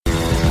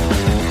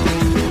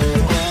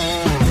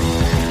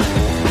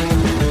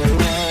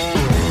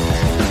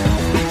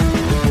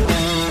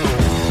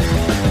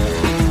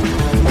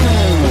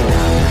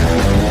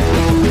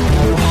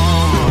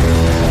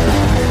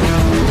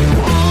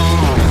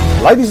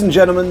Ladies and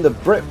gentlemen, the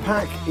Brit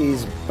Pack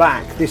is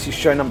back. This is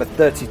show number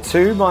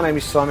 32. My name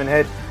is Simon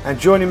Head, and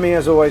joining me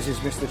as always is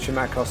Mr.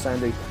 Chimakar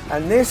Sandy.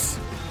 And this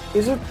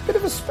is a bit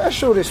of a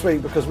special this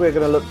week because we're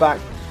going to look back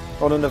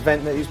on an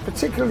event that is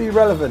particularly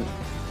relevant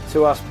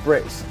to us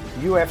Brits.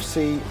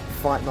 UFC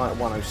Fight Night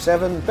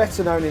 107,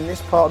 better known in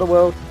this part of the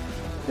world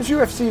as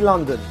UFC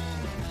London,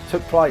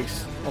 took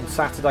place on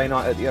Saturday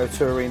night at the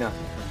O2 Arena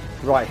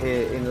right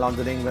here in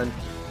London, England.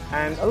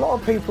 And a lot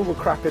of people were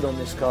crapping on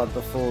this card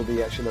before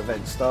the actual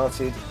event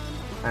started.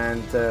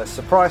 And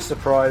surprise,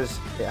 surprise,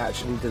 it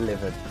actually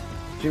delivered.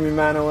 Jimmy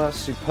Manuwa,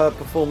 superb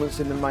performance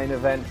in the main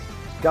event.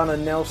 Gunnar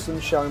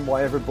Nelson showing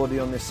why everybody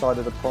on this side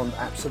of the pond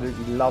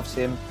absolutely loves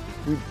him.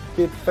 We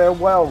bid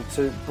farewell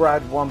to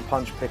Brad One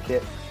Punch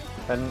Pickett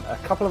and a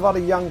couple of other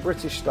young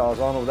British stars,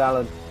 Arnold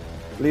Allen,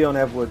 Leon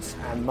Edwards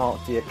and Mark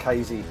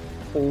Diakiese,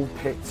 all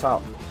picked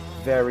up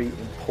very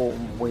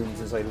important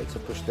wins as they look to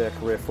push their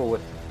career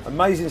forward.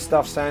 Amazing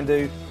stuff,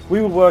 Sandu. We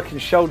were working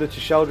shoulder to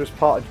shoulder as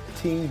part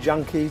of Team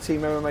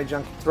MMA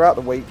Junkie throughout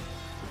the week,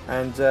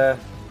 and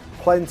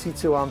plenty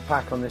to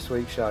unpack on this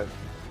week's show.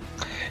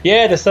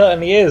 Yeah, there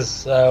certainly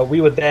is. We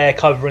were there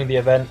covering the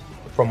event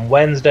from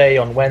Wednesday.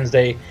 On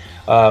Wednesday,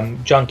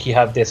 Junkie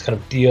had this kind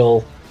of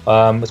deal.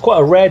 It's quite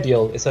a rare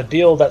deal. It's a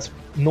deal that's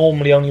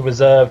normally only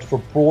reserved for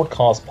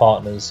broadcast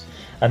partners,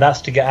 and that's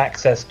to get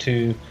access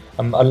to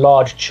a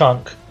large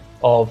chunk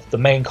of the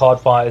main card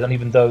fighters and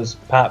even those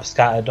perhaps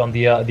scattered on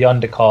the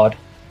undercard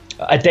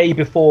a day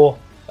before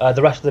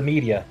the rest of the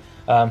media.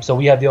 So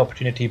we had the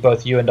opportunity,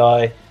 both you and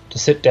I, to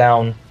sit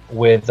down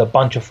with a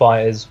bunch of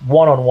fighters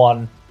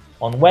one-on-one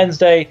on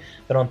Wednesday.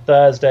 Then on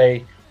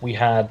Thursday we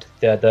had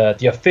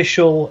the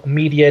official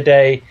media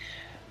day.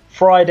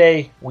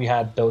 Friday we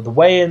had the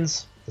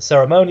weigh-ins, the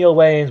ceremonial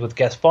weigh-ins with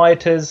guest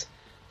fighters.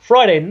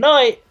 Friday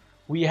night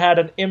we had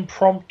an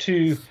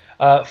impromptu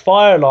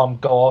fire alarm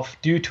go off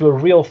due to a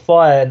real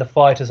fire in the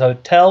fighters'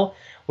 hotel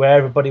where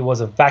everybody was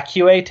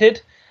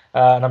evacuated,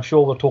 and I'm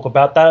sure we'll talk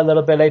about that a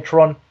little bit later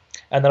on.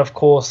 And then of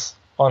course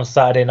on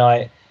Saturday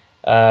night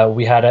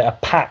we had a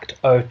packed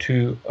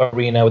O2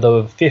 Arena with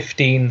over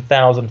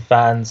 15,000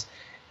 fans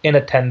in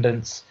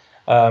attendance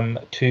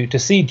to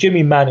see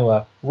Jimmy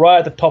Manuwa right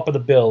at the top of the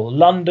bill,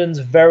 London's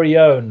very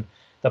own,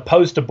 the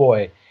poster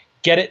boy,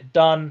 get it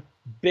done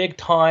big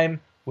time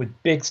with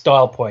big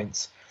style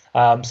points.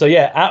 So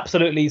yeah,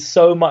 absolutely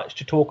so much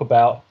to talk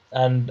about,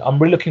 and I'm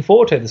really looking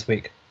forward to it this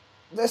week.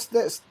 Let's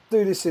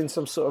do this in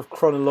some sort of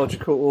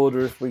chronological order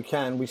if we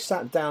can. We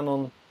sat down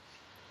on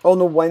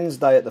the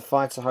Wednesday at the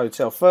Fighter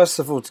Hotel. First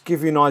of all, to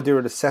give you an idea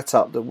of the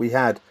setup that we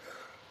had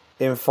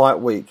in Fight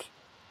Week,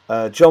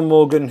 John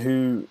Morgan,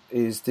 who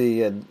is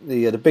the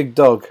big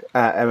dog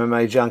at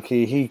MMA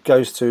Junkie, he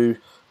goes to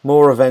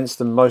more events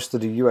than most of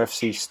the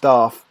UFC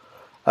staff.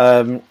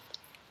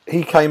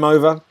 He came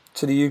over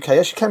to the UK.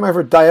 Actually came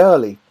over a day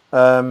early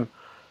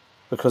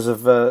because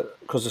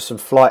of some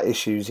flight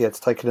issues. He had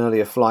to take an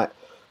earlier flight,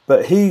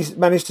 but he's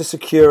managed to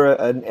secure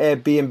an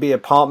Airbnb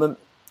apartment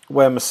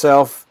where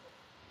myself,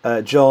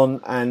 John,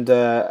 and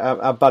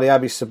our buddy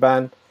Abby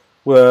Saban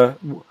were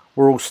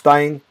all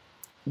staying.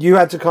 You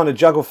had to kind of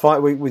juggle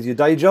Fight Week with your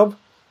day job,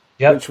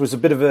 which was a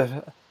bit of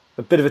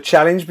a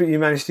challenge, but you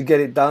managed to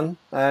get it done.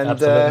 And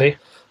absolutely.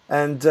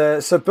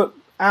 But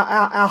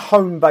our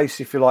home base,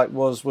 if you like,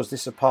 was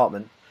this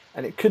apartment.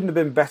 And it couldn't have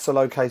been better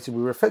located.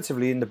 We were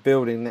effectively in the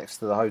building next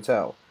to the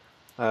hotel,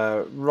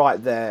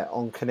 right there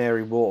on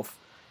Canary Wharf.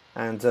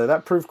 And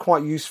that proved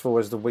quite useful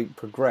as the week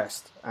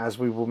progressed, as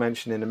we will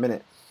mention in a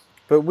minute.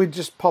 But we'd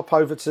just pop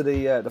over to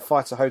the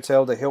Fighter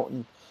Hotel, the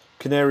Hilton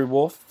Canary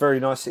Wharf. Very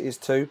nice it is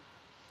too.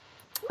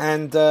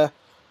 And the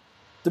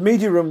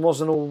media room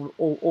wasn't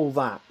all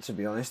that, to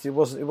be honest. It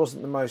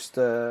wasn't the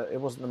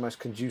most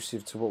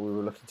conducive to what we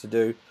were looking to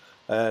do.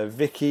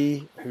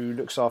 Vicky, who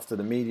looks after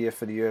the media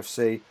for the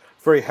UFC,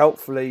 very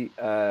helpfully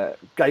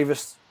gave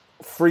us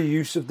free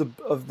use of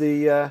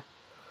the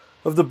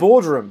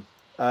boardroom.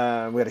 We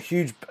had a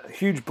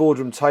huge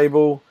boardroom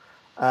table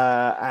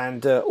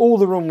and all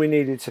the room we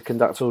needed to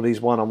conduct all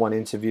these one-on-one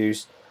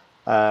interviews.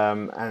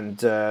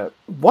 And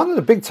one of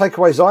the big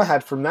takeaways I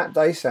had from that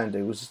day,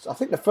 Sandy, was I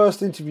think the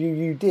first interview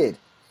you did,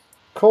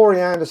 Corey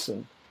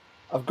Anderson.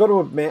 I've got to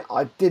admit,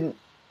 I didn't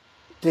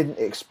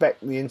expect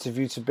the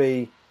interview to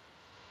be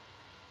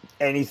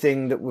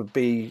anything that would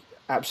be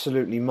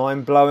absolutely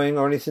mind-blowing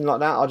or anything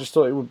like that. I just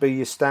thought it would be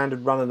your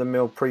standard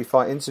run-of-the-mill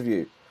pre-fight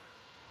interview.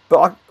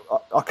 But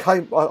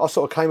I sort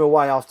of came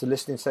away after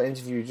listening to that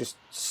interview just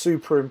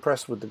super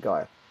impressed with the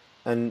guy,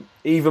 and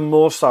even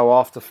more so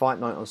after Fight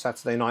Night on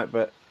Saturday night.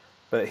 But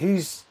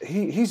he's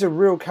a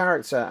real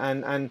character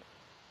and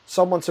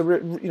someone to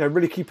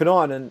really keep an eye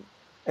on. And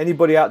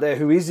anybody out there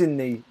who is in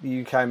the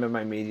UK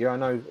MMA media, I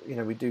know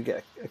we do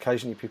get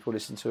occasionally people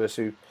listen to us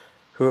who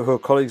are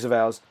colleagues of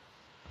ours.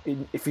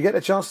 If you get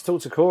a chance to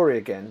talk to Corey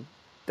again,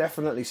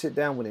 definitely sit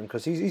down with him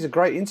because he's a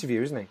great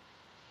interview, isn't he?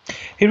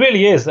 He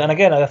really is. And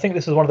again, I think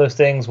this is one of those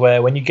things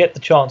where when you get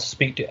the chance to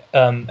speak to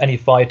any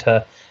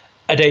fighter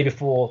a day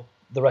before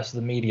the rest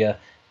of the media,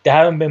 they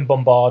haven't been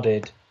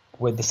bombarded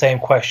with the same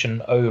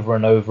question over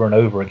and over and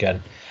over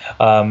again.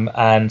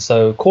 And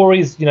so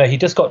Corey's, he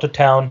just got to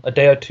town a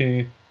day or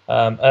two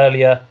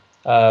earlier.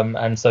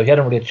 And so he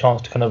hadn't really a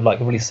chance to kind of like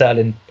really settle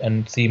in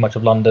and see much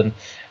of London.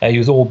 He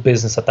was all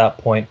business at that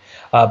point.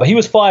 But he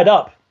was fired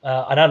up.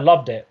 And I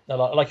loved it.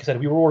 Like you said,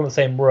 we were all in the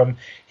same room.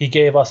 He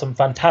gave us some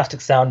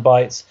fantastic sound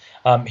bites.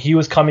 He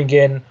was coming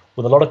in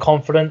with a lot of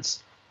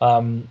confidence.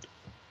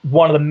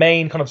 One of the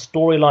main kind of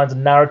storylines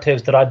and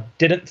narratives that I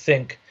didn't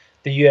think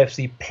the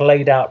UFC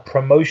played out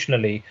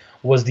promotionally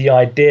was the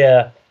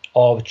idea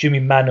of Jimmy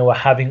Manuwa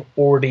having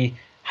already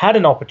had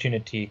an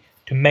opportunity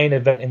to main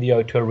event in the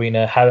O2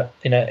 Arena.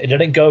 It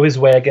didn't go his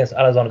way against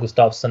Alexander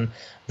Gustafsson.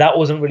 That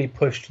wasn't really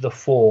pushed to the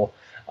fore.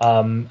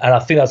 And I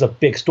think that's a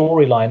big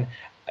storyline,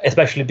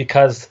 especially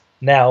because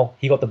now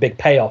he got the big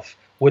payoff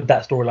with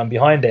that storyline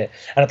behind it.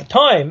 And at the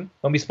time,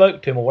 when we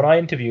spoke to him or when I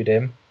interviewed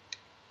him,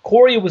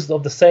 Corey was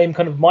of the same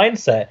kind of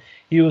mindset.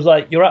 He was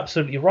like, "You're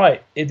absolutely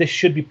right. This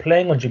should be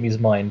playing on Jimmy's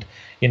mind.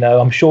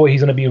 I'm sure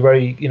he's going to be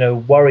very,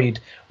 worried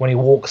when he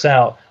walks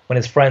out, when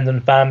his friends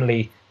and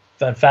family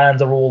and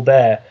fans are all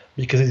there,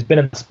 because he's been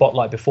in the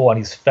spotlight before and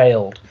he's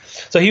failed."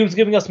 So he was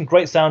giving us some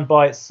great sound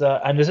bites,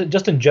 and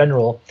just in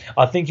general,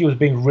 I think he was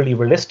being really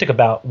realistic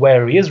about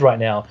where he is right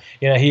now.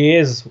 He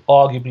is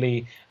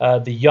arguably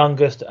the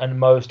youngest and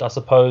most, I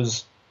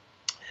suppose.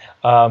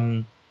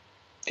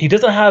 He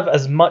doesn't have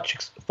as much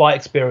fight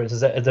experience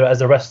as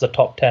the rest of the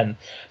top 10,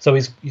 so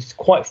he's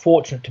quite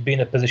fortunate to be in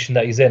a position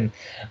that he's in.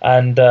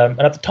 And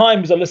at the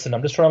time, he's like, "Listen,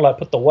 I'm just trying to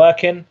put the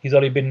work in." He's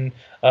only been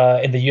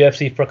in the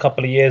UFC for a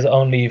couple of years,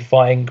 only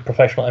fighting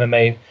professional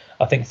MMA,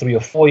 I think 3 or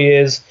 4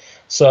 years.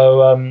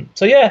 So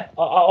yeah, it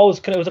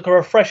was like a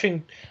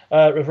refreshing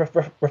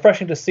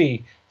to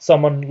see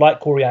someone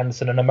like Corey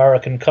Anderson, an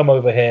American, come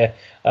over here,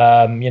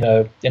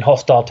 in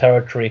hostile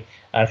territory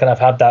and kind of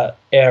have that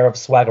air of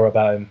swagger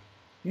about him.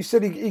 You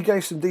said he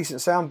gave some decent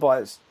sound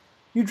bites.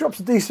 You dropped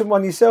a decent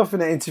one yourself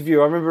in that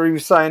interview. I remember he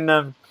was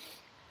saying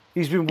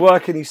he's been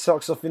working his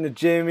socks off in the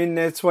gym, in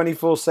there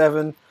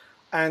 24/7,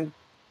 and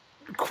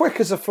quick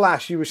as a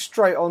flash, you were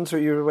straight onto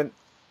it. You went,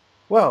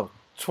 "Well,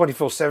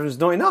 24/7 is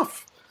not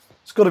enough.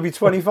 It's got to be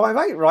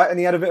 25/8, right?" And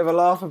he had a bit of a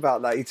laugh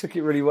about that. He took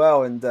it really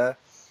well, and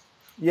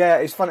yeah,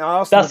 it's funny. I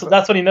asked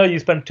that's when you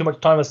spend too much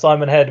time with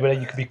Simon Head, where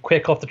you can be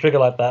quick off the trigger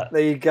like that. There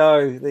you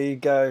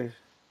go.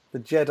 The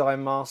Jedi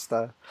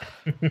Master.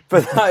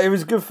 But it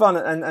was good fun,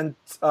 and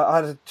I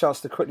had a chance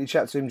to quickly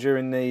chat to him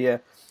during the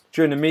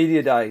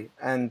media day,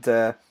 and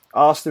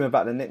asked him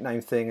about the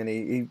nickname thing, and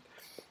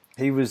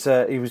he was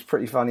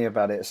pretty funny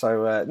about it.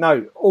 So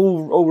no,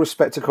 all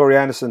respect to Corey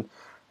Anderson.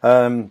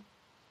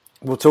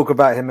 We'll talk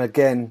about him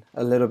again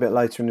a little bit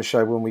later in the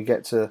show when we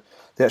get to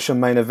the actual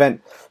main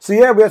event. So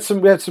yeah, we had some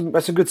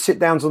good sit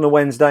downs on the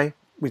Wednesday.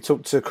 We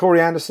talked to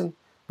Corey Anderson,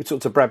 we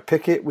talked to Brad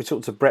Pickett, we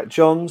talked to Brett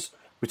Johns.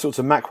 We talked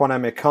to Makwan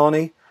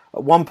Amirkhani.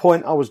 At one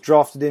point, I was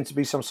drafted in to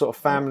be some sort of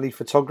family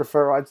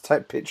photographer. I had to take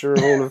a picture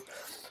of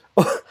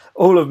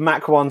all of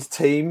Makwan's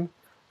team.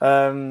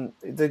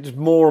 Just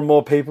more and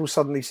more people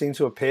suddenly seemed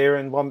to appear,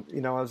 and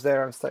I was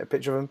there. I had to take a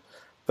picture of them.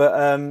 But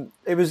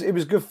it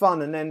was good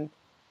fun. And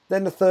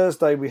then the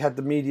Thursday we had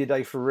the media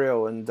day for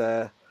real, and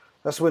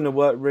that's when the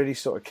work really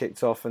sort of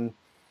kicked off. And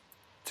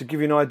to give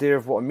you an idea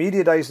of what a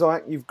media day is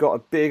like, you've got a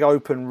big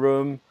open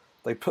room.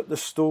 They put the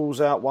stalls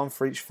out, one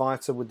for each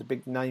fighter with the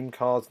big name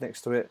cards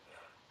next to it.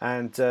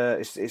 And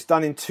it's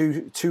done in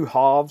two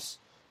halves,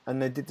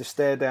 and they did the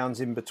stare downs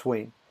in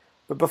between.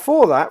 But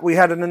before that, we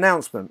had an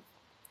announcement.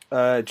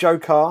 Joe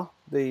Carr,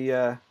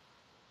 the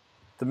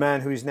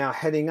man who is now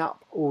heading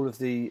up all of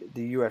the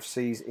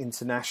UFC's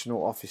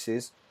international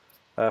offices,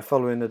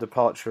 following the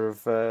departure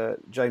of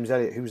James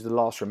Elliott, who was the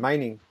last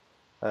remaining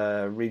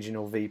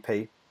regional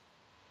VP.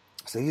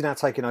 So he's now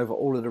taken over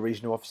all of the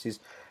regional offices.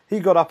 He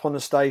got up on the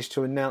stage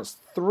to announce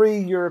 3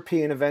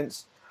 European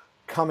events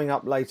coming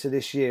up later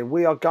this year.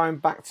 We are going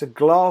back to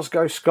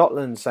Glasgow,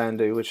 Scotland,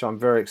 Sandu, which I'm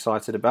very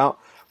excited about.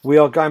 We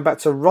are going back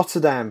to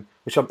Rotterdam,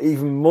 which I'm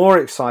even more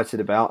excited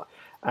about.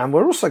 And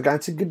we're also going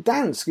to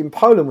Gdansk in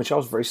Poland, which I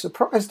was very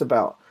surprised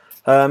about.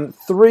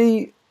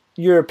 3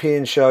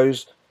 European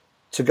shows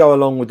to go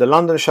along with the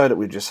London show that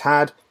we've just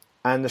had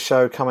and the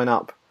show coming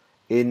up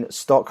in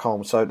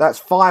Stockholm. So that's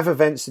 5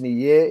 events in a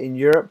year in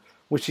Europe,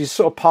 which is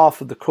sort of par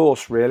for the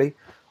course, really.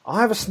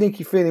 I have a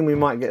sneaky feeling we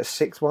might get a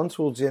 6th one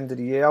towards the end of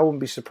the year. I wouldn't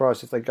be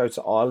surprised if they go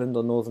to Ireland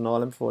or Northern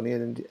Ireland before the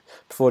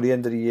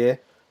end of the year.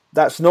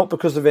 That's not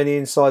because of any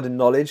insider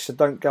knowledge, so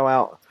don't go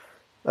out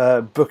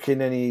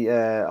booking any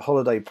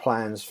holiday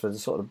plans for the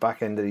sort of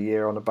back end of the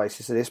year on the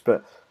basis of this.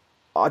 But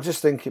I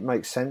just think it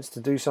makes sense to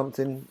do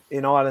something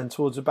in Ireland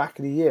towards the back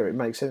of the year. It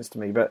makes sense to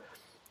me. But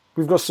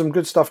we've got some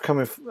good stuff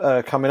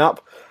coming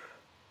up.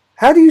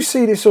 How do you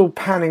see this all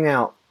panning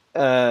out?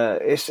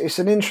 It's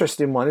an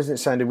interesting one, isn't it,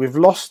 Sandy? We've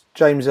lost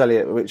James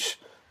Elliott,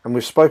 and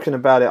we've spoken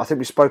about it. I think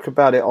we spoke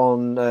about it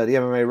on the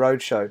MMA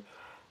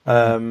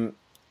Roadshow.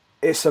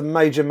 It's a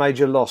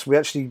major loss. We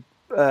actually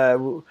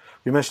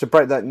we managed to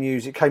break that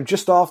news. It came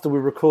just after we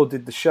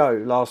recorded the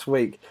show last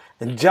week,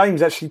 and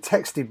James actually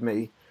texted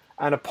me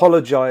and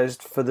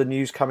apologised for the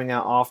news coming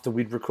out after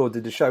we'd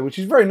recorded the show, which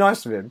is very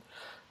nice of him.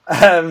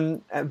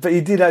 But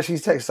he did actually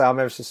text say, "I'm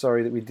ever so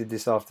sorry that we did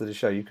this after the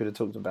show. You could have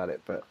talked about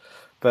it,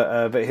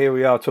 but here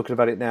we are talking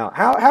about it now."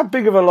 How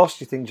big of a loss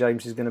do you think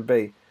James is going to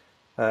be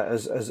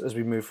as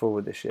we move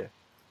forward this year?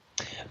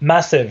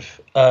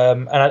 Massive,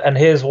 and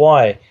here's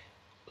why.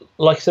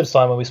 Like you said,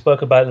 Simon, we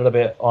spoke about it a little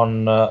bit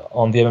on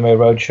the MMA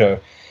Roadshow.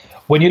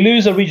 When you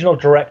lose a regional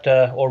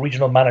director or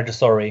regional manager,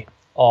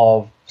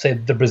 of say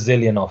the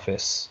Brazilian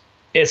office,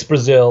 it's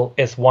Brazil,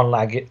 it's one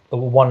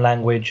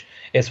language,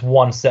 it's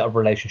one set of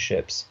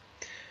relationships.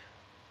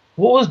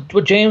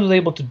 What James was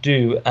able to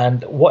do,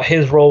 and what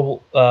his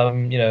role,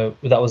 that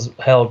was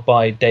held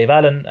by Dave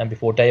Allen, and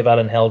before Dave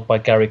Allen held by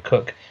Gary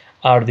Cook,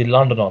 out of the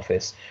London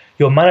office.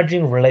 You're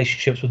managing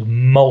relationships with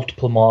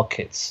multiple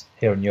markets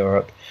here in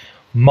Europe,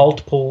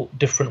 multiple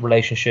different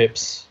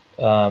relationships,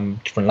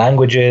 different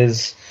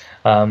languages,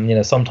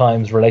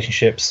 sometimes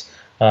relationships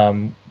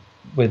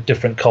with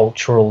different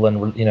cultural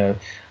and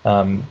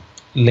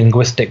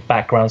linguistic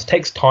backgrounds.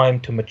 Takes time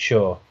to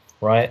mature,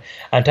 right?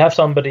 And to have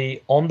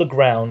somebody on the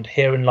ground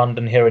here in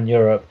London, here in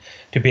Europe,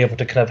 to be able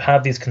to kind of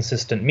have these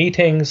consistent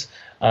meetings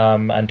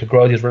and to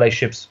grow these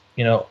relationships,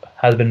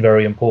 has been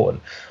very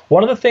important.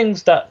 One of the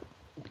things that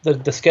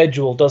the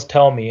schedule does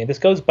tell me, and this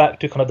goes back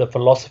to kind of the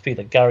philosophy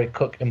that Gary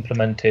Cook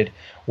implemented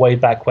way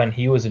back when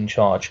he was in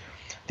charge.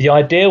 The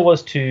idea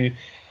was to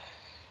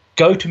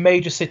go to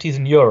major cities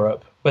in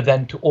Europe, but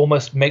then to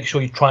almost make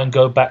sure you try and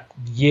go back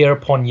year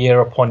upon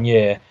year upon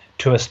year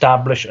to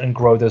establish and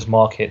grow those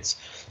markets.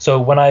 So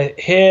when I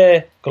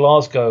hear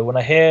Glasgow, when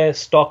I hear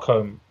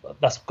Stockholm,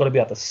 that's got to be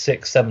at the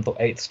 6th, 7th or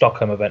 8th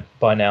Stockholm event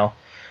by now.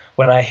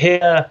 When I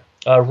hear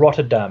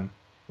Rotterdam,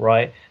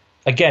 right,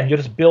 again, you're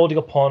just building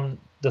upon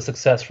the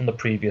success from the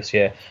previous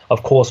year.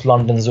 Of course,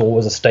 London's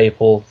always a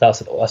staple.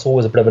 That's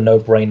always a bit of a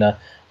no-brainer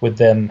with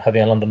them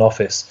having a London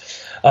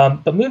office.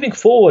 But moving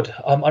forward,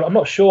 I'm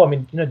not sure. I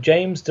mean,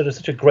 James did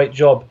such a great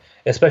job,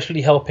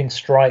 especially helping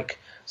strike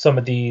some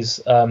of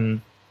these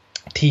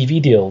TV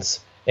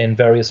deals in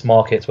various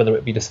markets, whether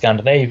it be to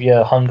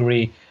Scandinavia,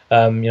 Hungary,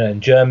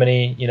 in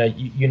Germany,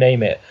 you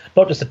name it.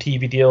 Not just the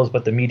TV deals,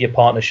 but the media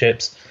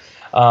partnerships.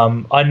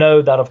 I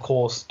know that, of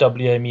course,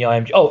 WME,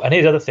 IMG. Oh, and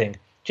here's the other thing.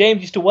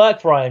 James used to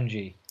work for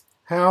IMG.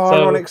 How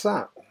ironic's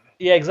that?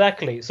 Yeah,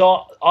 exactly.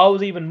 So I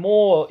was even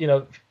more,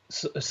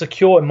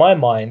 secure in my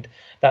mind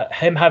that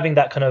him having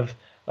that kind of,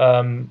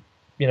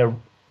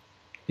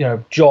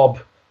 job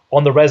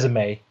on the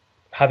resume,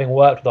 having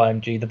worked with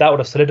IMG, that would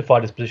have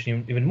solidified his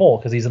position even more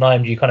because he's an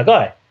IMG kind of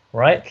guy,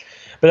 right?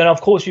 But then, of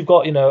course, you've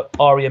got,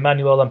 Ari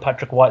Emanuel and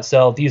Patrick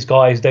Whitesell. These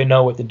guys, they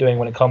know what they're doing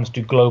when it comes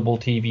to global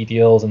TV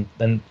deals and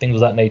things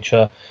of that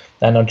nature.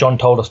 And John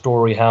told a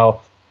story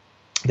how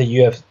the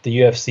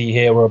UFC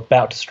here were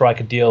about to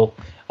strike a deal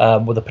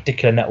with a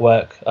particular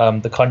network.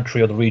 The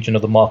country or the region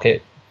of the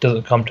market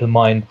doesn't come to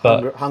mind,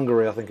 but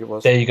Hungary, I think it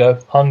was. There you go,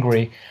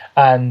 Hungary,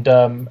 and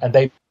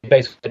they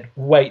basically said,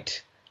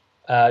 "Wait,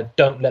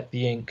 don't let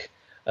the ink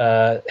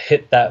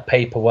hit that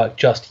paperwork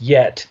just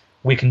yet.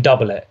 We can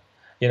double it."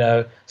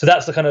 So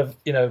that's the kind of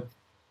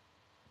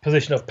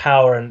position of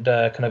power and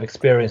kind of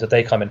experience that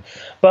they come in.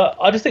 But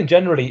I just think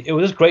generally it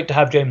was just great to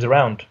have James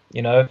around.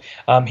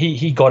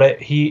 He got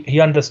it. He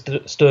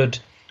understood,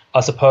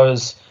 I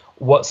suppose,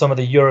 what some of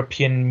the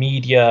European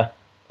media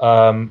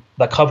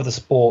that cover the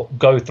sport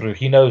go through.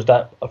 He knows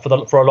that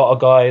for a lot of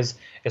guys,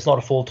 it's not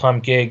a full-time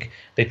gig.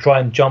 They try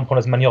and jump on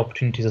as many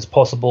opportunities as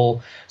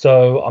possible.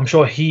 So I'm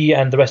sure he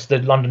and the rest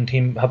of the London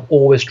team have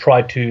always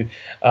tried to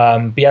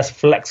be as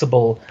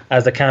flexible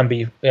as they can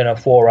be,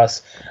 for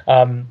us.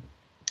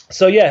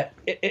 So yeah,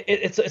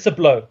 it's a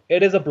blow.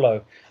 It is a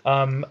blow,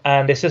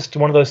 and it's just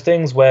one of those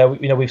things where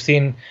we've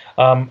seen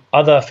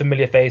other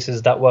familiar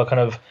faces that were kind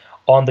of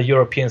on the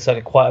European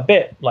circuit quite a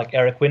bit, like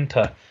Eric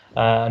Winter,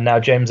 and now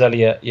James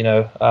Elliott,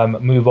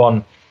 move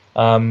on.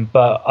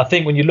 But I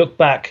think when you look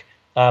back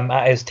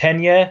at his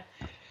tenure,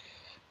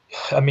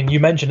 I mean, you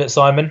mentioned it,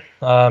 Simon.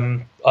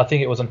 I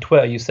think it was on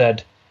Twitter. You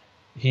said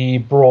he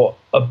brought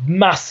a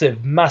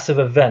massive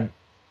event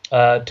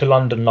to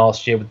London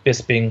last year with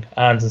Bisping,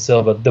 Anderson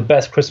Silva, the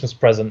best Christmas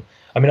present.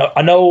 I mean,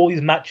 I know all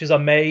these matches are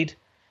made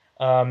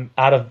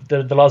out of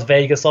the Las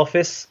Vegas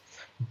office,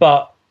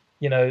 but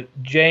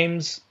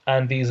James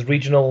and these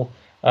regional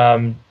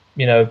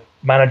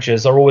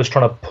managers are always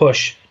trying to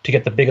push to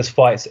get the biggest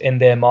fights in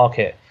their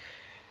market.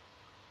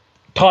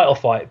 Title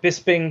fight,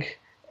 Bisping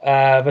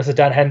versus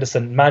Dan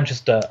Henderson,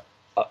 Manchester,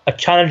 a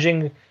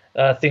challenging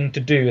thing to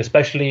do,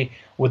 especially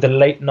with the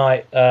late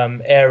night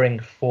airing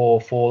for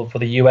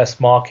the US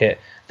market.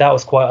 That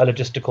was quite a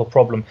logistical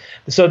problem.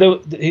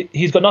 So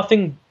he's got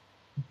nothing,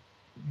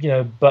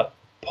 but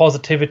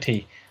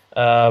positivity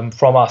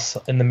from us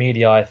in the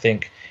media. I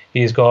think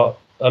he's got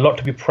a lot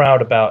to be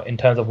proud about in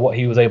terms of what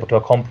he was able to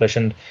accomplish.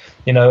 And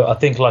I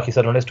think, like he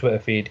said on his Twitter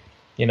feed,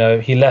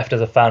 he left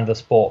as a fan of the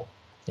sport.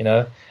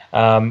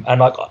 And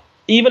like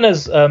even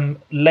as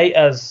late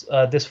as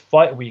this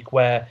fight week,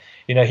 where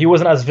he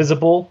wasn't as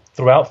visible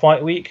throughout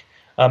fight week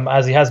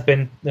as he has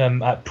been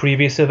at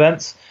previous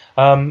events.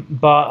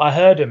 But I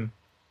heard him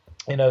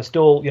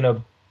still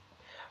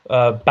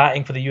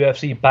batting for the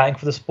UFC, batting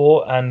for the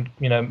sport, and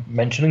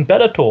mentioning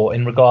Bellator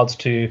in regards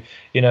to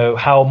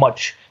how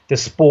much the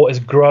sport is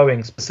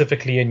growing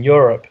specifically in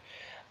Europe.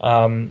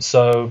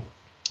 So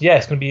yeah,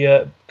 it's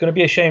gonna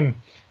be a shame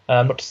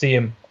not to see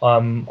him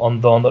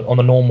on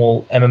the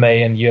normal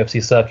MMA and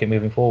UFC circuit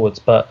moving forwards.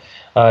 But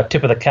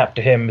tip of the cap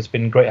to him. It's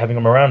been great having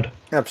him around.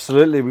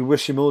 Absolutely, we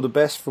wish him all the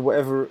best for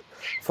whatever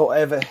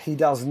he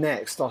does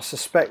next. I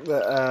suspect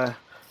that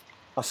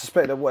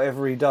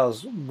whatever he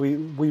does,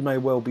 we may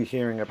well be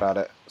hearing about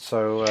it.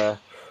 So,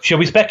 shall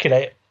we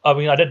speculate? I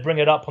mean, I did bring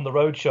it up on the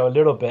roadshow a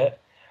little bit,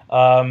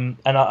 and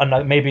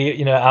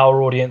maybe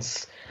our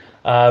audience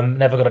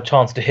never got a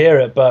chance to hear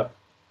it. But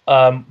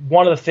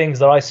one of the things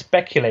that I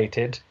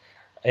speculated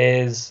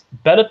is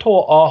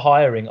Bellator are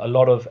hiring a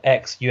lot of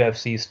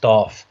ex-UFC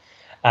staff,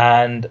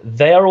 and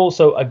they are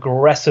also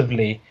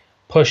aggressively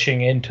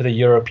pushing into the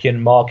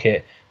European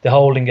market. They're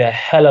holding a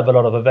hell of a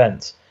lot of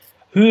events.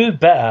 Who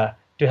better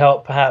to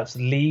help perhaps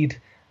lead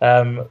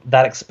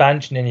that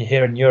expansion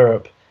here in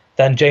Europe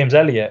than James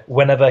Elliott,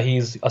 whenever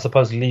he's, I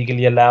suppose,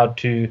 legally allowed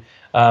to,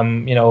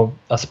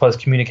 I suppose,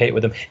 communicate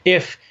with them,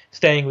 if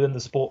staying within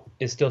the sport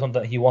is still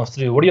something that he wants to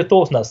do. What are your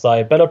thoughts on that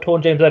side? Bellator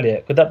and James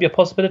Elliott, could that be a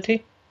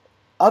possibility?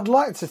 I'd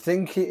like to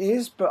think it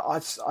is, but I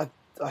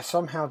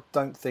somehow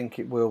don't think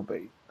it will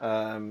be.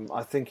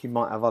 I think he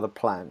might have other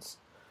plans.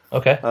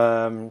 Okay.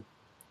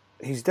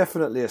 He's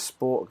definitely a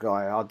sport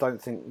guy. I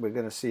don't think we're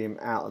going to see him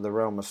out of the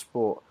realm of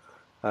sport.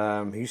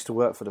 He used to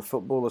work for the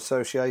Football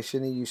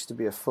Association. He used to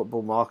be a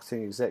football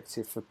marketing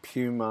executive for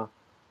Puma,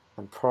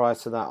 and prior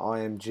to that,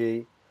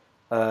 IMG.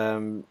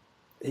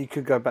 He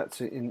could go back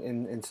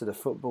into the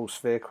football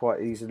sphere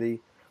quite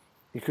easily.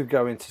 He could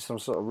go into some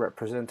sort of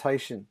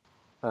representation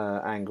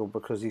angle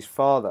because his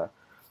father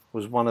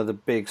was one of the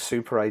big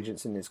super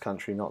agents in this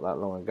country not that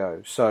long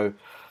ago. So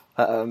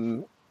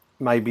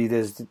maybe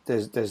there's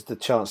the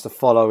chance to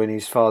follow in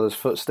his father's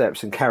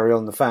footsteps and carry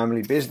on the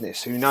family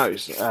business. Who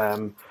knows?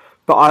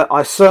 But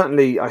I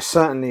certainly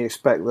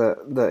expect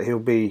that he'll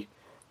be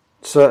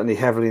certainly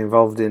heavily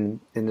involved in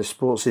the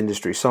sports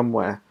industry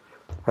somewhere.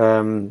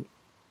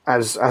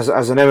 As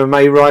an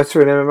MMA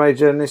writer and MMA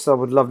journalist, I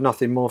would love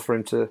nothing more for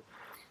him to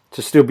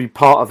still be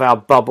part of our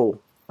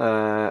bubble.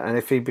 And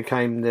if he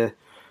became the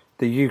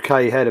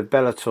UK head of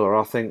Bellator,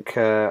 I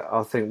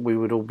think we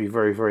would all be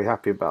very, very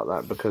happy about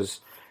that, because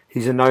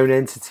he's a known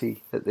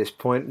entity at this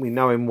point. We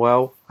know him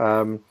well.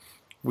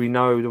 We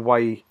know the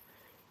way,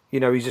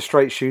 he's a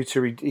straight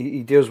shooter.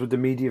 He deals with the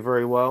media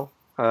very well,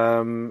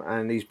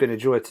 and he's been a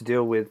joy to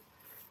deal with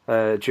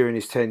during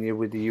his tenure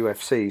with the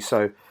UFC.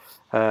 So,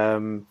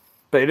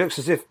 but it looks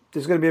as if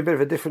there's going to be a bit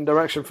of a different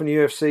direction from the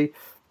UFC.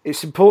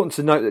 It's important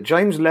to note that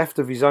James left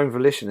of his own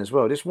volition as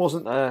well. This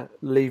wasn't a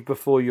leave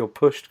before you're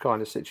pushed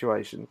kind of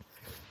situation.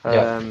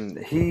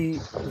 He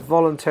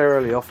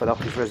voluntarily offered up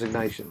his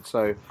resignation.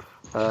 So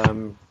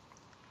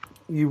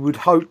you would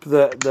hope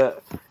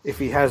that if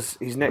he has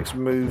his next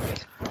move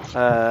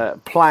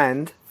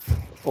planned,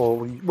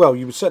 you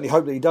would certainly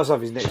hope that he does have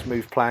his next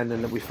move planned,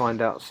 and that we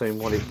find out soon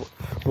what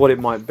it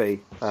might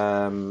be.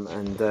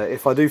 And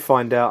if I do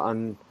find out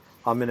and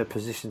I'm in a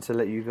position to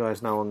let you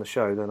guys know on the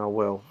show, then I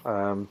will.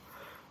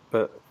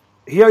 But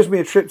he owes me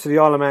a trip to the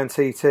Isle of Man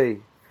TT.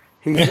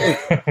 He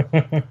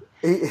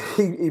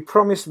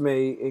promised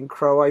me in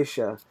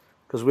Croatia,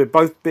 because we're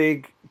both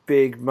big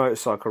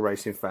motorcycle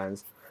racing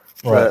fans,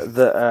 right,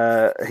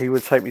 that he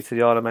would take me to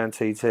the Isle of Man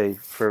TT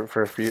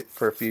for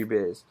a few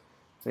beers.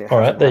 All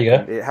right, there you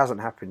go. It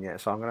hasn't happened yet,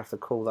 so I'm going to have to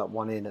call that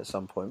one in at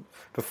some point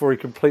before he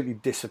completely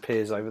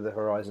disappears over the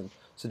horizon.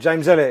 So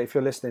James Elliott, if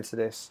you're listening to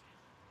this,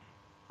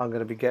 I'm going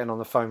to be getting on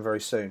the phone very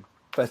soon.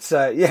 But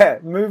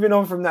moving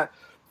on from that.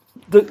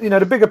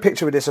 The bigger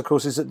picture with this, of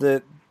course, is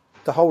that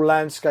the whole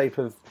landscape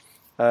of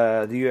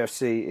the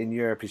UFC in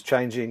Europe is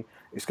changing.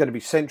 It's going to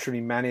be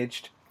centrally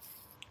managed.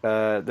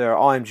 There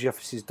are IMG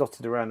offices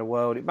dotted around the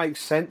world. It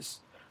makes sense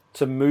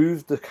to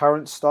move the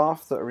current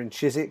staff that are in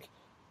Chiswick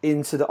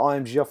into the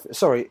IMG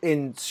office.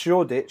 In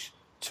Shoreditch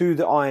to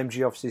the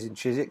IMG offices in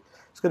Chiswick.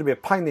 It's going to be a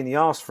pain in the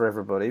arse for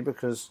everybody,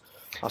 because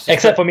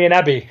except for me and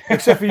Abby,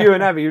 except for you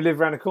and Abby, who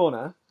live around the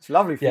corner. It's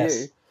lovely for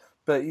you,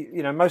 but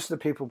most of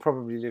the people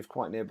probably live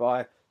quite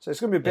nearby. So it's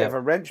going to be a bit of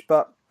a wrench,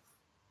 but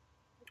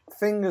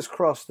fingers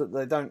crossed that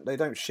they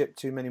don't ship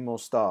too many more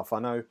staff. I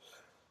know,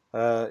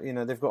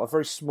 they've got a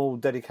very small,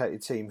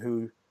 dedicated team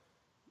who,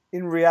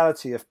 in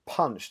reality, have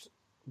punched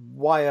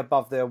way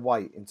above their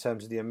weight in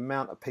terms of the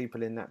amount of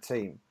people in that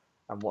team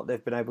and what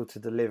they've been able to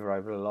deliver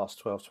over the last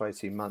 12 to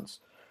 18 months.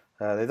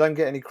 They don't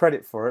get any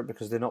credit for it,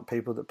 because they're not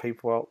people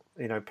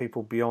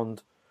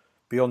beyond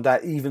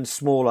that even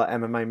smaller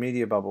MMA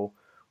media bubble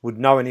would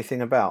know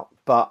anything about.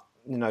 But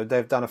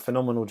they've done a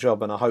phenomenal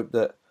job, and I hope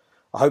that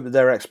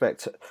their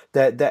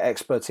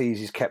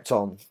expertise is kept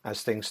on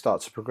as things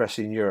start to progress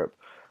in Europe.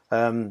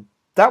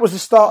 That was the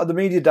start of the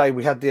media day.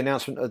 We had the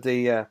announcement of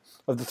the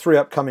 3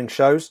 upcoming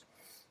shows,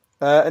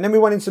 and then we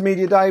went into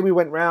media day. We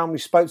went round. We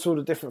spoke to all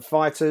the different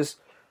fighters.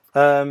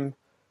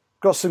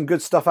 got some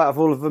good stuff out of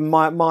all of them.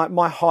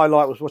 My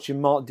highlight was watching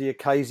Mark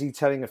Diakiese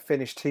telling a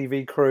Finnish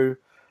TV crew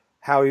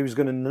how he was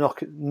going to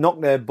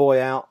knock their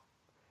boy out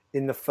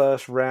in the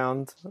first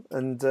round,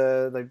 and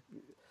they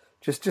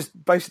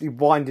just basically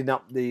winding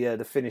up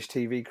the Finnish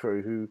TV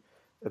crew, who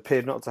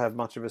appeared not to have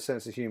much of a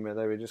sense of humour.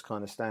 They were just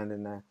kind of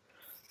standing there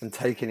and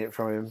taking it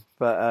from him.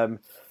 But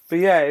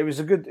yeah, it was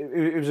a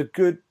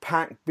good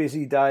packed,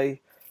 busy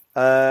day.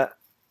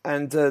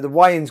 And the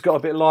weigh-ins got a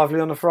bit lively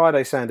on the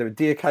Friday, Sander.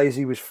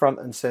 Diakiese was front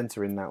and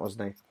centre in that,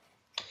 wasn't he?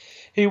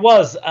 He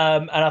was,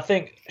 and I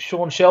think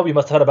Sean Shelby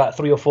must have had about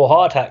 3 or 4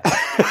 heart attacks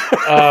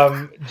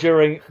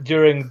during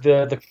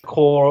the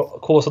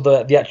course of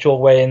the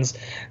actual weigh-ins.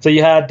 So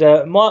you had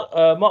Mark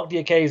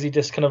Diakiese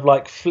just kind of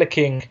like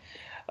flicking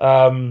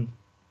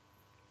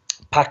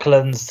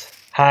Packalen's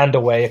hand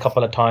away a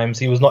couple of times.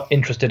 He was not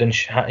interested in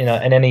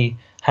in any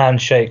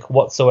handshake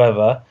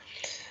whatsoever.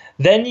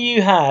 Then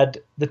you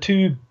had the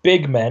 2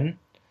 big men.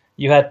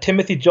 You had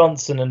Timothy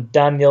Johnson and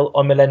Daniel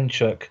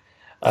Omelenchuk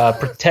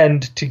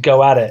pretend to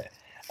go at it.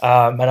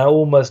 And I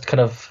almost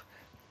kind of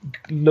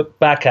look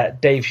back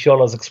at Dave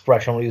Scholler's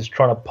expression when he was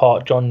trying to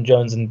part John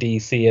Jones in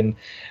DC,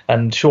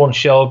 and Sean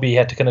Shelby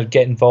had to kind of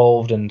get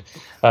involved, and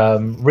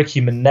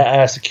Ricky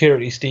Minetta,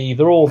 Security Steve,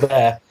 they're all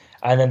there.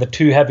 And then the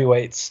 2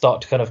 heavyweights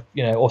start to kind of,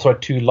 2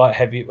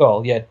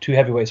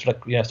 heavyweights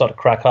start to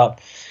crack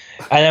up.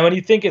 And then when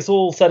you think it's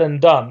all said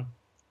and done,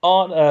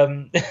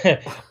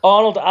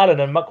 Arnold Allen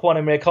and Makwan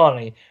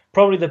Americani,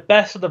 probably the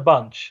best of the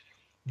bunch,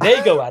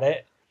 they go at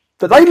it.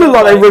 But they look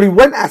like they really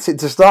went at it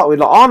to start with.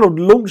 Like Arnold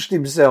launched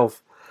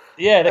himself.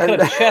 Yeah, they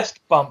kind of chest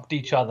bumped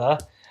each other,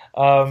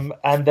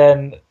 and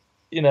then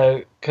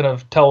kind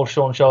of told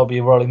Sean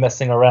Shelby we're only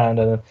messing around,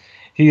 and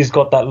he's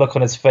got that look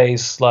on his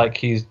face like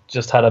he's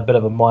just had a bit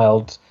of a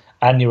mild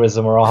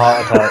aneurysm or a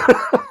heart attack.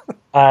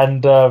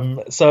 And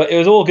so it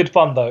was all good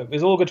fun, though. It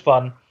was all good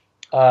fun.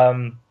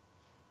 The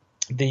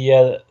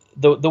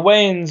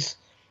weigh-ins,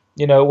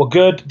 were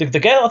good.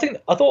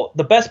 I thought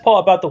the best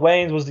part about the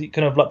weigh-ins was the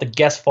kind of like the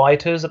guest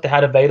fighters that they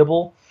had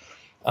available.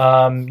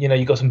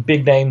 You got some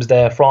big names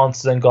there.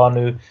 Francis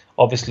Ngannou,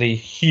 obviously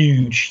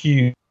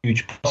huge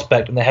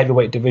prospect in the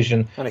heavyweight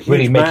division,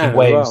 really making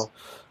waves. Well.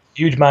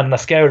 Huge man and a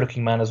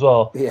scary-looking man as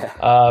well.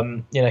 Yeah.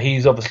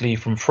 He's obviously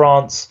from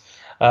France.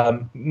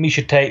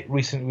 Misha Tate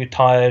recently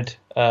retired.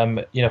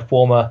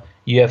 Former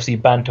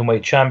UFC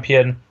bantamweight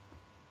champion,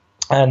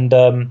 and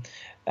then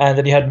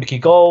you had Mickey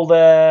Gall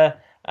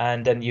there,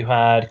 and then you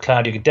had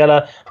Claudio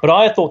Gadella. But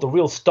I thought the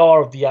real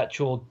star of the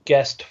actual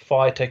guest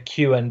fighter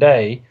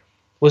Q&A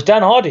was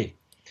Dan Hardy.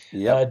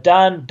 Yep.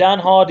 Dan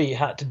Hardy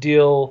had to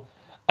deal,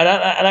 and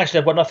actually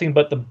I've got nothing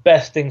but the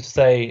best things to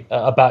say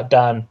about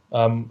Dan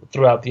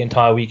throughout the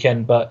entire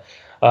weekend. But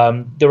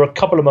there were a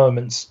couple of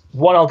moments.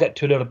 One I'll get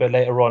to a little bit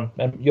later on,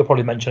 and you'll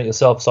probably mention it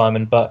yourself,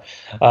 Simon. But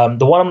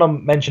the one I'm going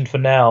to mention for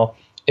now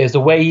is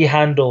the way he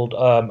handled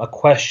a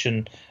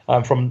question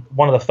from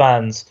one of the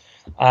fans,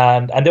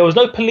 and there was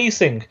no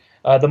policing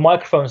the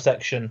microphone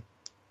section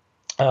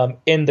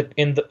in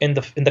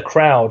the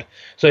crowd.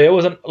 So it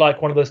wasn't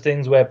like one of those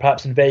things where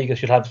perhaps in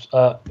Vegas you'd have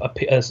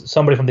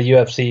somebody from the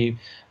UFC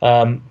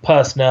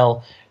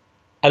personnel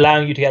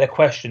allowing you to get a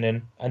question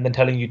in and then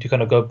telling you to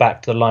kind of go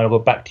back to the line or go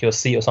back to your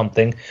seat or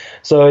something.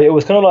 So it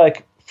was kind of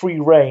like free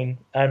reign,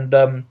 and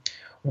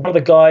one of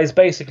the guys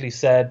basically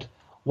said,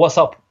 "What's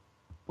up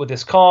with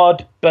this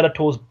card?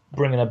 Bellator's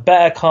bringing a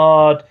better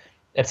card,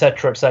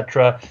 etc.,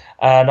 etc."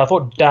 And I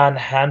thought Dan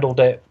handled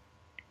it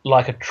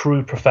like a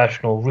true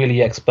professional,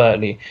 really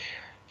expertly.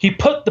 He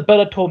put the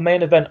Bellator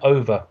main event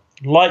over,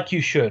 like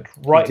you should,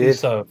 rightly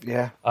so.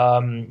 Yeah.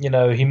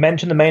 He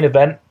mentioned the main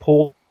event,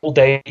 Paul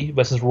Daly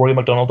versus Rory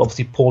McDonald.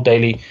 Obviously, Paul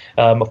Daly,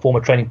 a former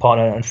training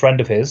partner and friend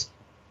of his.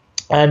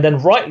 And then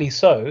rightly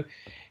so,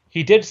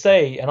 he did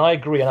say, and I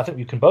agree, and I think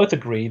we can both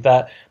agree,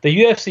 that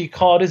the UFC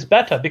card is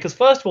better because,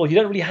 first of all, you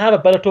don't really have a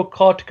Bellator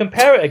card to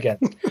compare it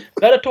against.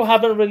 Bellator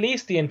haven't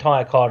released the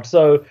entire card,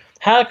 so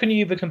how can you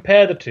even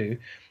compare the two?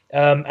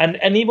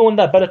 And even when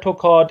that Bellator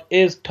card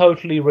is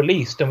totally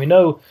released and we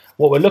know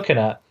what we're looking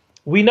at,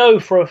 we know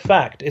for a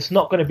fact it's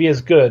not going to be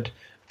as good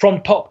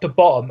from top to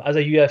bottom as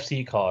a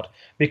UFC card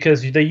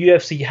because the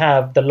UFC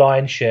have the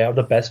lion's share of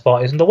the best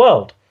fighters in the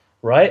world.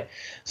 Right,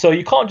 so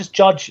you can't just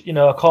judge,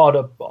 a card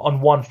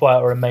on one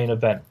fight or a main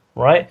event,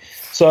 right?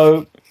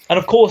 So, and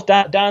of course,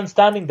 Dan's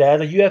standing there,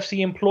 the UFC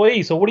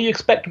employee. So, what do you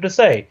expect him to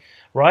say,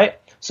 right?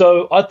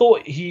 So, I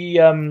thought he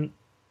kind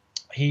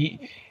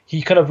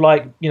of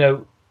like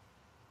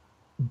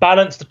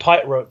balanced the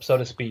tightrope, so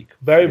to speak,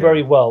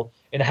 very well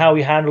in how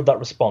he handled that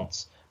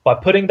response by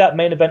putting that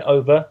main event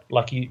over,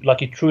 like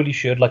he truly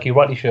should, like he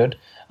rightly should,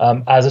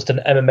 as just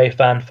an MMA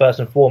fan first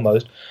and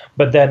foremost.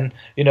 But then,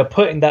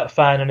 putting that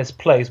fan in his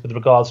place with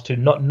regards to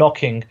not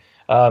knocking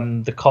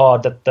the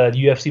card that the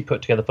UFC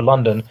put together for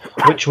London,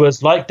 which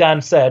was, like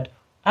Dan said,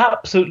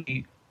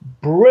 absolutely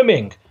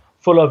brimming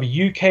full of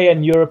UK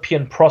and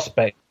European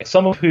prospects,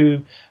 some of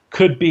who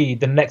could be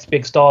the next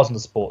big stars in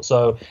the sport.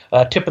 So,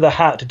 tip of the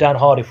hat to Dan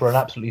Hardy for an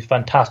absolutely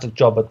fantastic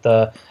job at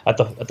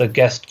the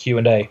guest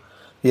Q&A.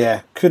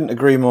 Yeah, couldn't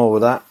agree more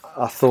with that.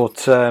 I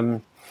thought,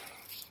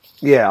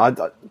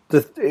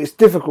 it's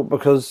difficult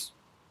because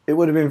it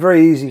would have been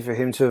very easy for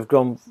him to have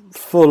gone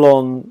full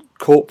on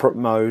corporate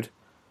mode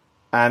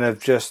and have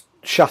just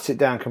shut it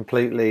down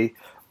completely,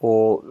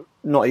 or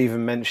not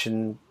even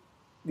mention,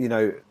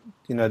 the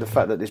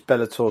fact that this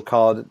Bellator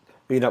card,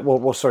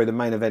 the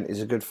main event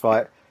is a good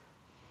fight.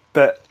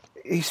 But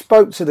he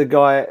spoke to the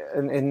guy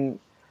in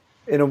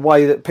a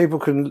way that people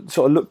can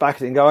sort of look back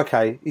at it and go,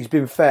 okay, he's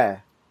been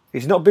fair.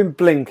 He's not been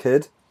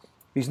blinkered.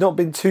 He's not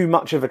been too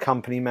much of a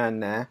company man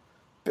there.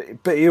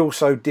 But he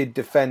also did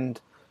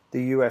defend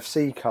the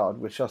UFC card,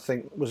 which I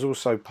think was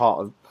also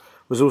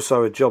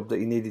a job that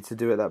he needed to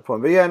do at that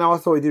point. But yeah, no, I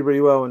thought he did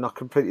really well, and I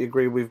completely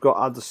agree. We've got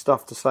other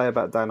stuff to say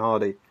about Dan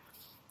Hardy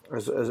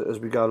as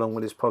we go along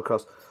with this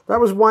podcast. That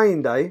was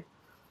Weighing Day.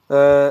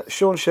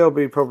 Sean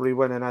Shelby probably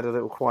went and had a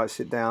little quiet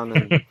sit down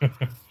and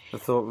I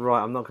thought,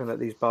 right, I'm not going to let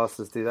these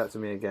bastards do that to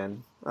me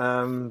again.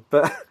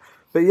 But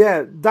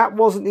yeah, that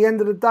wasn't the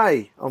end of the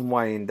day on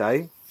Weighing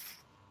Day.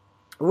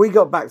 We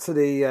got back to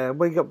the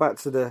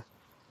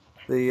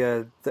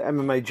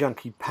MMA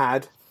Junkie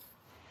pad,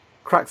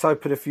 cracked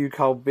open a few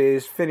cold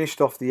beers, finished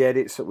off the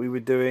edits that we were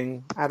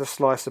doing, had a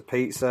slice of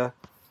pizza.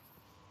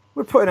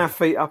 We're putting our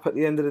feet up at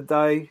the end of the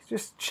day,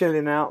 just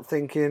chilling out,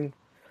 thinking,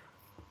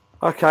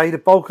 okay, the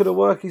bulk of the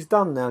work is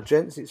done now,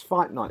 gents. It's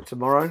fight night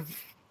tomorrow.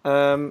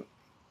 And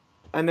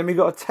then we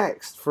got a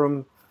text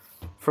from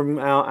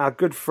our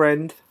good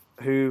friend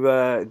who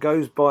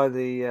goes by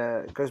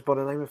the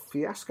name of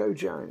Fiasco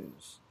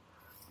Jones,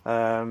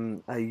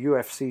 a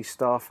UFC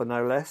staffer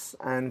no less,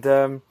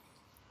 and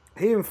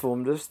he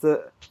informed us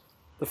that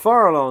the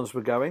fire alarms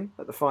were going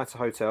at the Fighter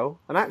Hotel.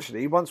 And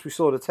actually, once we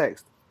saw the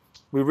text,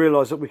 we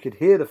realised that we could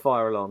hear the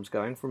fire alarms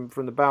going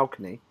from the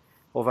balcony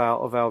of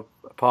our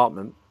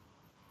apartment,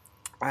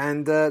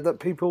 and that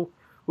people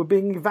were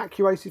being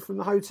evacuated from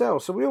the hotel.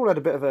 So we all had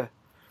a bit of a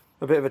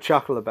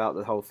chuckle about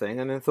the whole thing,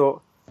 and then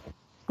thought,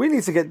 we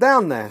need to get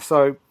down there.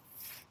 So,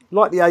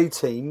 like the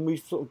A-team, we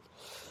sort of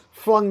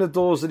flung the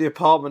doors of the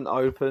apartment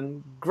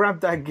open,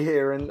 grabbed our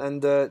gear,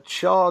 and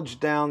charged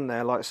down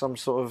there like some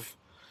sort of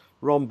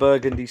Ron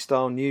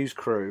Burgundy-style news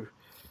crew.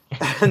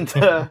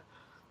 And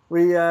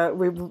we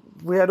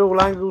had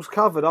all angles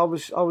covered. I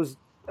was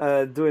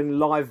doing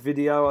live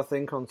video, I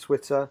think, on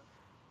Twitter.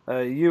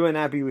 You and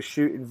Abby were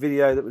shooting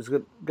video that was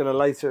going to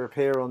later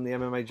appear on the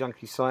MMA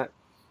Junkie site.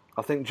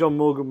 I think John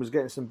Morgan was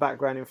getting some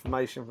background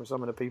information from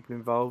some of the people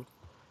involved.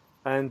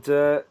 And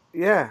it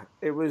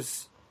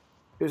was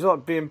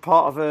like being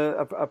part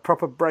of a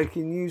proper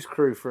breaking news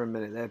crew for a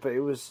minute there. But it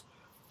was,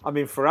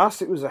 for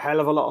us, it was a hell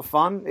of a lot of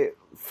fun.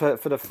 For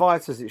the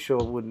fighters, it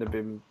sure wouldn't have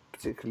been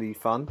particularly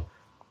fun.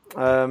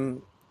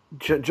 John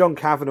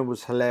Kavanagh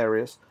was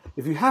hilarious.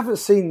 If you haven't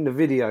seen the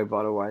video,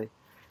 by the way,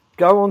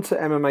 go on to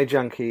MMA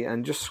Junkie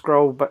and just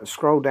scroll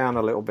down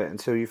a little bit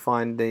until you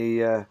find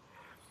the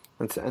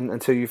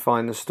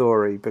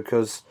story,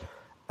 because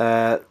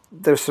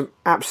there's some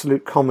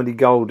absolute comedy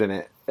gold in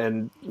it,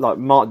 and like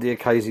Mark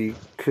Diakhese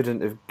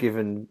couldn't have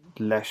given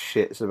less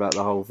shits about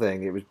the whole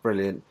thing. It was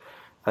brilliant.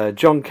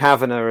 John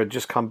Kavanagh had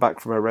just come back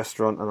from a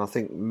restaurant, and I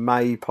think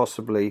may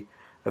possibly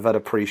have had a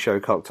pre-show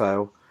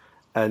cocktail,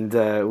 and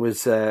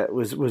was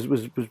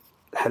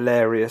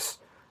hilarious.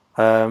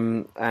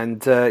 It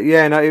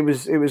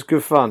was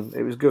good fun.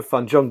 It was good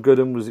fun. John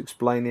Gooden was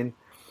explaining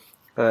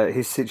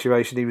his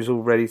situation. He was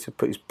all ready to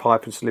put his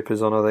pipe and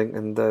slippers on, I think,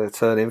 and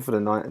turn in for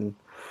the night.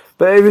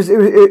 But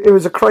it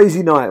was a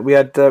crazy night. We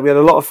had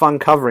a lot of fun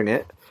covering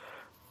it,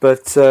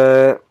 but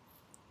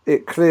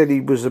it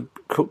clearly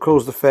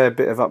caused a fair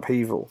bit of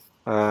upheaval.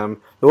 The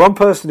one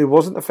person who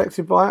wasn't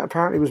affected by it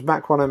apparently was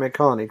Makwan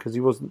Emekani, because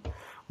he wasn't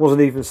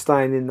even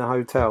staying in the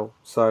hotel.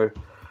 So,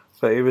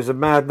 but it was a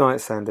mad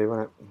night, Sandy,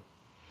 wasn't it?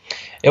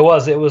 It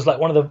was like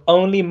one of the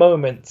only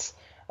moments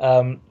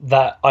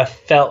that I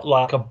felt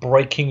like a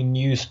breaking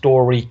news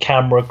story,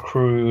 camera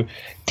crew,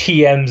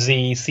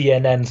 TMZ,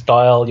 CNN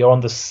style. You're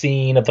on the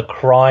scene of the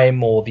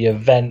crime or the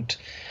event.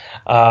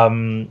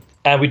 And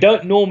we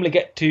don't normally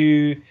get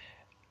to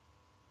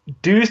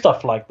do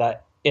stuff like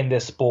that in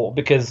this sport,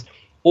 because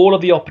all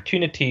of the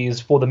opportunities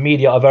for the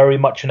media are very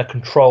much in a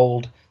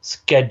controlled,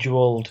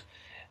 scheduled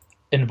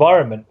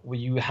environment where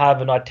you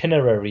have an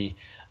itinerary.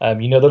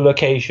 You know the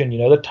location, you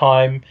know the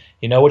time,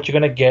 you know what you're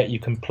going to get, you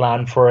can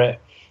plan for it.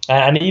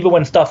 And even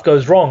when stuff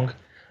goes wrong,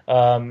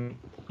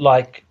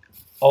 like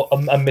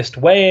a missed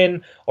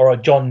weigh-in or a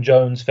John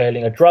Jones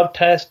failing a drug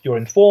test, you're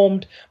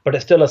informed, but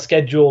it's still a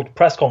scheduled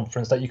press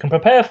conference that you can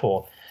prepare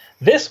for.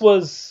 This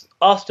was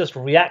us just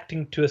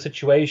reacting to a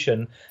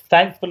situation.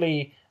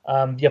 Thankfully,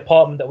 the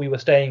apartment that we were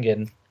staying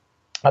in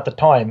at the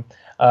time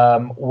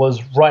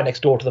was right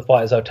next door to the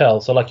Fighters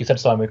Hotel. So like you said,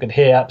 Simon, we could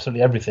hear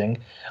absolutely everything.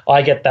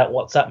 I get that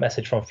WhatsApp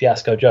message from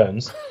Fiasco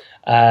Jones.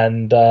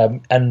 And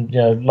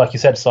like you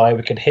said, Si,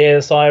 we could hear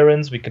the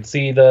sirens, we could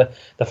see the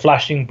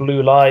flashing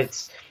blue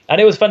lights, and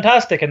it was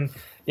fantastic. And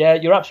yeah,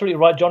 you're absolutely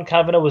right. John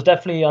Kavanagh was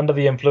definitely under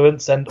the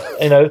influence, and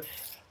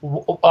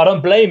I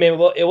don't blame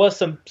him. It was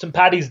some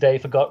Paddy's Day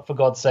for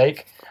God's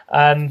sake,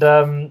 and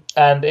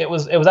it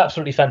was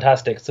absolutely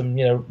fantastic. Some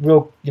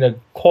real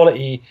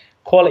quality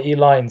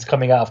lines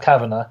coming out of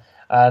Kavanagh,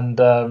 and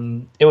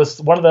it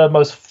was one of the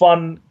most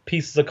fun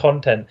pieces of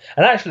content.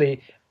 And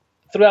actually,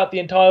 throughout the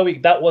entire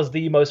week, that was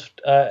the most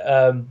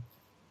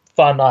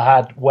fun I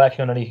had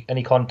working on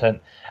any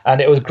content,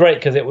 and it was great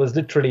because it was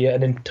literally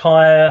an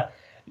entire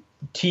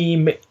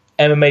Team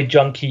MMA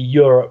Junkie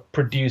Europe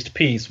produced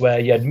piece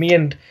where you had me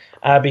and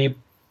Abby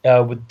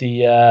with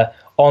the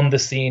on the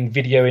scene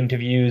video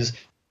interviews.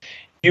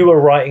 You were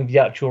writing the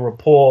actual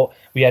report.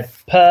 We had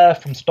Per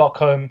from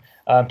Stockholm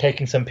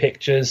taking some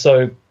pictures.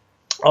 So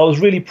I was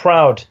really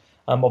proud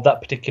of that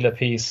particular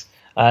piece,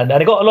 and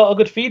it got a lot of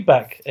good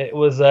feedback. It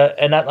was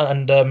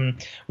and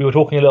we were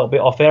talking a little bit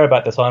off air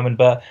about this, Simon,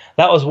 but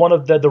that was one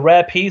of the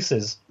rare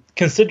pieces.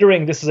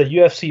 Considering this is a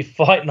UFC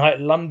Fight Night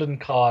London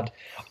card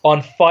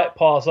on Fight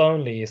Pass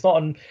only, it's not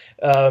on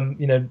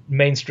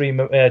mainstream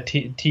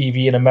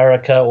TV in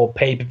America or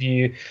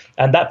pay-per-view,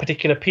 and that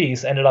particular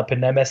piece ended up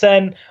in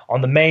MSN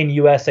on the main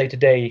USA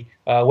Today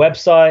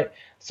website.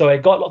 So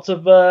it got lots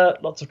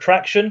of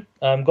traction,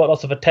 got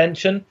lots of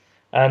attention,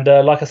 and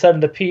like I said in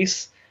the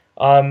piece,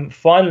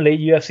 finally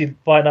UFC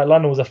Fight Night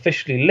London was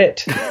officially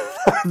lit.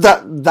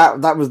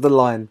 that was the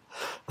line.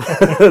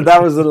 That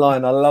was the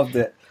line. I loved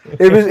it.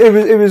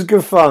 It was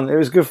good fun. It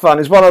was good fun.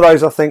 It's one of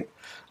those. I think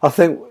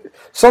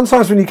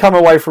sometimes when you come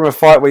away from a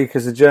fight week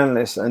as a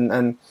journalist,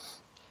 and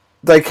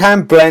they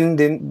can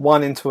blend in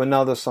one into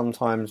another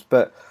sometimes,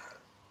 but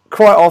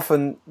quite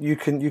often you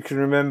can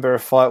remember a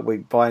fight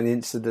week by an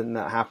incident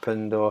that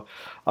happened. Or,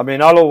 I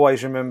mean, I'll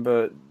always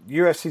remember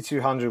UFC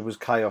 200 was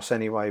chaos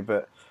anyway,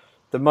 but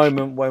the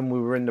moment when we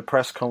were in the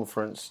press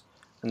conference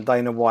and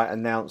Dana White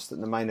announced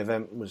that the main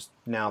event was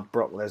now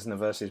Brock Lesnar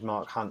versus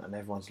Mark Hunt, and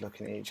everyone's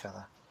looking at each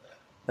other.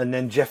 And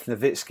then Jeff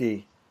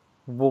Nowitzki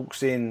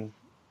walks in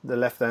the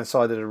left-hand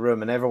side of the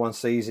room, and everyone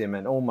sees him,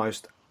 and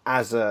almost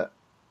as a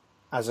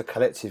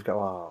collective go,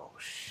 "Oh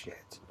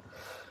shit,"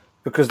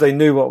 because they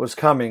knew what was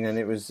coming, and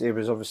it was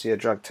obviously a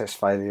drug test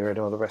failure and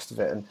all the rest of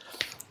it. And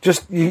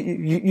just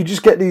you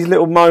just get these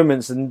little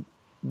moments, and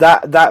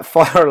that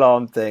fire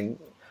alarm thing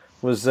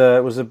was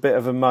a bit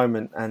of a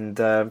moment, and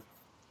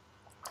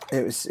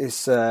it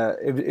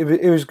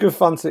was good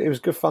fun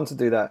to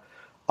do that.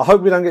 I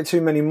hope we don't get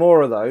too many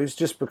more of those,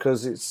 just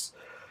because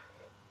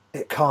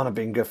it can't have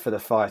been good for the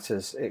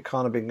fighters. It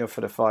can't have been good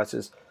for the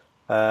fighters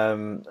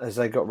as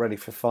they got ready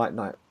for Fight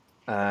Night.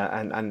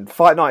 And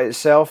Fight Night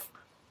itself,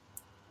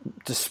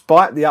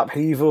 despite the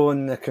upheaval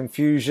and the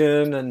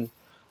confusion and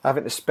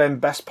having to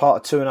spend best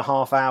part of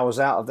 2.5 hours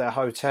out of their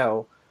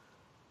hotel,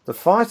 the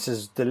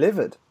fighters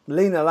delivered.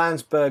 Lena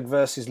Landsberg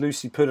versus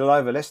Lucy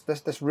Pudilova.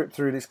 Let's rip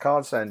through this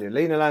card, Sandy.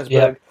 Lena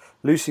Landsberg,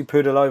 Lucy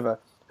Pudilova.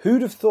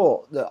 Who'd have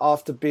thought that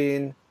after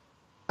being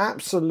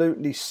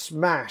absolutely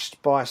smashed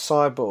by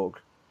Cyborg,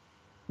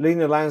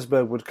 Lena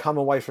Landsberg would come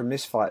away from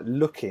this fight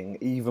looking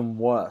even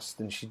worse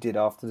than she did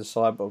after the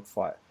Cyborg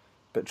fight?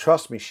 But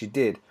trust me, she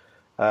did.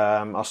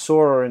 I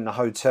saw her in the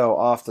hotel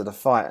after the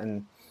fight,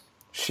 and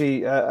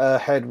her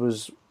head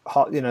was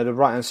hot. The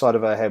right hand side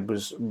of her head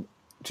was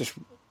just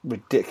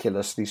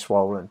ridiculously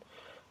swollen.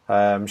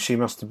 She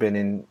must have been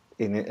in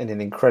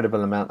an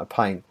incredible amount of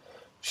pain.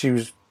 She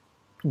was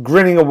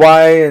grinning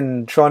away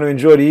and trying to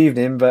enjoy the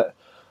evening, but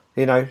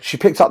she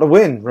picked up the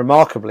win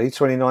remarkably,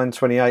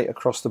 29-28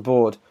 across the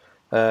board,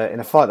 in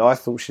a fight that I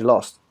thought she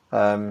lost.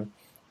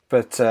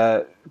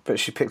 But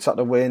she picked up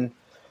the win.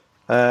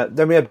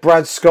 Then we had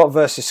Brad Scott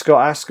versus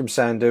Scott Askham,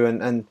 Sandu,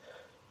 and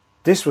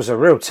this was a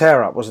real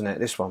tear-up, wasn't it,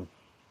 this one?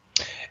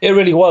 It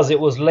really was.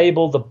 It was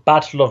labelled the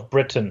Battle of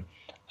Britain,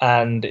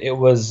 and it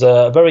was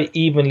a very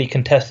evenly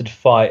contested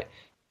fight.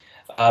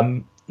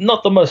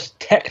 Not the most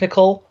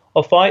technical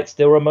of fights.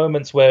 There were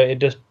moments where it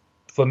just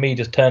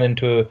turned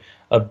into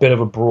a bit of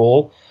a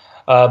brawl.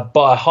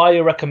 But I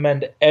highly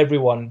recommend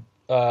everyone,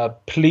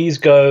 please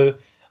go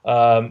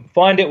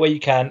find it where you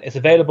can. It's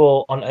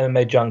available on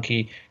MMA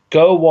Junkie.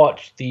 Go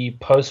watch the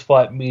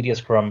post-fight media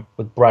scrum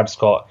with Brad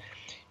Scott.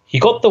 He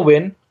got the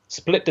win,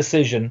 split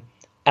decision,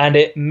 and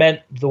it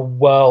meant the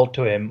world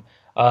to him.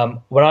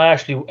 When I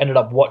actually ended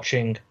up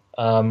watching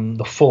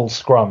the full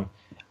scrum,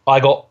 I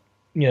got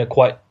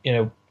quite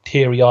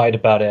teary-eyed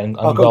about it. And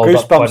I've got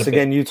goosebumps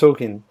again, you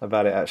talking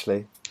about it,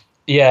 actually.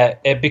 Yeah,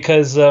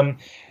 because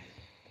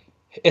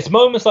it's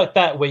moments like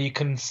that where you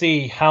can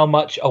see how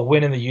much a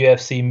win in the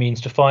UFC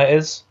means to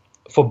fighters.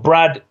 For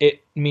Brad,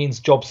 it means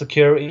job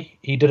security.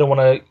 He didn't want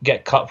to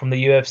get cut from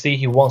the UFC.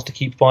 He wants to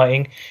keep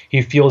fighting.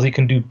 He feels he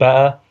can do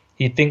better.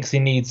 He thinks he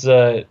needs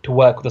to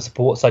work with a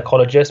support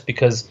psychologist,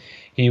 because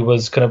he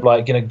was kind of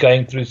like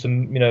going through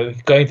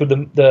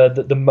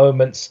the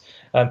moments,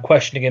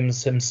 questioning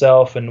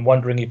himself and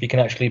wondering if he can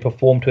actually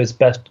perform to his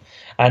best.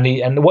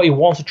 And what he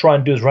wants to try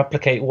and do is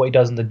replicate what he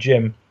does in the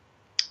gym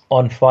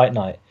on Fight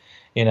Night.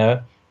 And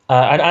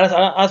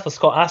as for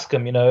Scott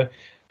Askham,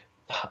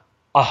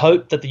 I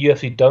hope that the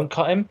UFC don't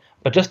cut him,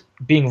 but just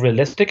being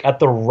realistic, at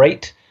the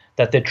rate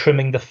that they're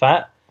trimming the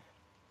fat,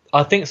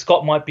 I think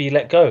Scott might be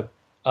let go.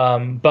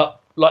 But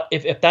like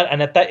if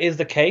that is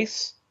the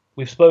case,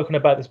 we've spoken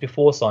about this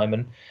before,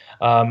 Simon.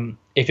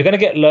 If you're going to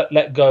get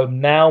let go,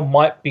 now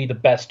might be the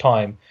best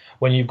time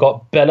when you've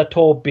got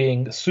Bellator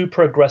being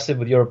super aggressive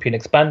with European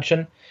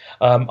expansion.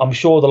 I'm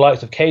sure the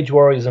likes of Cage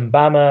Warriors and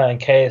Bama and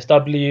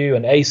KSW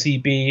and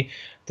ACB,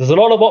 there's a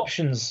lot of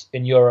options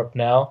in Europe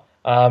now,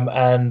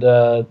 and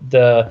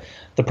the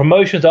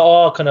promotions that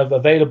are kind of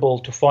available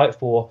to fight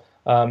for,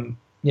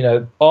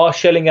 are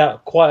shelling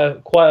out quite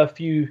a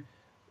few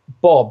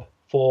bob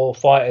for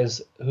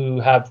fighters who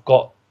have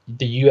got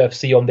the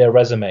UFC on their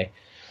resume.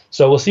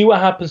 So we'll see what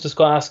happens to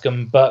Scott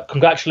Askham, but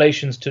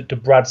congratulations to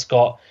Brad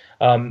Scott.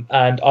 And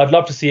I'd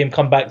love to see him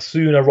come back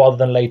sooner rather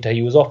than later.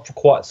 He was off for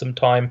quite some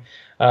time.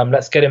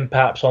 Let's get him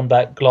perhaps on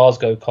that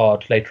Glasgow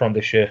card later on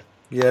this year.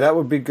 Yeah, that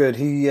would be good.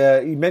 He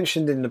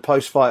mentioned in the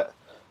post-fight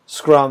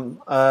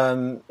scrum,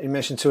 he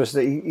mentioned to us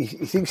that he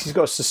thinks he's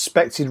got a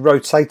suspected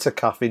rotator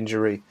cuff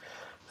injury.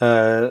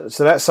 So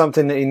that's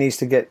something that he needs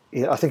to get.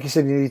 I think he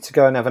said he needs to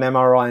go and have an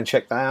MRI and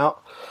check that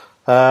out.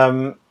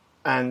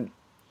 And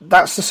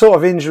that's the sort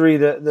of injury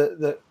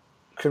that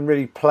can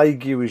really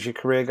plague you as your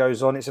career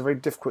goes on. It's a very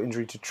difficult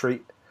injury to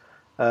treat,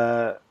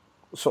 sort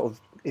of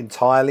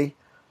entirely.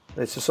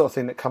 It's the sort of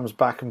thing that comes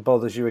back and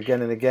bothers you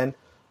again and again.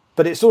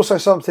 But it's also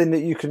something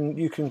that you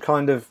can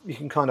kind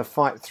of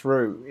fight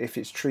through if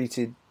it's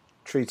treated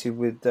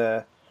with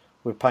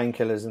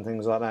painkillers and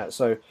things like that.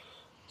 So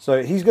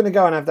he's going to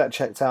go and have that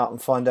checked out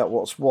and find out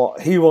what's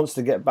what. He wants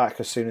to get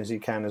back as soon as he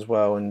can as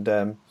well. And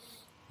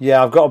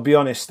I've got to be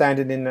honest,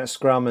 standing in that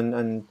scrum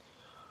and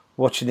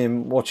watching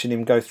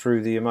him go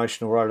through the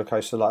emotional roller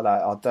coaster like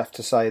that, I'd have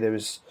to say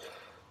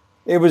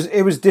it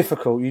was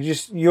difficult.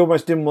 You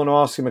almost didn't want to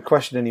ask him a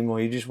question anymore.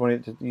 You just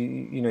wanted to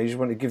you just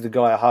wanted to give the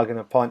guy a hug and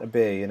a pint of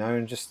beer,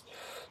 and just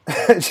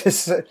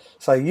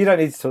say, you don't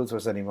need to talk to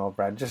us anymore,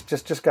 Brad.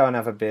 Just go and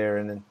have a beer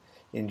and then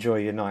enjoy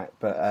your night.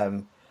 But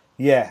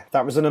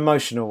that was an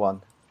emotional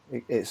one.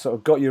 It sort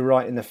of got you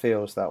right in the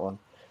feels, that one.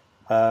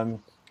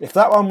 If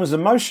that one was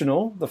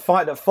emotional, the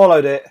fight that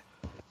followed it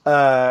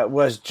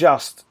was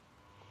just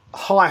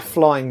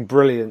high-flying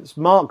brilliance.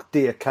 Mark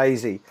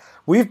Diakiese.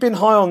 We've been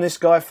high on this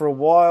guy for a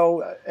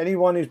while.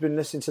 Anyone who's been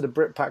listening to the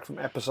Brit Pack from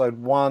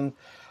episode 1,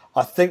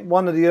 I think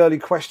one of the early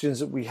questions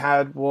that we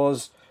had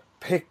was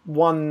pick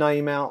one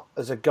name out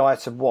as a guy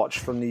to watch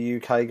from the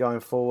UK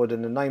going forward,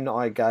 and the name that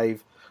I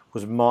gave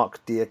was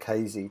Mark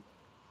Diakiese.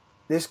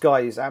 This guy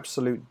is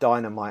absolute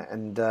dynamite,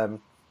 and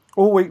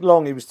all week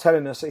long he was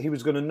telling us that he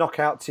was going to knock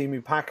out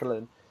Timu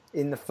Packalén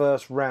in the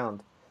first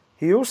round.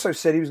 He also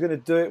said he was going to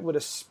do it with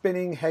a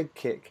spinning head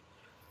kick.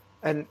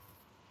 And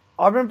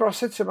I remember I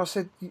said to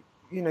him,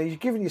 you're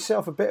giving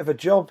yourself a bit of a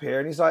job here.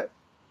 And he's like,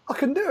 I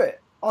can do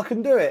it.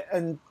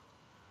 And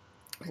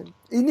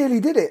he nearly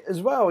did it as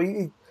well.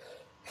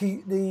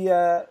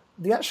 The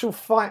actual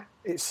fight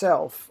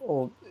itself,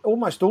 or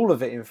almost all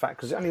of it, in fact,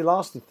 because it only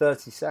lasted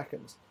 30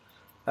 seconds.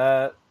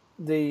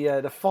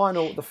 The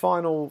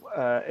final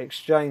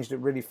exchange that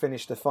really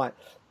finished the fight,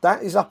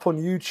 that is up on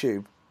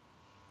YouTube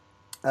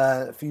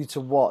for you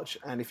to watch.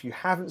 And if you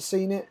haven't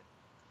seen it,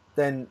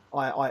 then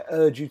I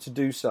urge you to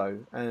do so.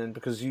 And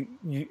because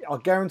I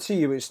guarantee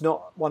you, it's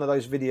not one of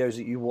those videos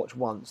that you watch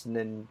once and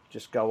then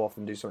just go off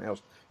and do something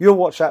else. You'll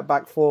watch that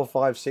back 4,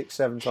 5, 6,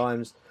 7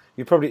 times.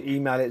 You probably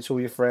email it to all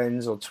your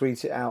friends or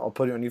tweet it out or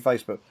put it on your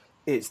Facebook.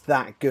 It's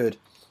that good.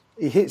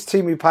 He hits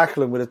Timu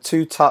Packalén with a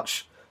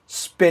 2-touch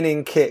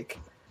spinning kick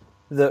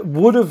that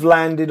would have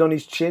landed on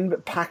his chin,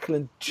 but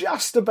Packalén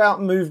just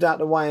about moved out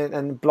the way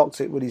and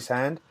blocked it with his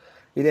hand.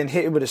 He then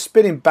hit him with a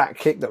spinning back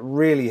kick that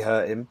really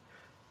hurt him.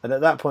 And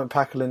at that point,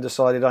 Packalén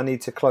decided, I need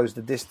to close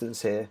the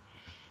distance here.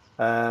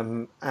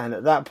 And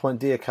at that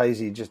point,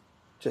 Diakiese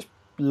just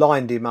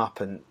lined him up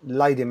and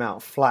laid him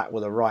out flat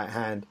with a right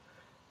hand.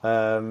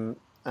 And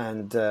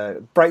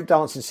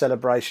breakdancing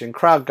celebration,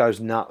 crowd goes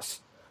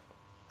nuts.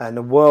 And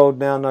the world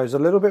now knows a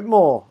little bit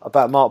more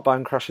about Mark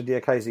Bone Crusher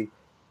Diakiese.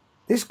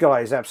 This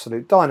guy is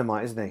absolute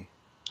dynamite, isn't he?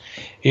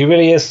 He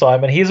really is,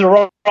 Simon. He's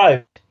arrived.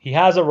 He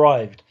has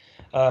arrived.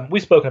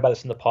 We've spoken about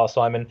this in the past,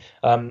 Simon.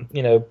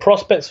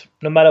 Prospects,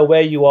 no matter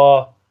where you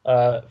are,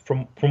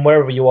 from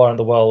wherever you are in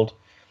the world,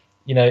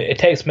 it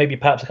takes maybe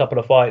perhaps a couple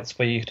of fights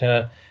for you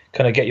to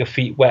kind of get your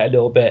feet wet a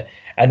little bit.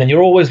 And then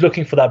you're always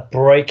looking for that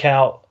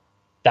breakout,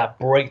 that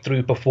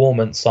breakthrough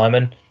performance,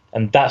 Simon.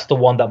 And that's the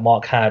one that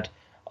Mark had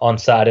on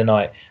Saturday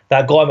night.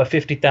 That got him a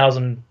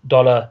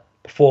 $50,000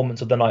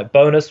 performance of the night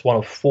bonus, one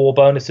of 4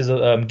 bonuses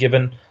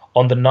given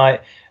on the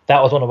night.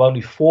 That was one of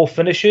only 4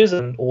 finishes,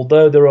 and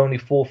although there were only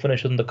 4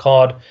 finishes on the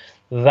card,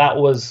 that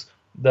was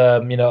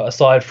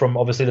aside from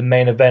obviously the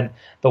main event,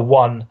 the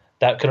one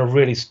that kind of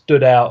really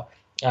stood out.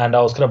 And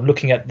I was kind of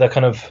looking at the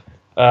kind of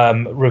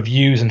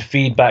reviews and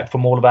feedback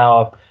from all of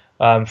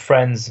our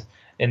friends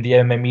in the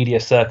MMA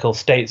media circle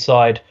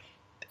stateside.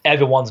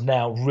 Everyone's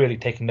now really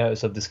taking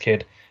notice of this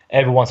kid.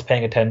 Everyone's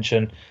paying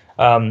attention.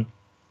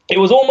 It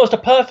was almost a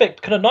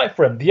perfect kind of night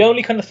for him. The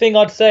only kind of thing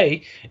I'd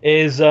say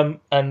is,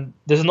 and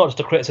this is not just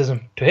a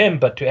criticism to him,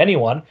 but to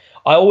anyone,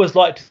 I always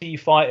like to see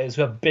fighters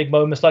who have big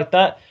moments like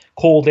that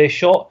call their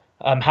shot,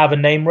 have a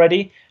name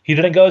ready. He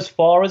didn't go as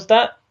far as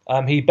that.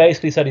 He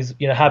basically said he's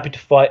happy to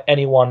fight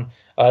anyone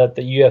that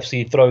the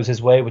UFC throws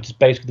his way, which is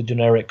basically the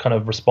generic kind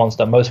of response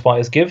that most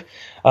fighters give.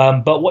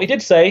 But what he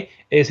did say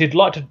is he'd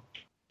like to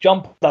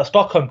jump that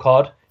Stockholm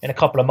card in a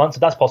couple of months,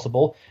 if that's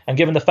possible. And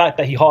given the fact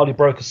that he hardly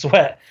broke a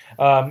sweat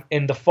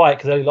in the fight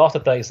because it only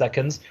lasted 30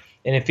 seconds,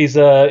 and if he's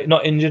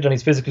not injured and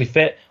he's physically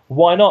fit,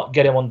 why not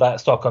get him on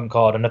that Stockholm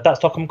card? And if that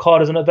Stockholm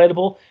card isn't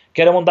available,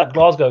 get him on that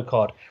Glasgow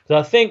card.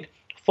 Because I think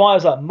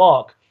fighters like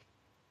Mark,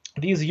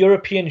 these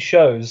European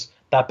shows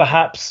that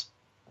perhaps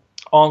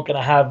aren't going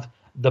to have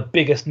the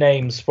biggest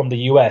names from the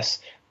US,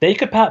 they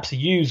could perhaps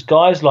use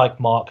guys like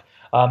Mark,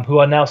 who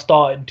are now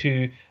starting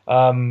to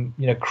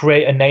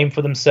create a name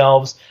for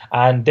themselves,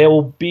 and they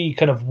will be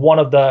kind of one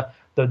of the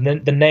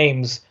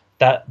names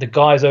that the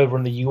guys over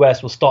in the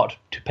US will start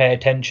to pay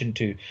attention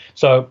to.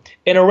 So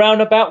in a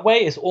roundabout way,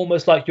 it's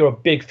almost like you're a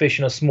big fish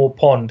in a small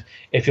pond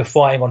if you're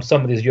fighting on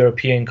some of these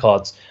European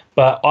cards.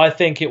 But I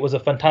think it was a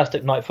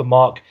fantastic night for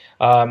Mark.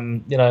 I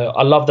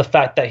love the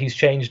fact that he's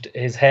changed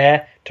his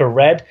hair to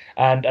red,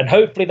 and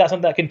hopefully that's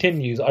something that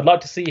continues. I'd like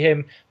to see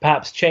him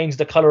perhaps change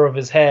the color of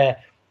his hair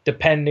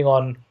depending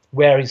on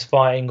where he's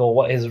fighting or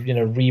what his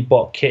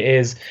Reebok kit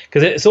is,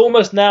 because it's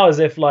almost now as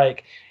if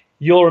like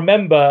you'll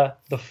remember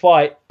the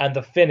fight and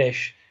the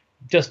finish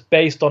just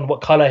based on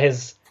what color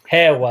his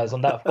hair was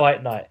on that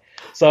fight night.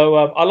 So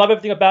I love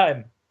everything about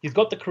him. He's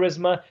got the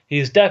charisma.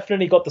 He's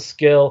definitely got the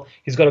skill.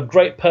 He's got a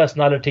great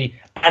personality,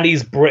 and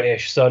he's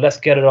British. So let's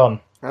get it on.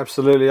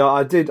 Absolutely,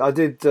 I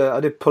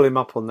did pull him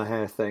up on the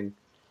hair thing.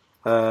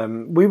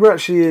 We were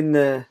actually in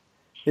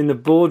the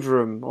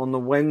boardroom on the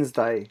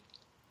Wednesday,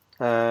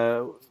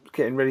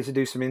 getting ready to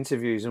do some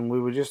interviews, and we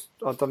were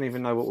I don't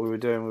even know what we were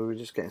doing. We were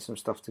just getting some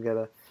stuff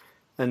together.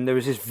 And there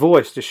was this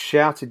voice just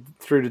shouted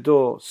through the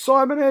door,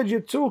 "Simon Edge, you're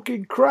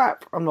talking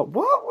crap." I'm like,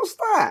 "What? What's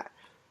that?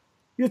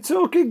 You're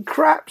talking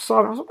crap,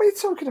 Simon." I was like, "What are you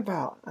talking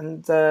about?"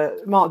 And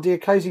Mark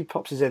Diacasi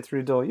pops his head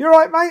through the door. "You all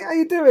right, mate? How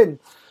you doing?"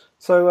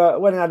 So I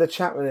went and had a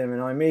chat with him,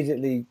 and I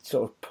immediately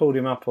sort of pulled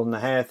him up on the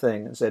hair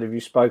thing and said, "Have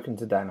you spoken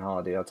to Dan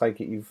Hardy? I take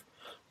it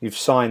you've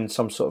signed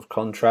some sort of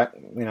contract,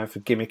 for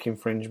gimmick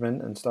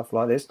infringement and stuff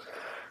like this."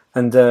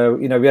 And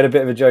we had a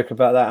bit of a joke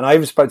about that, and I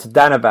even spoke to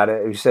Dan about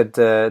it. Who said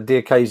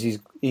Diacasi's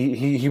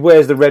he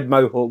wears the red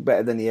mohawk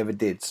better than he ever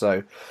did.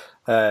 So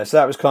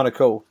that was kind of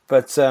cool.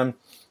 But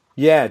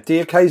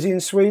Diacasi in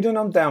Sweden,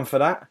 I'm down for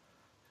that.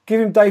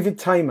 Give him David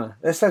Tamer.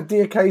 Let's have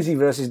Diacasi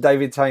versus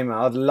David Tamer.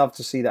 I'd love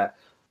to see that.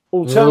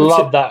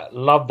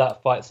 Love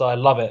that fight. So I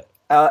love it.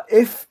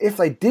 If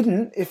they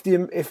didn't, if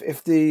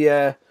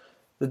the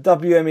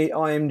WME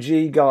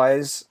IMG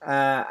guys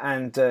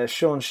and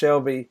Sean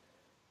Shelby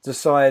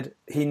decide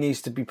he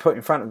needs to be put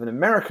in front of an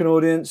American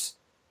audience,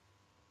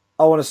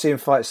 I want to see him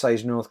fight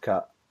Sage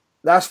Northcutt.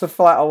 That's the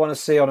fight I want to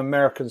see on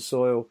American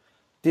soil.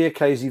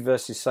 Diacasi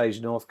versus Sage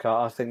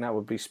Northcutt. I think that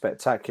would be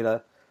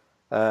spectacular.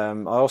 I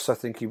also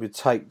think he would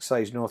take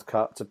Sage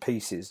Northcutt to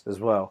pieces as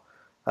well.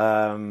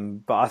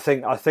 But I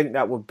think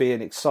that would be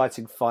an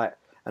exciting fight,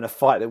 and a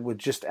fight that would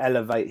just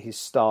elevate his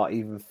star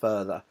even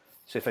further.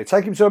 So if they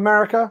take him to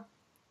America,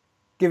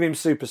 give him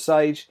Super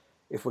Sage.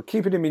 If we're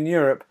keeping him in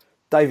Europe,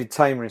 David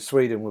Tamer in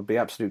Sweden would be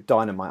absolute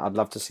dynamite. I'd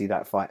love to see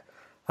that fight.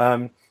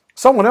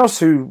 Someone else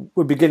who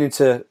we're beginning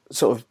to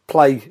sort of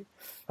play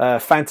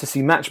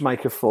fantasy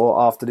matchmaker for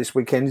after this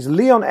weekend is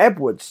Leon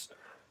Edwards,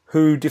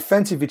 who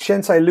defended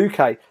Vicente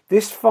Luque.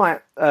 This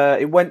fight,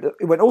 it went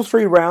all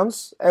 3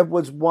 rounds.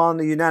 Edwards won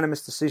a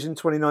unanimous decision,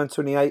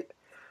 29-28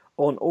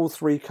 on all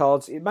 3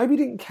 cards. It maybe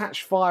didn't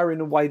catch fire in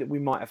the way that we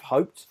might have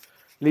hoped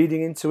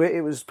leading into it.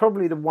 It was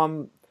probably the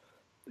one,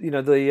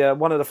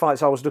 one of the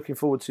fights I was looking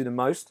forward to the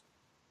most.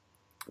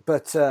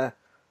 But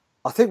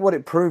I think what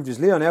it proved is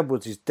Leon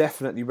Edwards is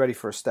definitely ready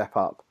for a step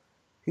up.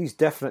 He's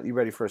definitely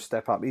ready for a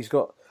step up. He's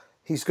got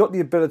the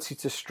ability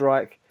to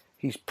strike.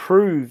 He's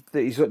proved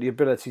that he's got the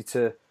ability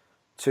to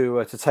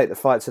take the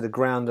fight to the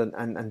ground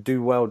and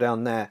do well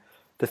down there.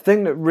 The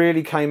thing that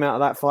really came out of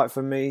that fight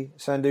for me,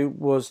 Sandhu,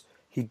 was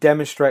he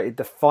demonstrated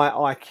the fight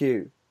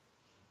IQ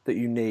that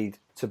you need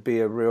to be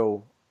a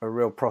real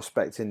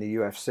prospect in the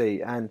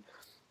UFC. And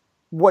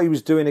what he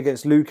was doing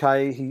against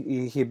Luque,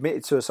 he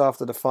admitted to us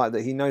after the fight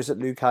that he knows that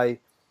Luque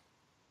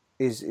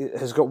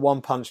has got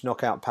one punch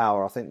knockout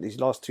power. I think these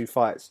last 2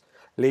 fights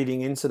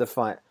leading into the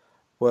fight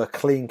were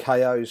clean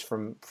KOs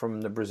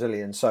from the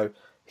Brazilian. So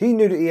he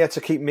knew that he had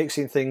to keep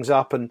mixing things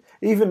up. And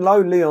even though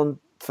Leon,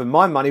 for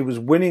my money, was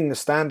winning the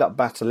stand-up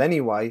battle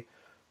anyway,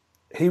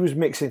 he was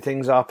mixing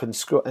things up and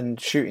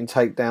shooting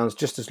takedowns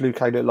just as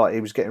Luque looked like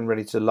he was getting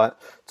ready to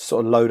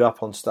sort of load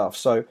up on stuff.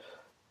 So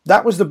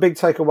that was the big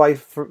takeaway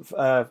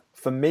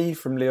for me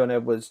from Leon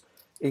Edwards,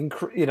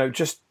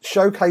 just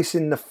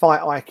showcasing the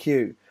fight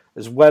IQ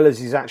as well as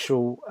his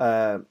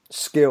actual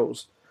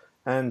skills.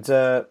 And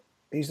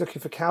he's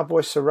looking for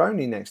Cowboy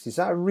Cerrone next. Is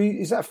that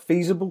a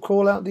feasible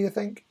call out, do you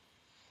think?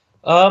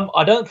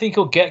 I don't think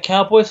he'll get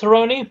Cowboy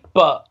Cerrone,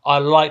 but I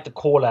like the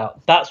call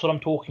out. That's what I'm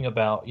talking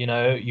about.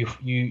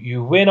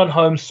 You win on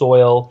home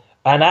soil,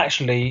 and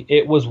actually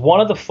it was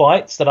one of the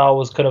fights that I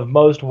was kind of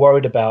most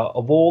worried about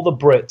of all the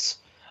Brits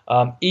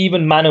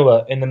Even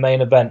Manua in the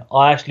main event,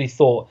 I actually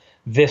thought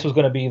this was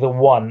going to be the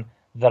one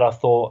that I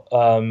thought,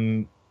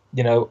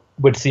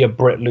 would see a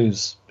Brit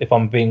lose, if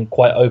I'm being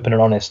quite open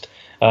and honest.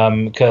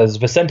 Because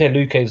Vicente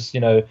Luque is,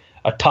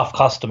 a tough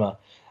customer.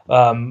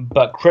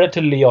 But credit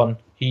to Leon,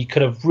 he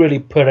could have really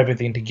put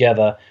everything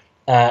together.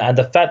 And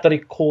the fact that he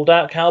called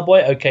out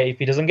Cowboy, okay, if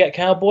he doesn't get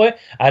Cowboy,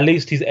 at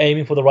least he's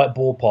aiming for the right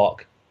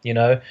ballpark.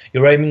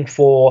 You're aiming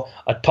for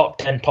a top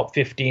 10, top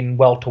 15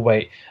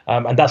 welterweight,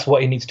 and that's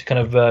what he needs to kind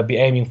of be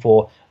aiming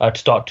for to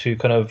start to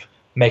kind of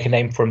make a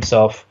name for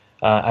himself,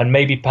 and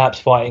maybe perhaps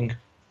fighting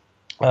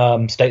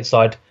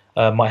stateside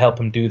might help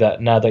him do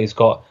that now that he's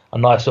got a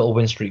nice little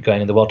win streak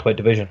going in the welterweight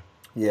division.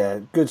 Yeah,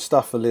 good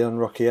stuff for Leon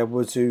Rocky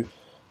Edwards, who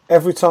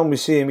every time we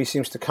see him, he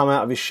seems to come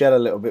out of his shell a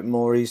little bit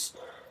more.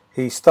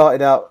 He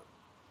started out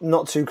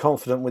not too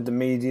confident with the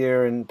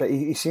media, but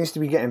he seems to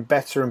be getting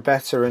better and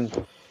better,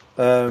 and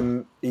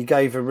he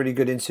gave a really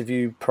good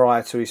interview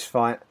prior to his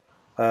fight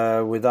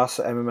with us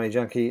at MMA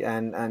Junkie,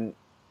 and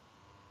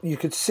you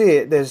could see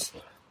it. There's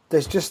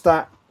just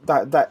that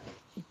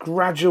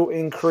gradual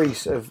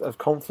increase of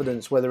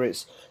confidence, whether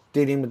it's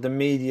dealing with the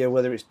media,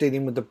 whether it's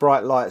dealing with the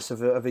bright lights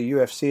of a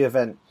UFC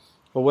event,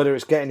 or whether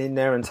it's getting in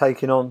there and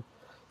taking on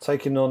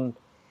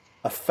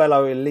a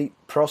fellow elite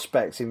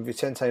prospect in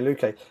Vicente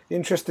Luque.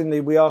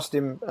 Interestingly, we asked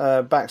him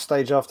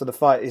backstage after the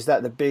fight, is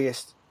that the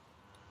biggest...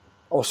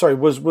 was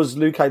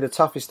Luque the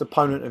toughest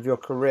opponent of your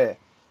career?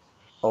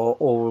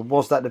 Or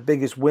was that the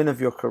biggest win of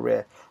your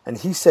career? And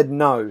he said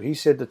no. He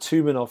said the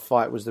Tumenov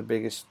fight was the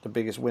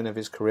biggest win of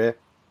his career,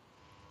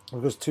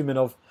 because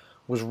Tumenov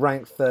was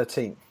ranked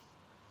 13th.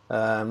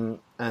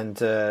 And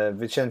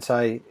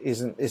Vicente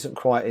isn't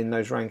quite in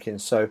those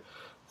rankings. So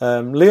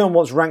Leon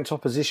wants ranked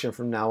opposition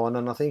from now on,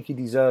 and I think he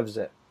deserves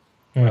it.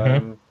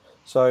 Mm-hmm.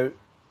 So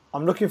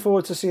I'm looking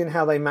forward to seeing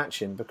how they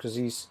match him, because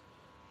he's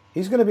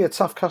going to be a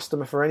tough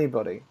customer for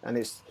anybody,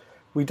 and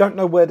we don't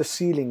know where the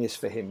ceiling is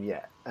for him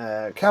yet.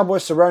 Cowboy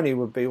Cerrone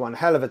would be one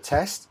hell of a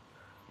test,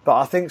 but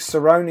I think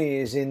Cerrone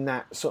is in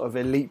that sort of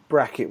elite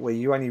bracket where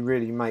you only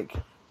really make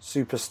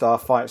superstar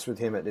fights with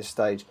him at this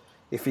stage.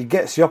 If he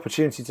gets the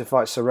opportunity to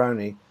fight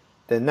Cerrone,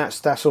 then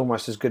that's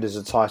almost as good as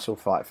a title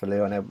fight for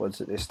Leon Edwards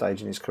at this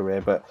stage in his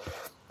career. But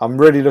I'm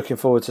really looking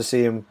forward to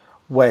seeing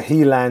where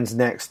he lands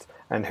next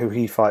and who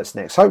he fights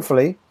next.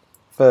 Hopefully,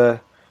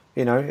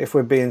 if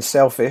we're being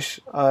selfish,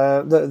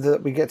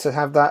 that we get to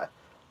have that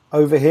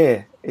over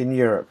here in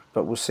Europe.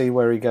 But we'll see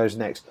where he goes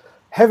next.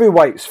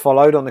 Heavyweights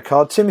followed on the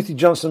card. Timothy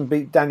Johnson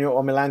beat Daniel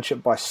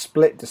Omielanczuk by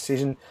split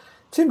decision.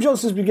 Tim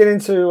Johnson's beginning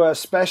to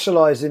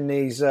specialise in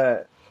these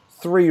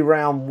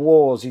 3-round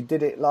wars. He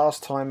did it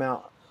last time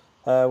out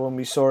when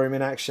we saw him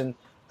in action.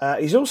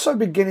 He's also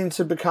beginning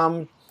to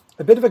become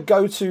a bit of a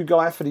go-to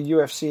guy for the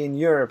UFC in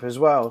Europe as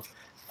well.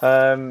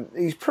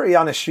 He's pretty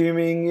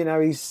unassuming,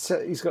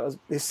 he's got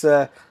this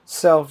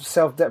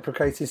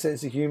self-deprecating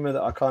sense of humour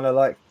that I kind of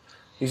like.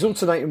 He's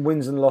alternating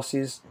wins and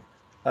losses.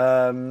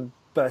 He's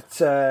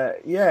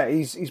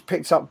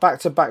picked up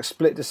back-to-back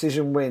split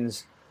decision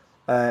wins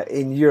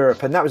in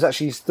Europe, and that was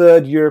actually his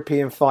third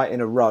European fight in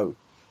a row,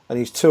 and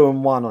he's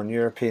 2-1 on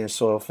European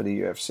soil for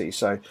the UFC.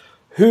 So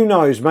who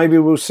knows? Maybe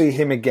we'll see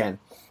him again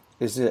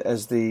as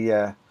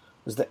the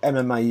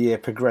MMA year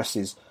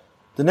progresses.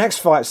 The next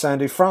fight,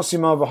 Sandy,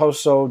 Francimar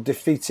Barroso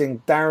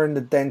defeating Darren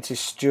the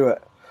Dentist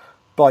Stewart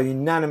by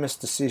unanimous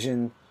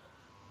decision.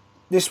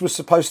 This was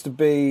supposed to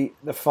be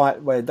the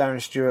fight where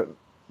Darren Stewart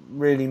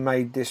really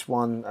made this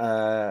one,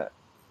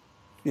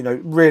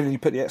 really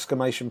put the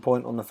exclamation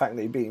point on the fact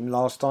that he beat him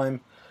last time,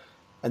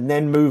 and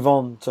then move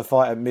on to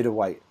fight at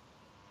middleweight.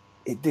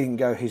 It didn't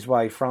go his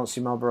way.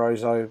 Francimar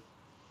Barroso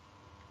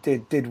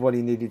did what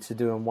he needed to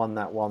do and won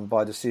that one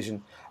by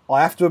decision.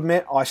 I have to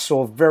admit, I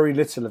saw very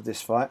little of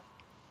this fight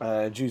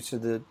due to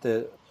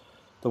the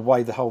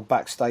way the whole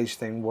backstage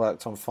thing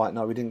worked on Fight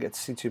Night. We didn't get to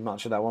see too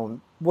much of that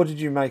one. What did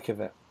you make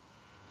of it?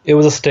 It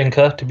was a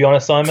stinker, to be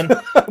honest, Simon.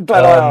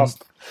 Glad I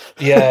asked.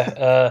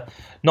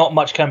 Not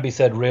much can be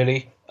said,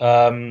 really.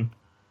 I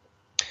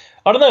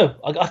don't know.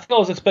 I think I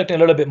was expecting a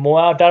little bit more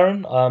out of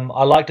Darren.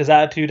 I liked his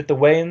attitude at the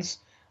weigh-ins.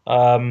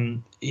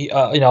 I've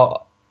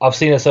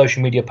seen his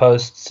social media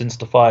posts since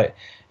the fight.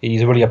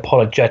 He's really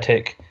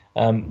apologetic.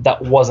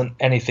 That wasn't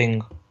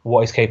anything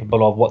what he's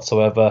capable of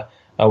whatsoever.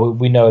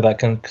 We know that,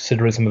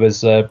 considering some of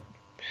his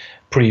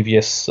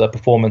previous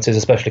performances,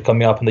 especially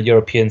coming up on the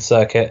European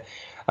circuit.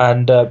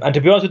 And to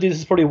be honest with you, this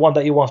is probably one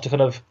that he wants to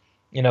kind of,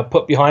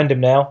 put behind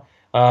him now.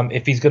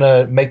 If he's going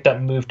to make that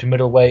move to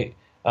middleweight,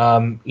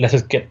 let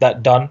us get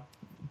that done.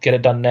 Get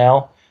it done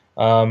now.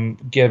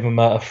 Give him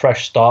a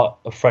fresh start,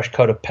 a fresh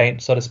coat of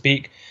paint, so to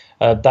speak.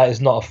 That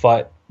is not a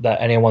fight that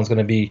anyone's going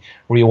to be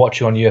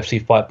rewatching on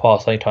UFC Fight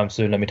Pass anytime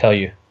soon, let me tell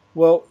you.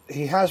 Well,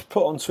 he has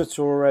put on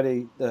Twitter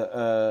already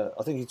that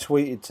I think he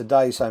tweeted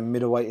today saying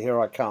middleweight,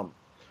 here I come.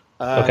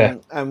 Okay.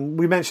 And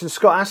we mentioned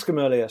Scott Askham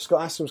earlier.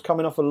 Scott Askham's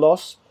coming off a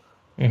loss.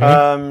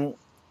 Mm-hmm.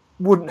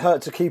 Wouldn't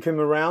hurt to keep him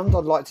around.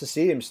 I'd like to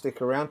see him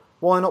stick around.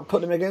 Why not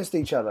put them against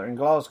each other in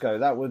Glasgow?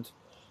 That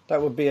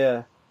would be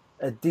a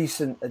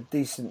decent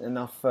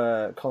enough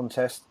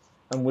contest.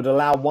 and would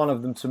allow one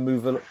of them to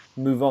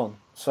move on.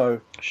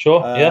 So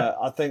sure,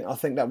 I think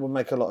that would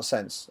make a lot of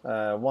sense.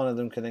 One of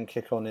them can then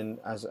kick on in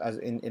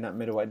that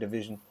middleweight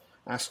division.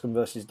 Askren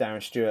versus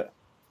Darren Stewart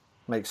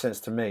makes sense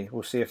to me.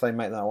 We'll see if they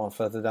make that one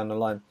further down the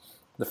line.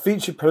 The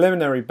featured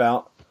preliminary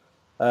bout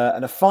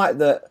and a fight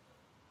that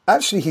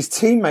actually his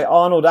teammate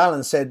Arnold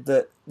Allen said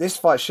that this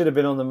fight should have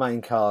been on the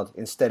main card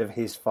instead of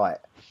his fight,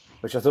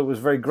 which I thought was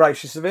very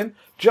gracious of him.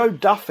 Joe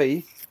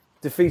Duffy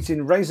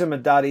defeating Reza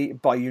Madadi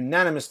by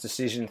unanimous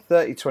decision,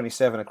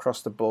 30-27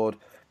 across the board.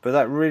 But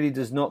that really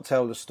does not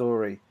tell the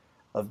story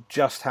of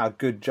just how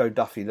good Joe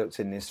Duffy looked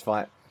in this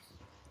fight.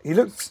 He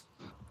looked,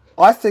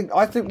 I think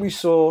we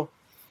saw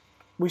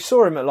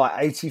him at like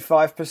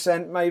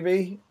 85%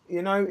 maybe.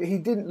 You know, he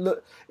didn't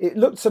look. It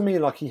looked to me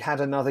like he had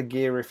another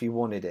gear if he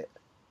wanted it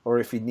or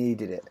if he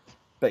needed it.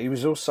 But he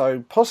was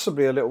also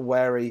possibly a little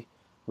wary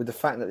with the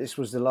fact that this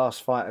was the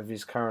last fight of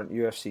his current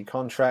UFC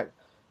contract.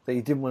 That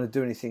he didn't want to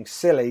do anything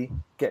silly,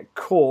 get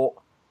caught,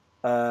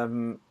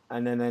 and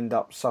then end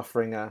up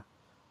suffering a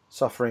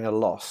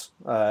loss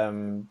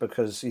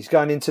because he's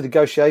going into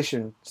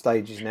negotiation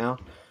stages now.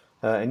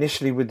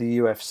 Initially with the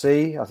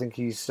UFC, I think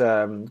he's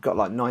got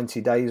like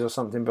 90 days or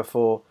something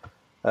before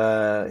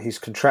he's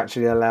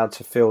contractually allowed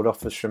to field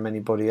offers from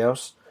anybody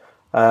else.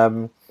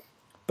 It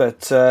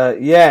was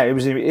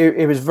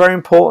very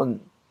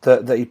important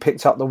that he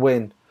picked up the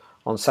win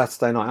on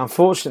Saturday night.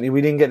 Unfortunately, we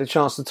didn't get the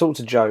chance to talk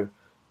to Joe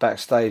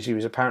backstage. He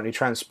was apparently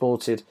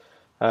transported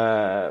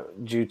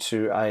due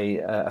to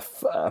a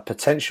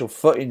potential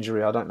foot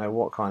injury. I don't know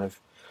what kind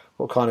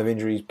of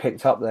injury he's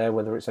picked up there,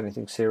 whether it's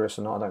anything serious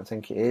or not. I don't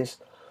think it is.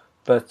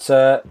 But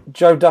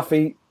Joe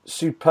Duffy,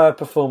 superb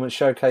performance,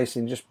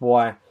 showcasing just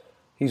why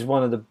he's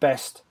one of the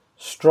best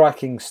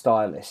striking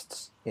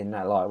stylists in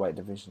that lightweight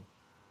division.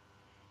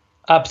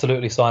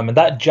 Absolutely, Simon.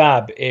 That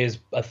jab is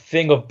a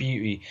thing of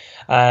beauty,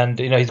 and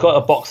you know he's got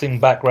a boxing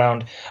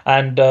background.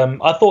 And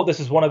I thought this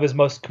is one of his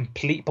most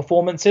complete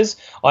performances.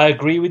 I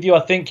agree with you. I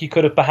think he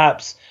could have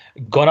perhaps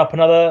gone up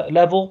another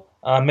level,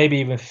 maybe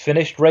even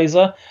finished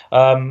Razor.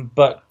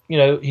 But you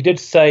know he did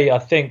say, I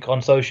think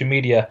on social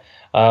media,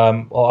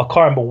 or I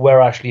can't remember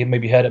where I actually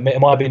maybe heard it. It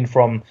might have been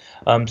from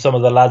some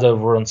of the lads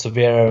over on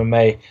Severe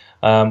MMA,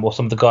 or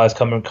some of the guys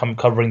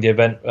covering the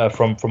event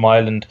from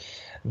Ireland.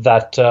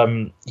 That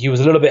he was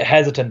a little bit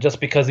hesitant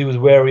just because he was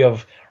wary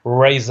of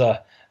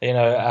Razor,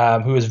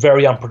 who is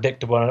very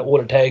unpredictable, and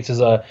all it takes is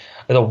a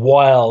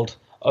wild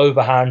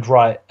overhand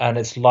right and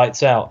it's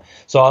lights out.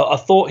 So I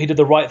thought he did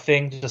the right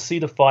thing to see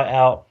the fight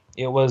out.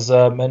 It was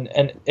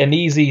an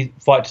easy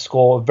fight to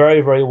score, very,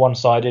 very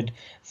one-sided,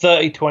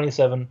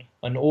 30-27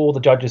 on all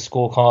the judges'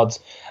 scorecards.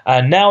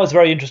 And now it's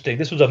very interesting.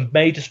 This was a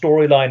major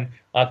storyline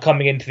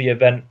coming into the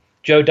event.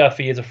 Joe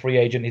Duffy is a free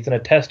agent. He's going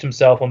to test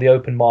himself on the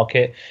open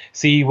market,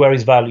 see where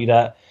he's valued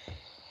at.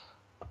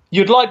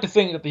 You'd like to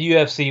think that the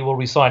UFC will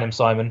re-sign him,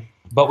 Simon,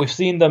 but we've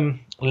seen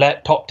them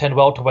let top 10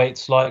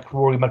 welterweights like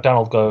Rory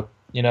McDonald go.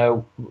 You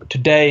know,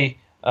 today,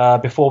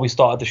 before we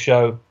started the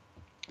show,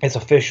 it's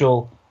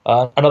official.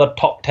 Another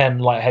top 10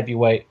 light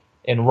heavyweight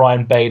in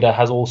Ryan Bader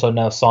has also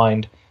now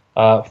signed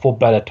for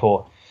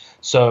Bellator.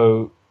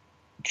 So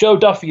Joe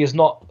Duffy is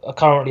not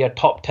currently a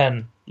top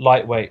 10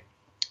 lightweight.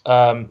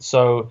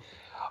 So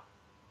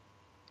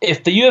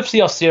if the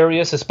UFC are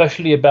serious,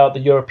 especially about the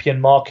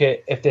European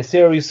market, if they're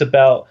serious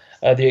about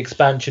the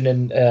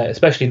expansion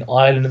especially in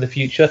Ireland in the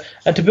future,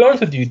 and to be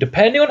honest with you,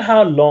 depending on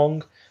how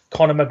long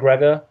Conor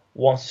McGregor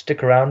wants to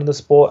stick around in the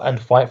sport and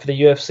fight for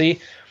the UFC,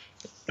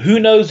 who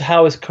knows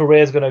how his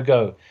career is going to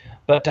go.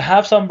 But to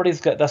have somebody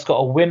that's got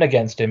a win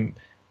against him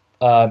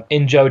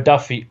in Joe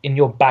Duffy in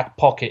your back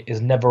pocket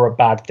is never a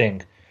bad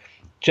thing.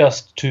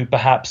 Just to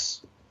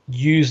perhaps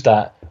use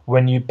that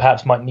when you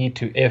perhaps might need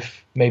to,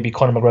 if maybe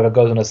Conor McGregor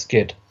goes on a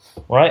skid,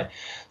 right?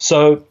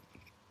 So,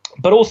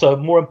 but also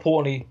more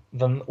importantly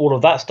than all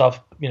of that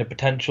stuff,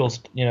 potentials,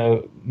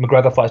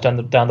 McGregor fights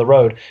down the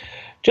road.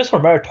 Just for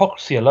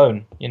meritocracy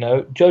alone,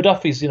 Joe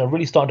Duffy's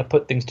really starting to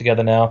put things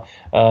together now.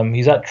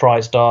 He's at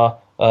TriStar,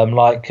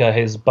 like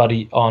his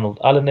buddy Arnold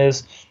Allen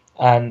is,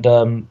 and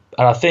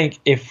I think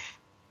if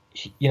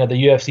the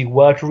UFC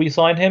were to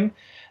re-sign him,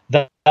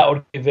 that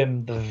would give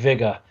him the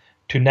vigor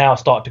to now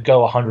start to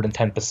go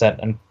 110%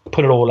 and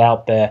put it all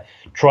out there,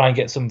 try and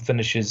get some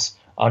finishes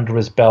under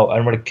his belt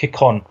and really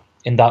kick on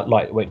in that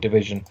lightweight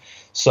division.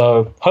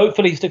 So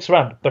hopefully he sticks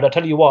around. But I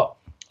tell you what,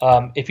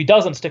 if he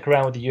doesn't stick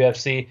around with the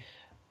UFC,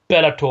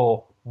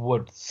 Bellator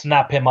would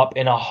snap him up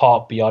in a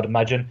heartbeat, I'd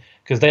imagine,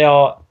 because they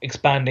are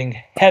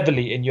expanding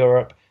heavily in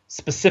Europe,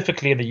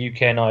 specifically in the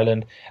UK and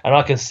Ireland, and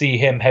I can see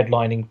him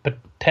headlining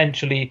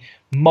potentially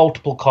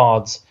multiple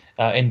cards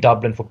in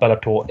Dublin for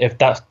Bellator if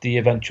that's the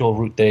eventual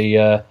route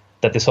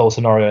that this whole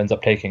scenario ends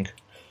up taking.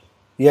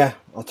 Yeah,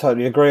 I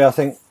totally agree. I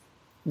think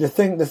the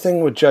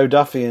thing with Joe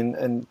Duffy,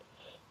 and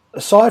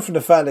aside from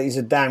the fact that he's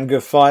a damn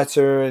good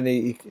fighter and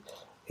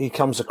he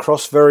comes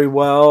across very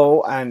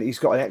well and he's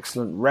got an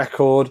excellent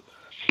record,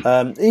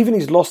 even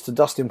his loss to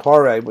Dustin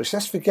Poirier, which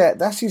let's forget,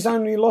 that's his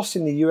only loss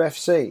in the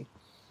UFC.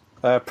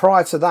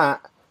 Prior to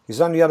that, his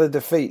only other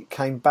defeat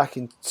came back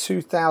in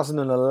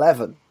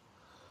 2011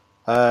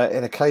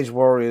 in a Cage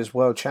Warriors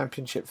World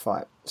Championship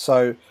fight.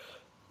 So,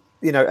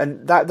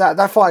 and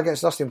that fight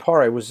against Dustin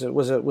Poirier was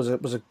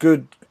a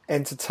good,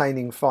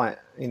 entertaining fight.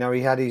 He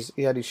had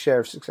his share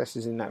of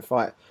successes in that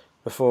fight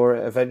before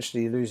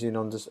eventually losing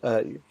on the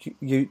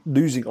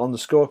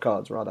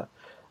scorecards rather.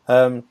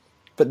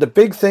 But the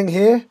big thing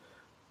here,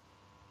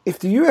 if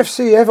the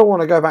UFC ever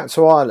want to go back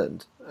to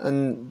Ireland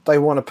and they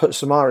want to put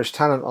some Irish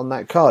talent on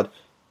that card,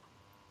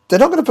 they're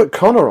not going to put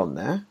Conor on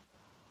there.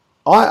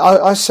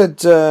 I said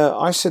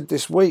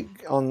this week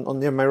on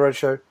the MMA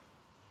Roadshow,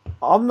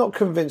 I'm not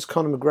convinced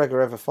Conor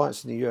McGregor ever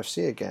fights in the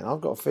UFC again.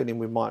 I've got a feeling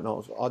we might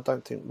not. I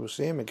don't think we'll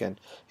see him again.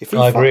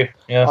 I agree.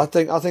 Yeah, I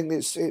think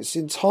it's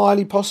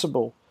entirely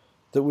possible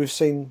that we've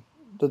seen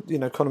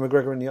Conor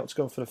McGregor in the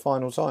octagon for the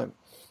final time.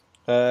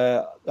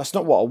 That's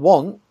not what I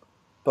want,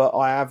 but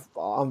I have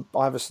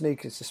a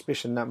sneaking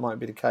suspicion that might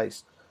be the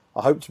case.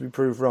 I hope to be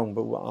proved wrong,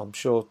 but I'm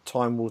sure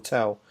time will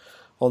tell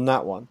on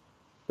that one.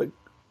 But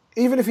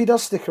even if he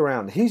does stick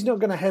around, he's not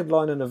going to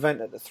headline an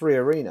event at the 3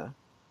 Arena.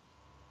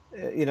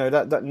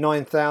 That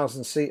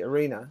 9,000 seat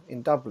arena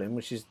in Dublin,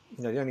 which is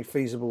the only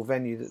feasible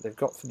venue that they've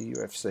got for the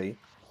UFC.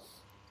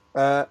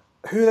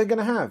 Who are they going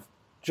to have?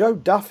 Joe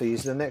Duffy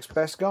is the next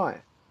best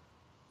guy.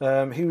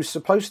 He was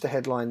supposed to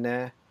headline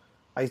there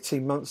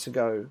 18 months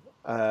ago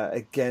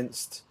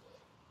against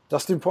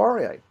Dustin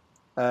Poirier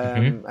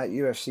at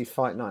UFC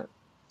Fight Night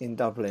in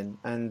Dublin,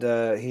 and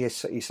he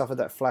suffered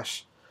that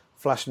flash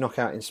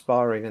knockout in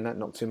sparring, and that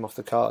knocked him off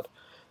the card.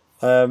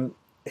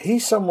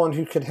 He's someone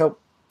who can help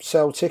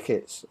sell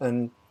tickets,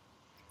 and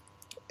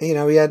he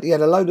had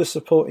a load of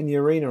support in the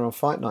arena on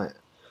Fight Night.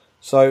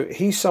 So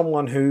he's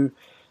someone who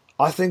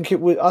I think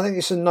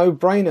it's a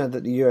no-brainer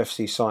that the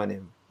UFC sign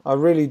him. I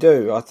really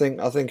do. I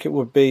think it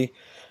would be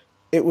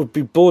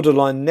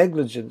borderline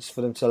negligence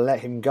for them to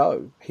let him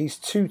go. He's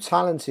too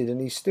talented, and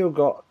he's still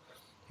got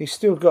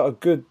a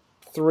good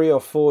 3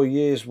 or 4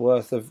 years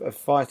worth of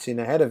fighting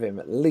ahead of him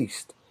at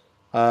least,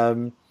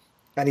 and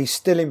he's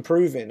still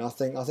improving. I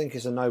think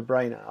it's a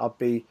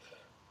no-brainer.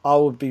 I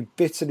would be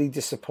bitterly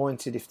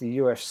disappointed if the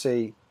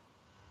UFC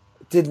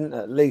didn't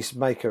at least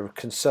make a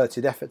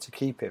concerted effort to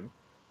keep him.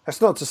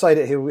 That's not to say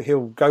that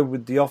he'll go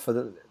with the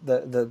offer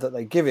that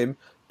they give him.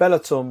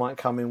 Bellator might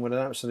come in with an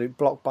absolute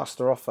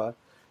blockbuster offer,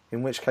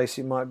 in which case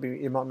it might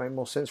make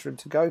more sense for him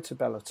to go to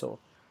Bellator.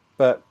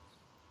 But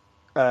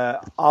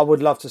I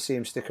would love to see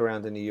him stick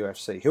around in the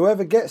UFC.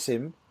 Whoever gets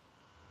him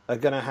are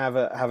going to have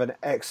an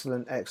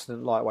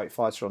excellent lightweight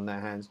fighter on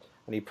their hands,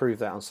 and he proved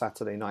that on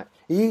Saturday night.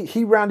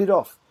 He rounded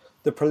off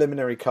the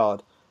preliminary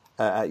card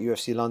at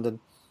UFC London.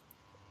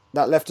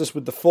 That left us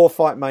with the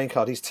 4-fight main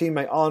card. His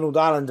teammate Arnold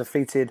Allen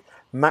defeated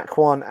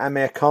Makwan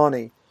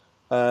Amirkhani,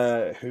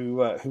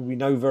 who we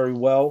know very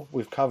well.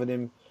 We've covered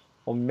him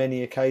on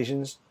many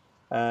occasions,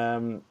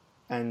 and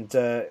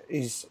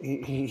he's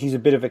a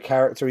bit of a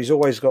character. He's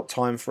always got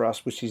time for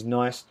us, which is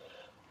nice.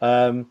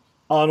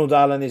 Arnold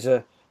Allen is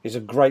a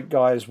great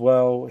guy as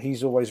well.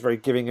 He's always very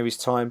giving of his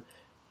time.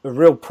 A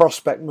real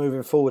prospect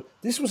moving forward.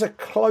 This was a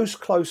close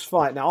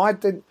fight. Now,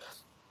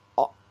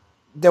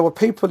 there were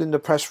people in the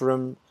press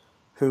room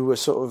who were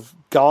sort of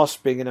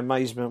gasping in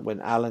amazement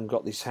when Allen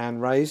got his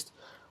hand raised.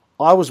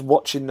 I was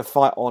watching the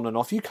fight on and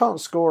off. You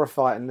can't score a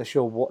fight unless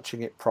you're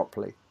watching it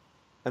properly.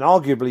 And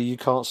arguably, you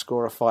can't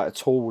score a fight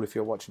at all if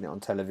you're watching it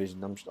on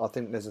television. I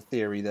think there's a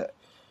theory that,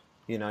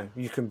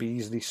 you can be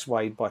easily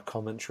swayed by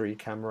commentary,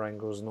 camera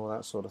angles, and all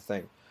that sort of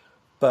thing.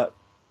 But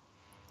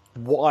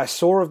what I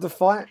saw of the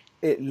fight,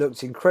 it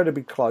looked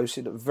incredibly close.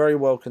 It looked very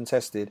well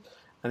contested,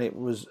 and it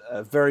was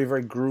a very,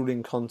 very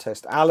grueling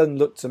contest. Allen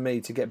looked to me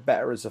to get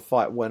better as the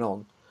fight went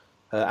on.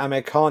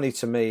 Amirkhani,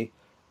 to me,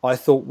 I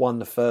thought won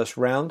the first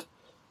round,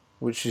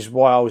 which is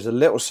why I was a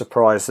little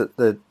surprised that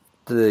the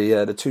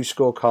two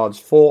scorecards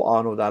for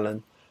Arnold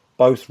Allen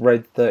both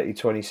read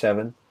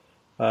 30-27,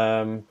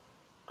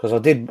 because I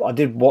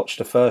did watch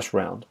the first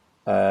round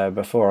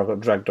before I got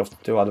dragged off to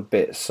do other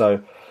bits.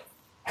 So,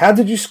 how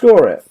did you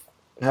score it?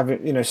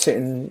 Having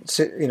sitting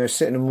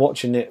and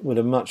watching it with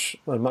a much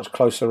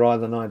closer eye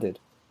than I did.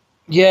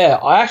 Yeah,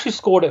 I actually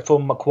scored it for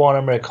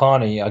Makwan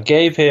Amirkhani. I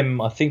gave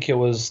him, I think it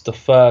was the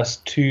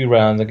first 2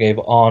 rounds. I gave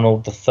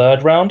Arnold the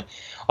third round.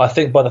 I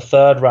think by the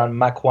third round,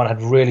 Makwan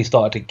had really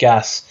started to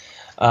gas.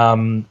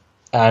 And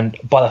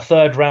by the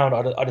third round,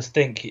 I just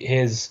think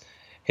his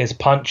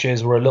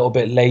punches were a little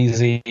bit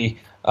lazy.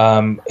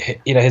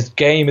 His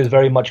game is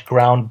very much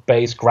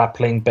ground-based,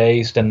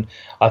 grappling-based, and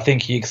I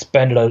think he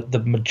expended the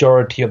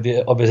majority of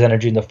his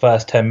energy in the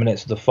first 10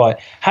 minutes of the fight.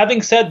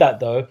 Having said that,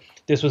 though,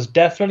 this was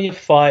definitely a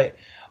fight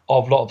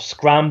of a lot of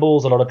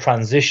scrambles, a lot of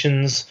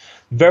transitions,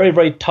 very,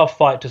 very tough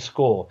fight to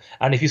score.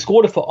 And if you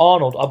scored it for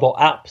Arnold, I've got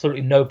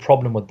absolutely no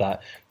problem with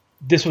that.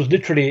 This was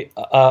literally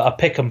a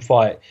pick-em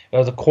fight. It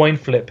was a coin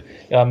flip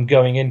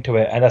going into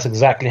it, and that's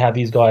exactly how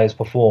these guys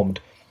performed.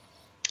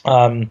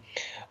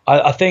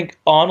 I think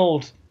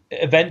Arnold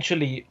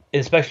eventually,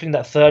 especially in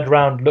that third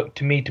round, looked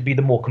to me to be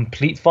the more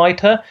complete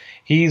fighter.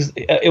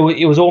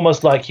 It was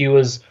almost like he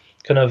was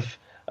kind of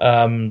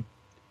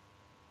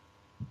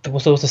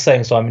what's the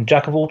saying, Simon?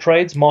 Jack of all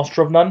trades,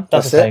 master of none.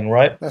 That's the saying,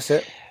 right? That's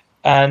it.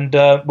 And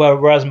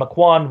whereas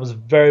McQuan was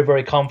very,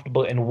 very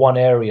comfortable in one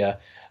area,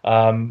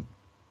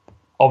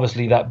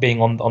 obviously that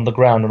being on the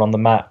ground and on the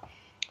mat.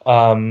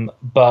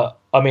 But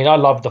I mean, I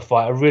loved the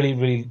fight. I really,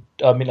 really.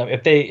 I mean,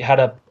 if they had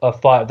a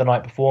fight of the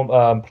night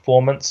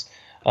performance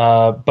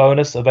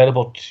bonus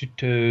available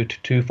to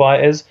two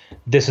fighters,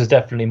 this is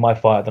definitely my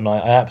fight of the night.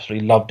 I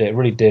absolutely loved it,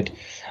 really did.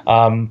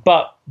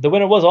 But the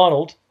winner was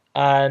Arnold,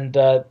 and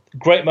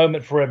great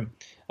moment for him.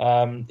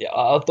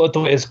 I thought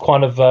it was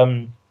kind of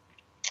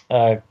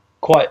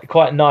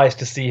quite nice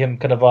to see him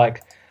kind of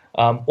like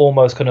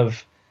almost kind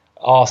of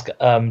ask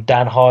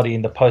Dan Hardy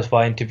in the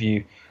post-fight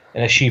interview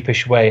in a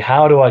sheepish way,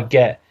 how do I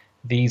get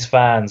these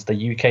fans,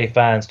 the UK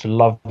fans, to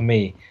love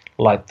me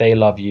like they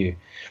love you?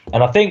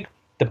 And I think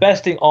the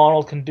best thing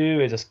Arnold can do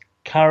is just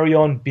carry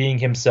on being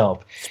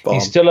himself.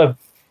 He's still a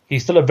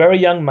very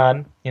young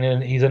man. You know,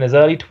 he's in his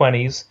early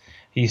 20s.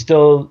 He's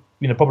still,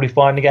 you know, probably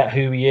finding out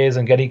who he is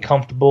and getting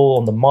comfortable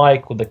on the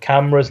mic with the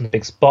cameras and the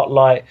big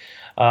spotlight.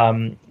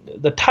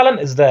 The talent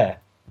is there.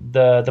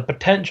 The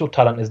potential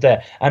talent is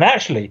there. And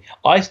actually,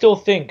 I still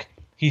think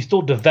he's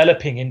still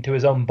developing into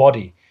his own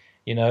body.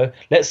 You know,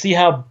 let's see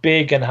how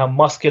big and how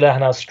muscular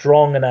and how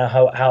strong and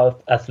how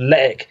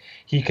athletic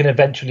he can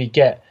eventually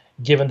get,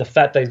 given the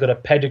fact that he's got a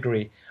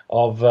pedigree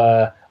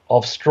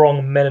of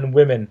strong men and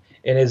women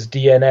in his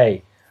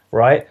DNA,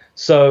 right?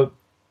 So,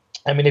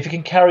 I mean, if he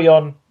can carry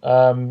on,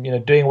 you know,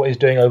 doing what he's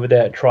doing over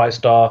there at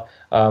TriStar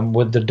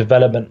with the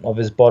development of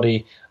his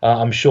body,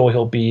 I'm sure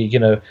he'll be, you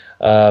know,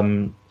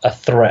 a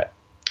threat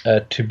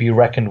to be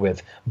reckoned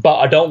with. But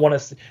I don't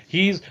want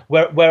to.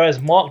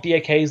 Whereas Mark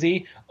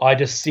Diakiese, I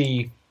just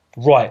see.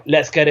 Right,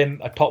 let's get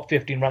him a top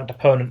 15 ranked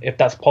opponent if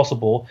that's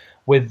possible.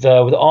 With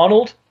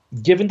Arnold,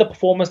 given the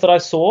performance that I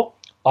saw,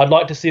 I'd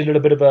like to see a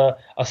little bit of a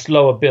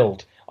slower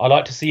build. I'd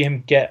like to see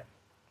him get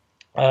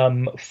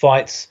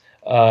fights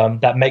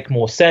that make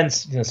more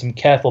sense, you know, some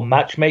careful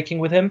matchmaking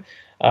with him.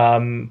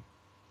 And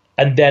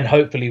then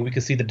hopefully we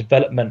can see the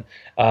development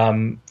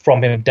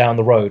from him down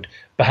the road.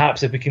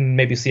 Perhaps if we can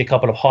maybe see a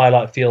couple of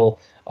highlight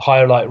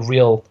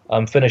reel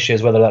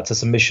finishes, whether that's a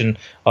submission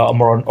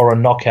or a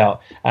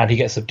knockout, and he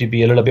gets to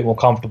be a little bit more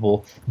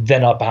comfortable,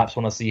 then I perhaps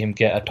want to see him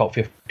get a top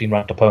 15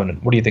 ranked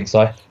opponent. What do you think,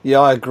 Si? Yeah,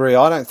 I agree.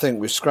 I don't think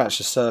we've scratched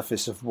the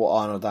surface of what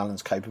Arnold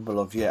Allen's capable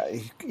of yet.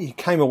 He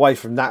came away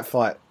from that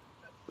fight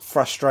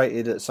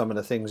frustrated at some of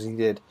the things he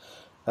did.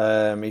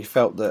 He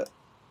felt that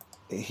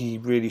he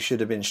really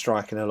should have been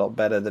striking a lot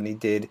better than he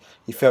did.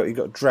 He felt he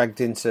got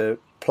dragged into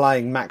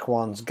playing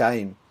McQuan's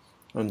game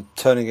and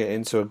turning it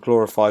into a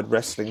glorified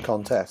wrestling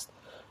contest.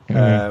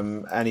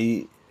 And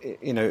he,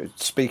 you know,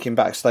 speaking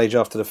backstage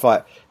after the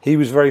fight, he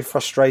was very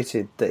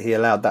frustrated that he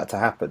allowed that to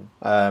happen.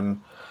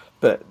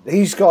 But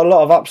he's got a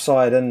lot of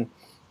upside, and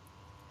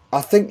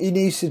I think he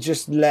needs to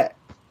just let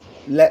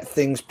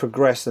things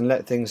progress and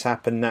let things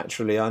happen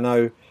naturally. I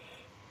know,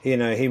 you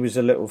know, he was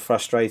a little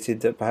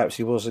frustrated that perhaps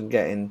he wasn't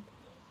getting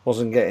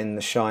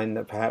the shine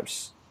that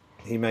perhaps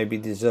he maybe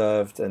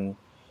deserved, and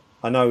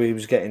I know he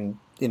was getting,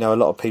 you know, a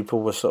lot of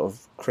people were sort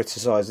of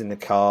criticising the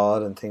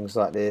card and things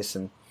like this,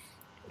 and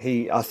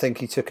I think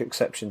he took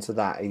exception to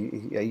that.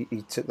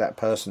 He took that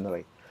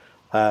personally.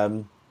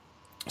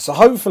 So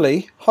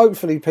hopefully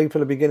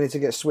people are beginning to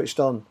get switched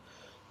on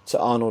to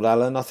Arnold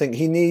Allen. I think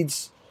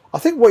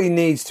what he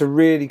needs to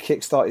really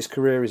kickstart his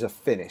career is a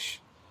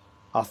finish.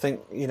 I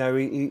think, you know,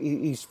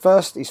 his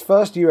first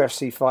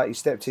UFC fight, he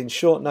stepped in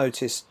short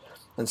notice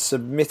and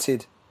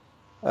submitted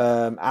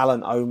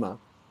Alan Omer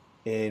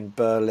in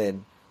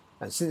Berlin.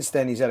 And since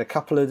then, he's had a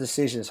couple of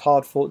decisions,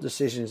 hard-fought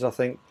decisions. I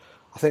think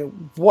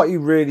what he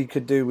really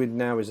could do with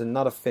now is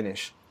another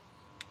finish,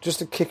 just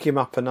to kick him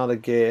up another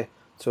gear,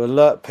 to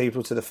alert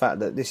people to the fact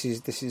that this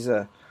is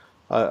a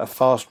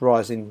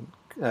fast-rising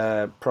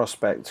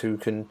prospect who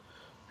can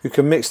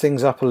mix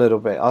things up a little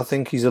bit. I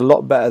think he's a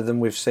lot better than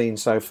we've seen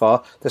so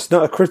far. That's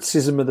not a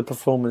criticism of the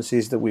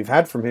performances that we've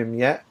had from him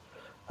yet.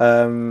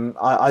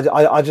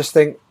 I just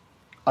think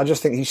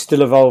he's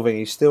still evolving.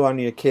 He's still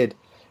only a kid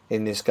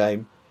in this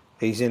game.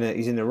 He's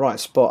in the right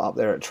spot up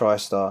there at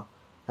TriStar,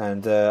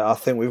 and I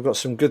think we've got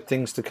some good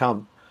things to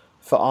come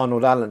for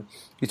Arnold Allen.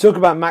 You talk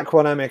about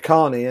Makwan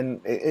Amirkhani, and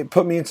it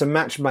put me into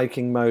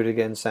matchmaking mode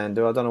again,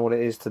 Sandu. I don't know what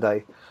it is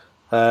today.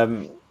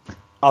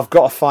 I've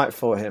got a fight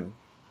for him.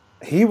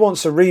 He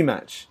wants a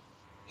rematch.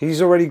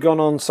 He's already gone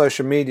on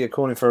social media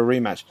calling for a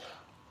rematch.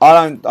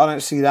 I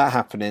don't see that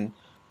happening,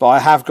 but I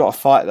have got a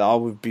fight that I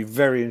would be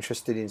very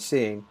interested in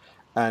seeing.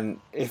 And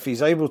if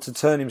he's able to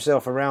turn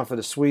himself around for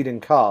the Sweden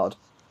card,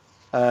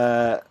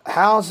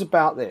 how's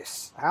about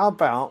this? How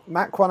about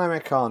Makwan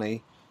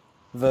Amirkhani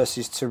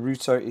versus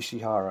Teruto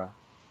Ishihara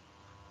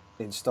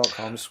in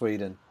Stockholm,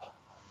 Sweden?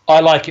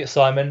 I like it,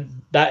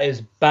 Simon. That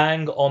is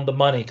bang on the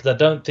money, because I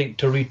don't think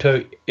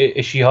Teruto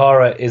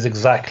Ishihara is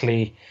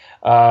exactly,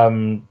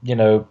 going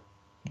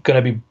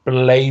to be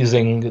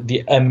blazing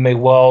the MMA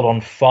world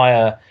on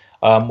fire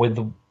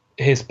with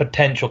his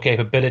potential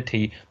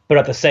capability. But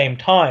at the same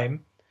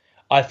time,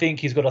 I think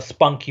he's got a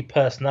spunky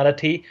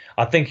personality.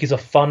 I think he's a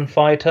fun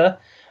fighter.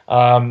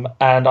 And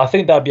I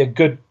think that would be a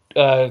good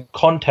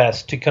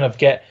contest to kind of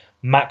get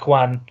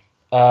Makwan,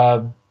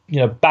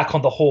 back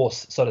on the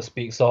horse, so to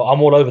speak. So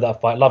I'm all over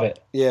that fight. Love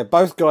it. Yeah,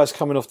 both guys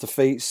coming off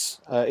defeats.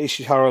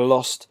 Ishihara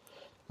lost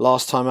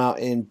last time out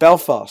in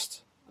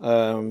Belfast.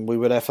 We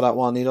were there for that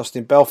one. He lost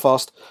in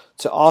Belfast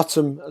to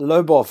Artem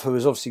Lobov, who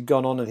has obviously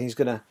gone on, and he's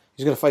gonna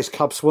face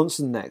Cub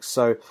Swanson next.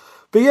 So,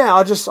 but yeah,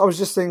 I was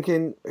just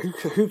thinking,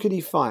 who could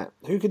he fight?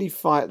 Who could he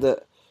fight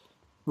that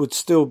would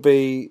still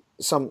be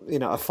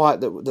a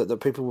fight that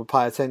people would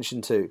pay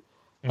attention to?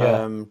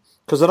 Yeah.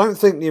 Because I don't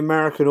think the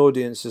American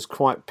audience has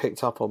quite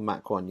picked up on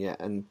Makwan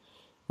yet, and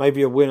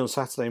maybe a win on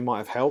Saturday might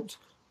have helped.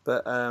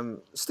 But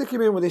stick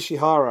him in with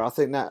Ishihara, I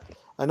think that,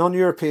 and on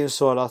European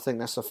soil, I think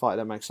that's a fight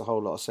that makes a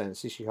whole lot of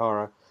sense.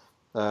 Ishihara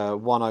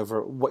won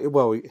over,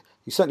 well,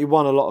 he certainly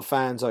won a lot of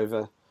fans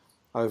over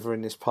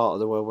in this part of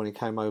the world when he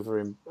came over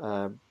in,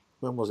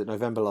 when was it,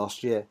 November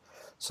last year.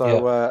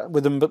 So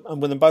with them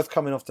both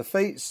coming off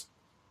defeats,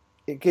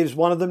 it gives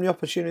one of them the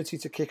opportunity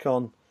to kick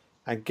on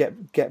and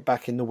get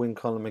back in the win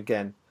column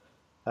again.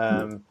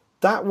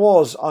 That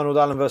was Arnold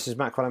Allen versus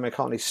Makwan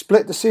Amirkhani.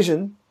 Split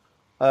decision,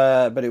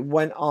 but it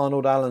went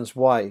Arnold Allen's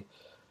way.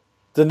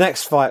 The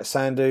next fight,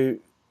 Sandhu,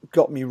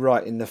 got me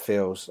right in the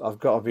feels. I've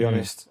got to be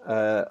honest.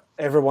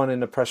 Everyone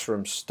in the press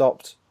room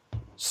stopped.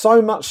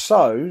 So much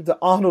so that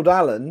Arnold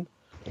Allen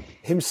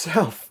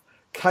himself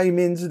came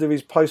in to do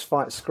his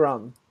post-fight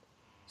scrum,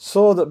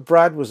 saw that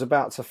Brad was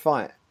about to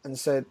fight, and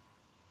said,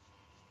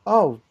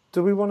 "Oh,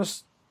 do we want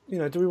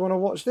to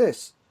watch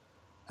this?"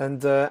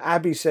 And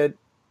Abby said,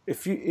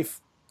 "If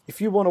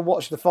you want to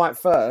watch the fight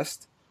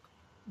first,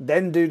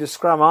 then do the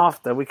scrum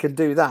after, we can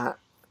do that."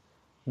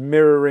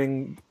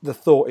 Mirroring the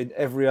thought in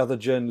every other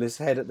journalist's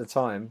head at the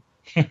time.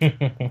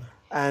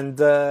 And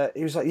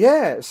he was like,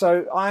 "Yeah."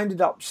 So I ended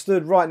up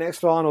stood right next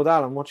to Arnold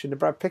Allen watching the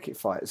Brad Pickett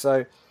fight.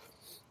 So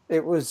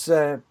it was,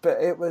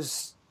 but it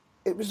was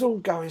all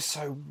going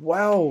so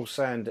well,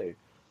 Sandhu.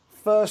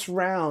 First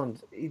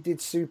round, he did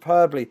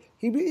superbly.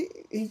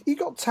 He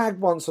got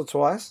tagged once or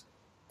twice,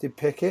 did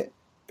Pickett,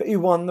 but he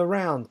won the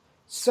round.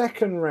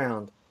 Second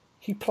round,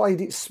 he played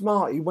it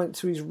smart. He went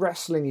to his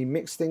wrestling. He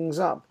mixed things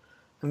up.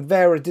 And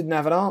Vera didn't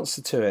have an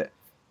answer to it.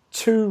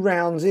 2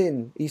 rounds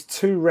in, he's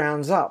 2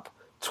 rounds up.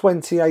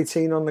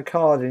 2018 on the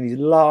card in his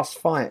last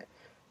fight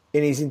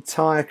in his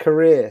entire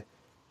career.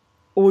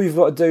 All you've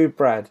got to do,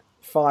 Brad,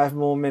 5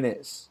 more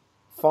minutes.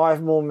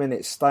 5 more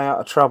minutes, stay out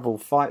of trouble,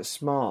 fight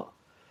smart.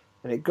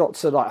 And it got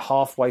to like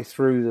halfway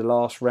through the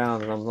last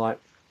round, and I'm like,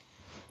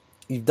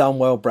 "You've done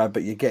well, Brad,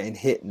 but you're getting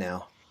hit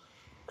now."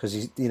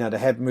 Because the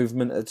head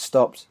movement had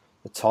stopped,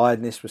 the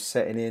tiredness was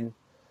setting in,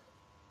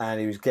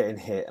 and he was getting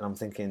hit. And I'm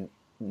thinking,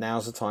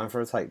 now's the time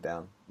for a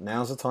takedown.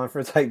 Now's the time for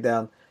a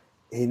takedown.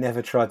 He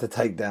never tried to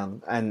take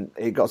down, and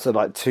it got to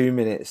like 2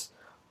 minutes,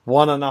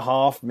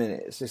 1.5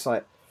 minutes. It's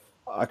like,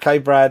 okay,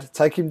 Brad,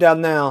 take him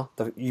down now.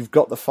 You've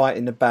got the fight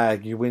in the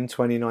bag. You win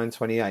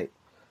 29-28.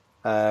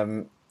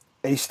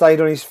 He stayed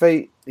on his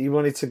feet. He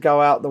wanted to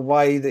go out the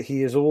way that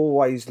he has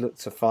always looked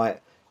to fight,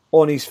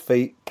 on his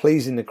feet,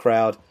 pleasing the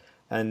crowd,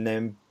 and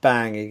then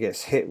bang, he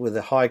gets hit with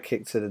a high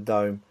kick to the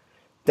dome.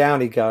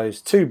 Down he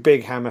goes, 2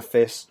 big hammer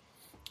fists,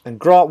 and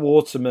Grant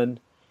Waterman,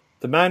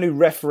 the man who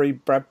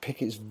refereed Brad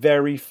Pickett's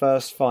very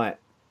first fight,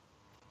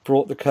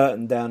 brought the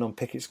curtain down on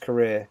Pickett's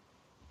career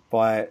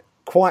by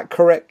quite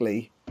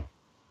correctly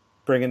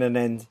bringing an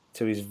end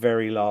to his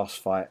very last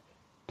fight.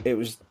 It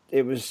was.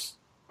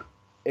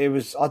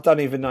 I don't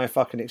even know if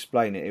I can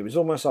explain it. It was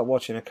almost like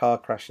watching a car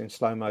crash in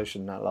slow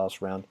motion that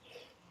last round.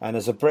 And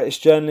as a British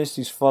journalist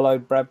who's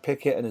followed Brad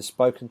Pickett and has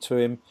spoken to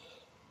him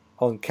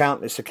on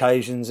countless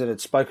occasions and had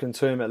spoken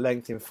to him at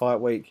length in Fight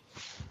Week,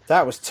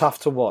 that was tough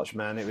to watch,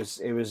 man. It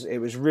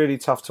was really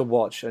tough to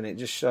watch, and it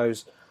just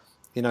shows,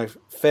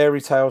 fairy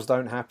tales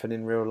don't happen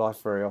in real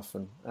life very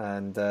often.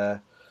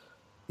 And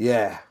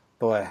yeah,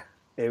 boy,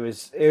 it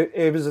was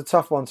a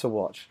tough one to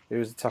watch. It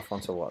was a tough one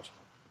to watch.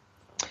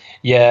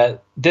 Yeah,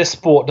 this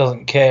sport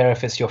doesn't care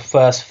if it's your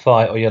first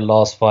fight or your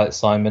last fight,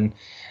 Simon.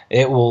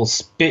 It will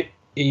spit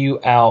you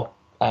out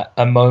at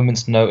a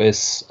moment's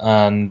notice,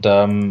 and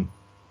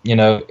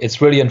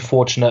it's really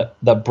unfortunate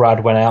that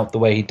Brad went out the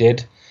way he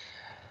did.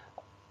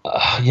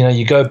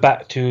 You go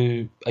back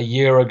to a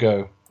year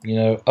ago,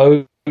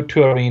 O2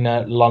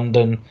 Arena,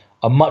 London,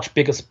 a much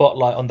bigger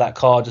spotlight on that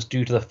card just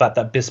due to the fact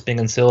that Bisping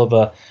and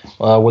Silva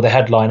were the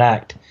headline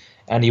act,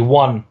 and he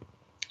won.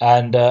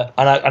 And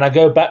I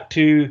go back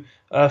to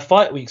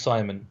Fight Week,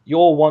 Simon,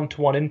 your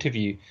one-to-one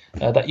interview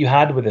that you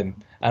had with him,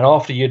 and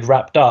after you'd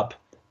wrapped up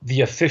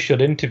the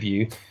official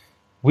interview,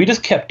 we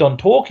just kept on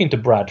talking to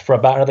Brad for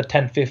about another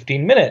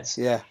 10-15 minutes.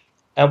 Yeah.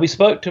 And we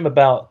spoke to him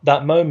about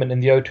that moment in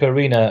the O2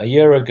 Arena a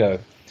year ago.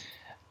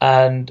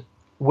 And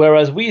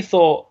whereas we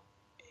thought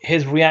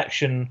his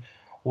reaction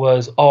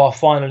was, "Oh, I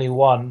finally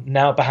won,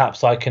 now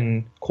perhaps I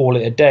can call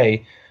it a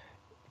day,"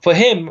 for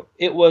him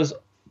it was,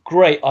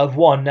 "Great, I've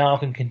won, now I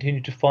can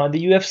continue to fight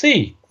the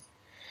UFC."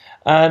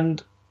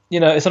 And,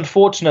 it's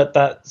unfortunate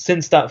that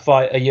since that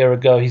fight a year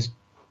ago, he's,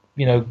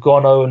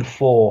 gone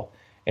 0-4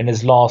 in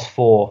his last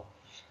 4.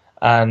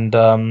 And,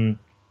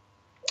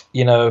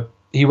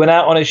 he went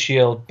out on his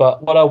shield.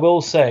 But what I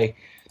will say,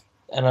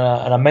 and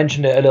I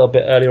mentioned it a little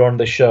bit earlier on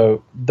the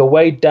show, the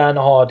way Dan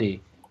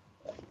Hardy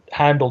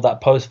handled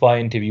that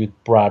post-fight interview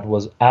with Brad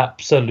was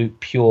absolute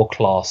pure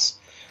class.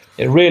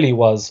 It really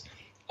was.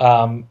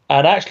 And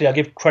actually, I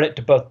give credit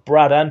to both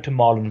Brad and to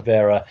Marlon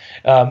Vera.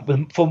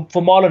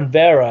 For Marlon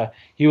Vera,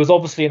 he was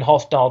obviously in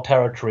hostile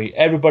territory.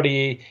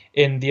 Everybody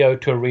in the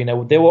O2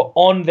 Arena, they were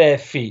on their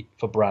feet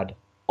for Brad,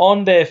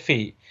 on their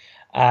feet.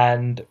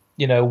 And,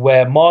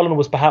 where Marlon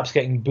was perhaps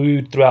getting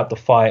booed throughout the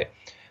fight,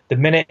 the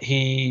minute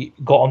he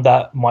got on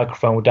that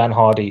microphone with Dan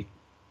Hardy,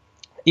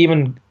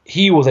 even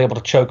he was able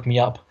to choke me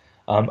up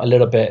a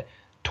little bit,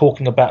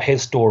 talking about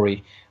his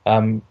story,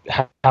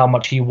 how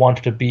much he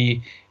wanted to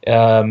be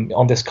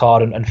on this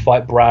card and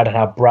fight Brad, and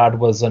how Brad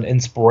was an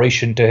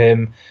inspiration to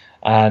him.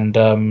 And,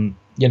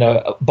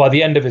 by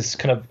the end of his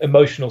kind of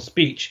emotional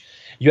speech,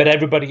 you had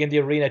everybody in the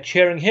arena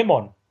cheering him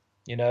on,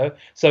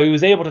 So he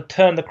was able to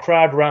turn the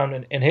crowd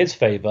around in his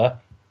favor,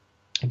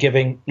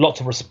 giving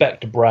lots of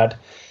respect to Brad.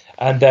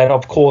 And then,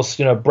 of course,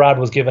 Brad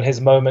was given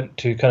his moment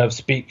to kind of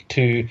speak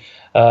to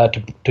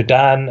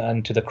Dan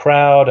and to the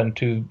crowd and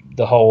to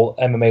the whole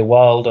MMA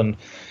world. And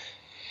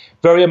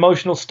very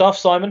emotional stuff,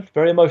 Simon.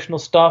 Very emotional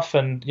stuff.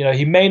 And,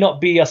 he may not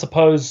be, I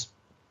suppose,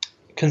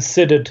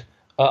 considered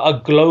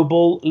a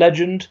global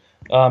legend,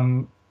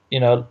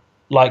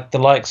 like the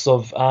likes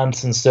of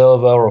Anderson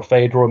Silva or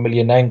Fedor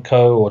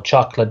Emelianenko or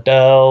Chuck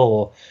Liddell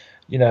or,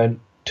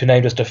 to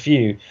name just a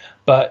few.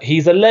 But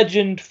he's a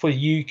legend for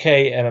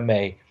UK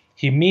MMA.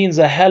 He means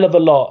a hell of a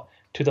lot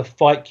to the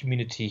fight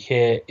community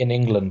here in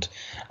England,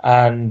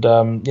 and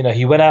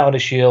he went out on a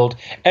shield.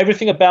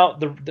 Everything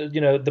about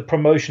the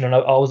promotion, and I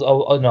was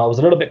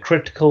a little bit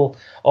critical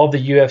of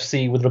the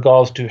UFC with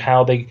regards to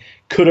how they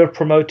could have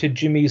promoted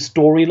Jimmy's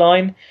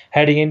storyline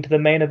heading into the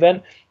main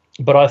event,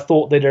 but I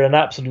thought they did an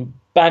absolute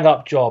bang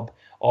up job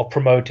of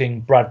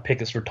promoting Brad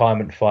Pickett's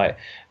retirement fight.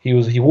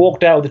 He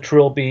walked out with the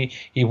trilby.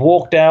 He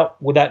walked out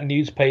with that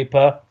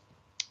newspaper,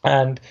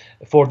 and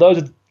for those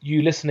of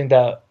you listening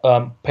that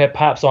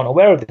perhaps aren't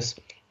aware of this,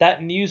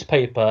 that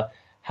newspaper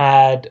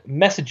had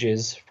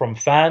messages from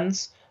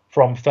fans,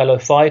 from fellow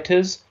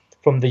fighters,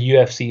 from the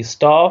UFC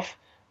staff,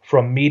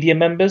 from media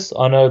members.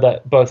 I know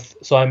that both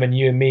Simon,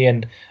 you and me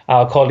and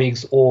our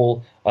colleagues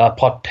all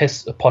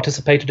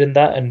participated in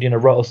that and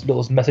wrote a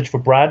little message for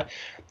Brad.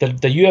 The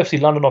UFC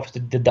London office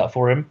did that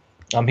for him.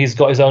 He's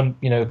got his own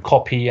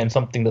copy and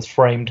something that's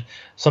framed,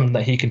 something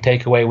that he can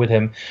take away with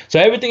him.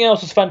 So everything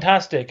else was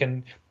fantastic,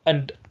 and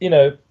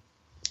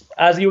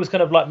as he was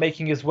kind of like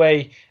making his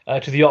way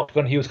to the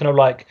octagon, he was kind of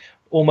like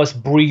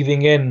almost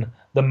breathing in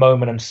the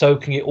moment and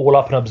soaking it all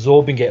up and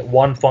absorbing it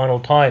one final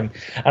time.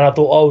 And I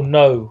thought, oh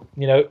no,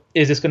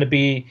 is this going to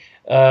be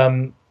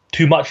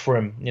too much for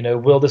him?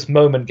 Will this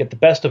moment get the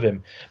best of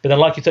him? But then,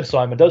 like you said,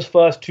 Simon, those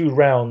first two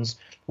rounds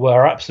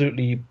were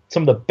absolutely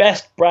some of the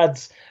best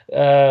Brad's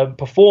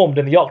performed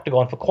in the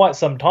octagon for quite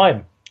some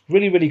time.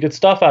 Really, really good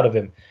stuff out of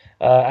him.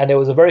 And it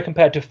was a very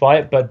competitive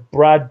fight, but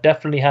Brad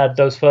definitely had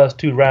those first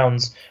two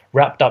rounds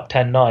wrapped up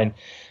 10-9.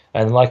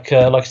 And like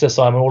I said,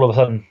 Simon, all of a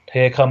sudden,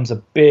 here comes a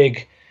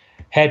big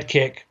head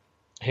kick.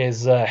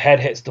 His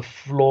head hits the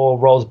floor,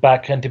 rolls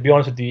back. And to be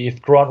honest with you,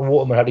 if Grant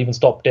Waterman had even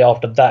stopped it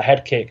after that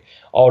head kick,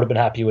 I would have been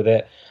happy with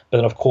it. But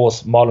then, of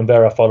course, Marlon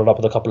Vera followed up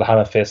with a couple of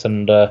hammer fists,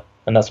 and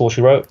that's all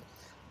she wrote.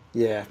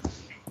 Yeah.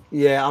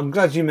 I'm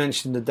glad you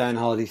mentioned the Dan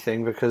Hardy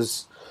thing,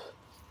 because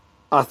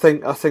I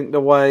think the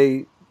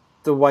way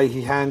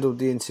he handled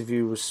the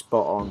interview was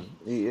spot on.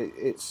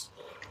 It's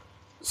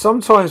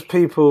sometimes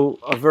people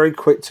are very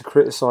quick to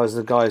criticise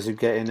the guys who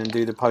get in and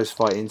do the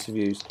post-fight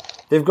interviews.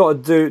 They've got to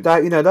do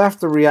that. They have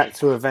to react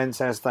to events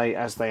as they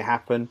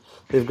happen.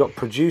 They've got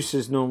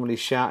producers normally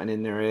shouting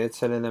in their ear,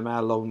 telling them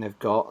how long they've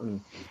got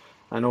and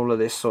all of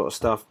this sort of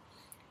stuff.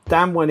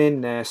 Dan went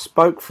in there,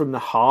 spoke from the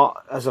heart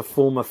as a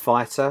former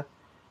fighter,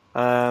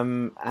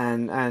 and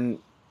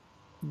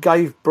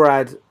gave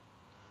Brad.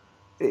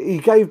 He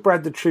gave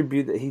Brad the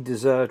tribute that he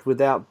deserved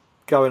without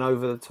going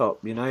over the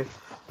top,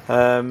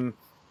 And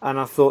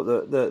I thought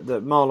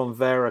that Marlon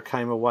Vera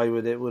came away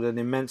with it with an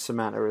immense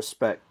amount of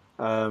respect.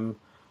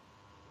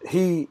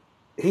 He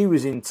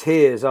was in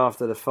tears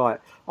after the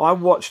fight. I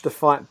watched the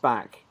fight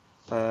back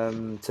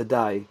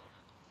today,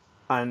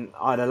 and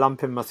I had a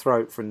lump in my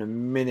throat from the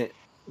minute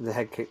the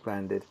head kick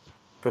landed,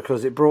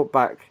 because it brought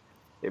back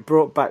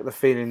the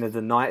feeling of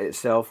the night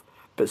itself.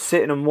 But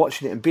sitting and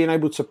watching it and being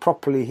able to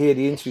properly hear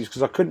the interviews,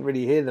 because I couldn't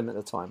really hear them at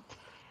the time,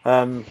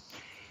 it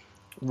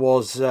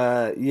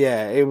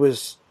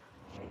was.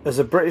 As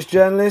a British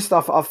journalist,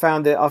 I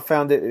found it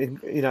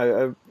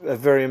a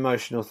very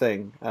emotional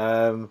thing.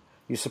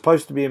 You're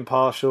supposed to be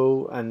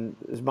impartial, and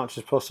as much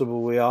as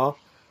possible we are,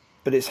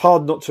 but it's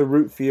hard not to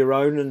root for your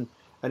own, and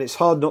it's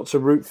hard not to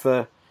root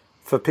for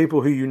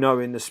people who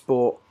in the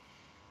sport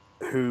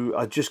who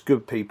are just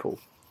good people.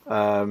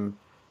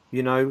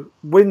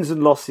 Wins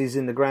and losses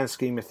in the grand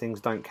scheme of things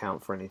don't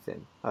count for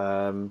anything.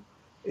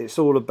 It's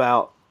all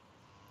about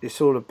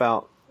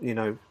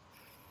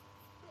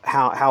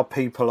how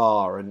people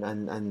are,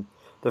 and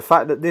the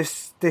fact that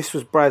this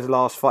was Brad's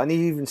last fight, and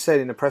he even said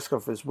in the press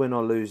conference, win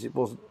or lose, it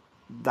wasn't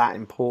that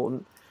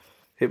important.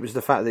 It was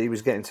the fact that he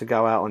was getting to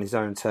go out on his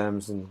own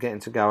terms and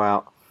getting to go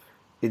out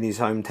in his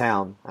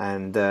hometown.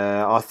 And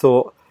I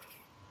thought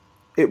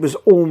it was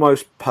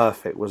almost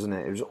perfect, wasn't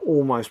it? It was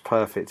almost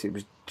perfect. It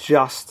was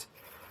just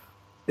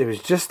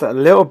a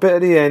little bit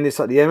at the end. It's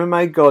like the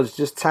MMA gods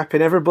just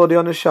tapping everybody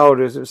on the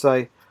shoulders and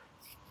say,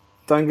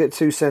 don't get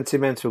too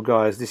sentimental,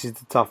 guys. This is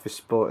the toughest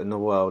sport in the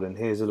world, and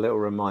here's a little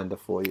reminder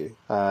for you.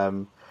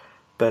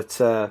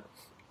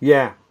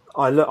 Yeah,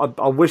 I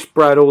wish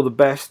Brad all the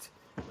best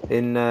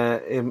in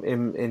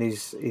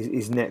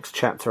his next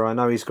chapter. I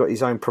know he's got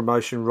his own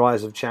promotion,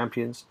 Rise of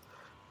Champions,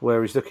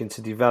 where he's looking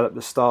to develop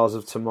the stars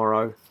of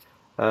tomorrow,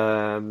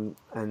 and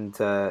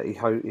he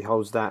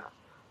holds that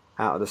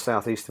out of the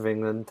southeast of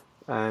England.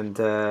 And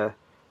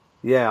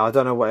yeah, I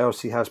don't know what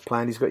else he has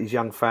planned. He's got his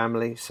young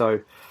family, so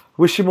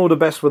wish him all the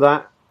best with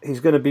that. He's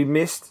going to be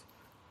missed,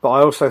 but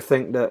I also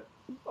think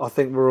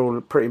we're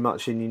all pretty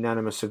much in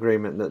unanimous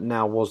agreement that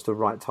now was the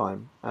right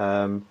time.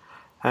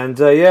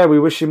 Yeah, we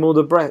wish him all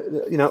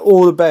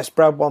the best.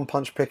 Brad One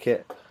Punch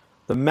Pickett,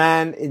 the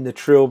man in the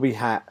trilby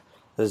hat,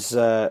 as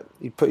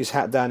he put his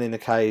hat down in the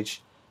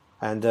cage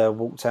and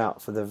walked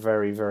out for the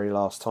very, very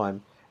last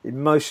time.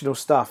 Emotional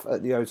stuff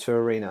at the O2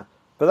 Arena.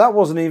 But that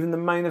wasn't even the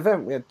main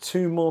event. We had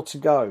 2 more to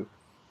go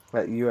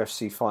at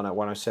UFC Fight Night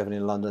 107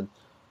 in London.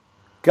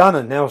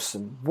 Gunnar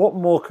Nelson, what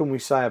more can we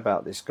say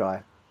about this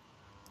guy?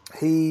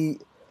 He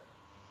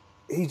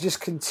just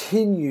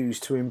continues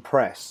to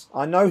impress.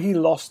 I know he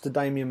lost to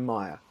Damian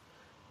Maia,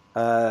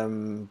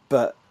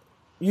 but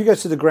you go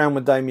to the ground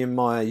with Damian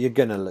Maia, you're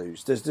gonna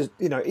lose.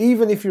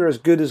 Even if you're as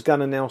good as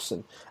Gunnar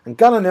Nelson, and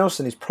Gunnar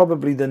Nelson is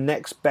probably the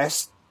next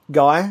best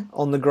guy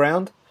on the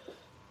ground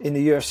in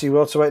the UFC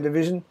welterweight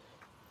division.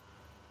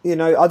 I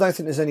don't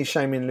think there's any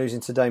shame in losing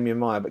to Damian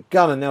Maia, but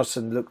Gunnar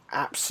Nelson looked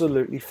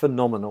absolutely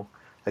phenomenal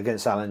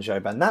against Alan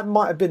Jouban. That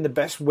might have been the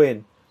best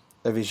win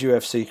of his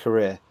UFC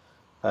career.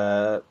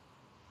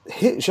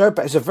 Hit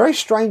Jouban. It's a very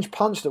strange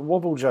punch that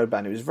wobbled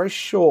Jouban. It was a very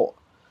short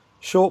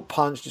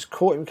punch, just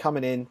caught him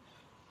coming in,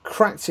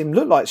 cracked him,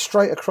 looked like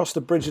straight across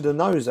the bridge of the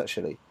nose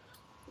actually.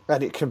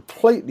 And it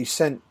completely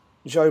sent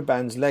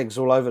Jouban's legs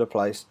all over the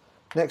place.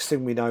 Next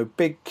thing we know,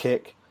 big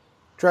kick,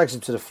 drags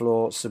him to the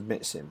floor,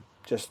 submits him.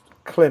 Just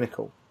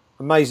clinical.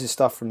 Amazing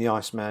stuff from the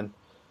Iceman.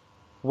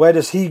 Where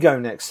does he go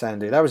next,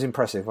 Sandy? That was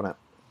impressive, wasn't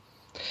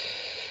it?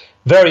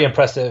 Very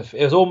impressive.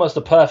 It was almost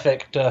a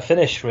perfect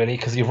finish, really,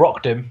 because he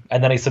rocked him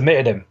and then he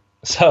submitted him.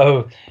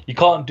 So you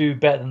can't do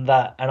better than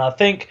that. And I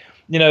think,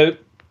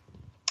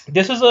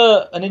 this is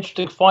an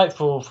interesting fight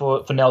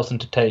for Nelson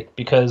to take,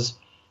 because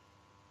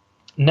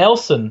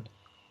Nelson,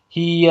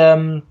 he's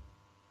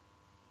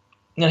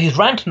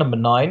ranked number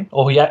 9,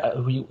 or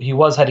he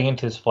was heading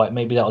into this fight.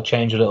 Maybe that'll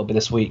change a little bit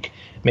this week.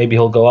 Maybe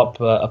he'll go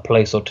up a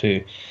place or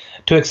 2.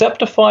 To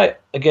accept a fight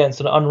against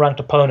an unranked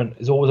opponent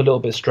is always a little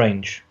bit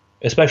strange,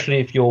 especially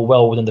if you're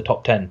well within the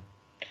top 10.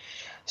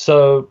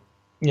 So,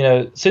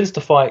 since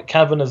the fight,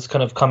 Cavan has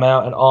kind of come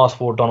out and asked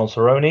for Donald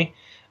Cerrone.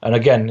 And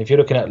again, if you're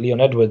looking at Leon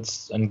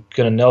Edwards and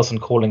Gunnar Nelson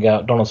calling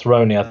out Donald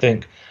Cerrone, I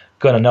think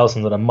Gunnar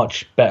Nelson's in a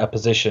much better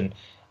position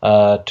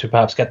to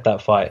perhaps get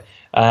that fight.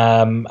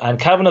 And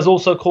Cavan has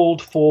also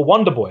called for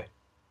Wonderboy,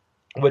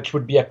 which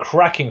would be a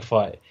cracking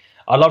fight.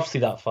 I'd love to see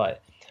that fight.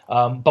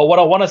 But what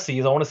I want to see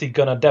is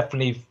Gunnar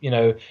definitely,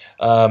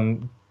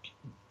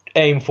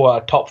 aim for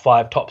a top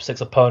 5, top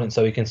 6 opponent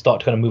so he can start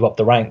to kind of move up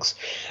the ranks.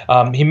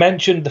 He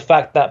mentioned the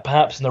fact that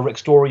perhaps in the Rick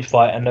Story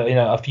fight and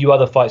a few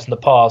other fights in the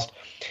past,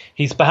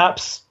 he's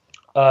perhaps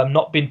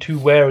not been too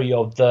wary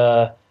of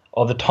the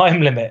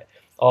time limit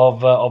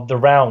of the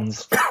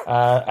rounds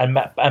and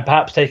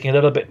perhaps taking a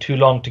little bit too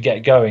long to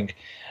get going.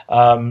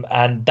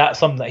 And that's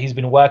something that he's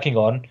been working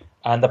on.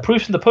 And the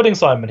proof's in the pudding,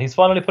 Simon. He's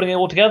finally putting it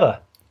all together.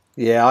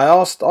 Yeah, I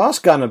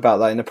asked Gunnar about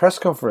that in the press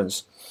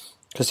conference,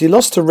 because he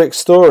lost to Rick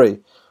Story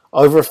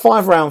over a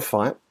 5-round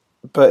fight,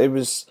 but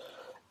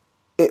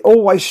it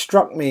always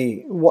struck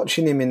me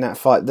watching him in that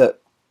fight that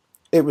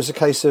it was a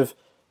case of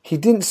he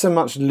didn't so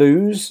much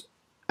lose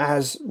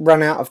as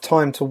run out of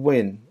time to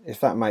win, if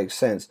that makes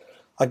sense.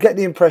 I get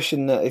the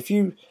impression that if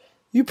you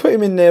put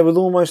him in there with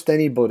almost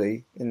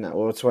anybody in that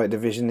welterweight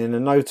division in a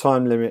no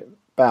time limit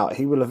bout,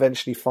 he will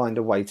eventually find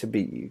a way to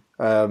beat you.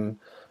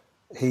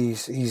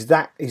 He's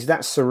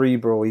that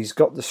cerebral. He's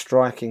got the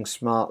striking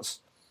smarts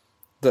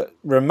that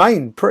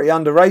remain pretty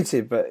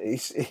underrated, but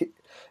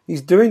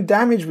he's doing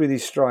damage with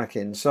his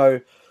striking. So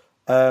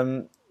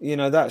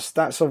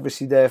that's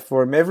obviously there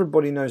for him.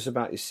 Everybody knows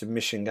about his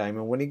submission game,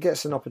 and when he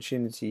gets an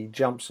opportunity, he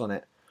jumps on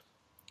it.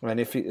 And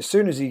as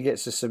soon as he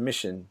gets a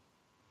submission,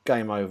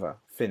 game over,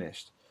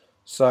 finished.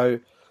 So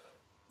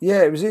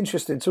yeah, it was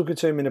interesting talking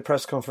to him in a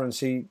press conference.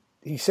 He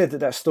said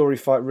that Story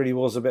fight really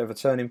was a bit of a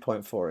turning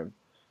point for him.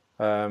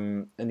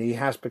 And he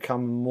has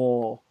become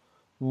more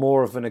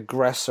of an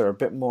aggressor, a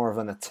bit more of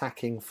an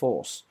attacking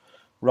force,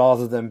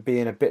 rather than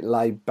being a bit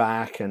laid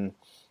back and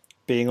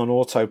being on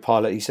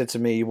autopilot. He said to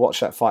me, he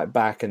watched that fight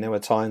back, and there were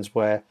times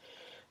where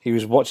he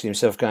was watching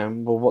himself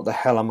going, well, what the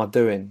hell am I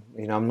doing?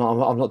 I'm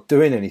not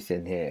doing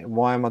anything here.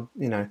 Why am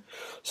I,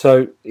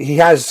 So he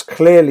has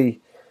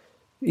clearly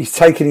he's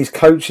taken his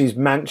coach's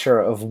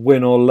mantra of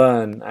win or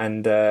learn,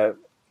 and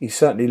he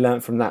certainly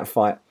learned from that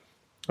fight,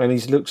 and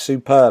he's looked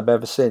superb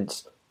ever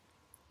since.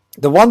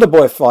 The Wonder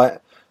Boy fight,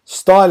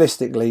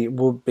 stylistically,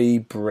 would be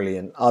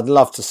brilliant. I'd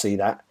love to see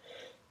that.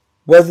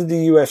 Whether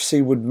the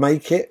UFC would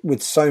make it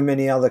with so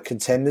many other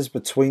contenders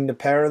between the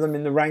pair of them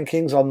in the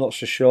rankings, I'm not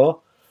so sure.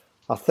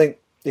 I think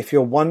if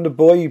you're Wonder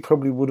Boy, you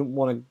probably wouldn't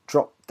want to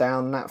drop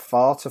down that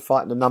far to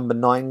fight the number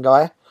 9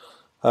 guy.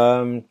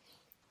 Someone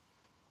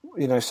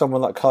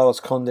like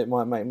Carlos Condit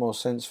might make more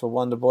sense for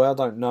Wonder Boy. I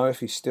don't know if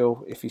he's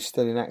still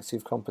in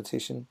active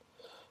competition,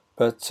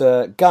 but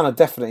Gunnar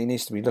definitely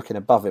needs to be looking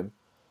above him.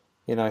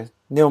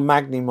 Neil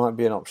Magny might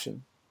be an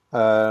option.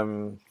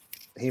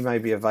 He may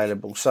be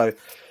available. So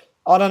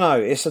I don't know.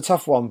 It's a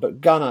tough one,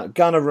 but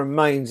Gunnar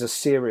remains a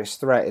serious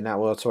threat in that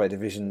welterweight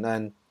division,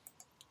 and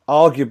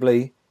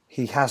arguably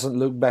he hasn't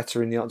looked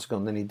better in the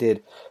octagon than he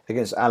did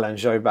against Alain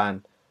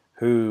Jobin,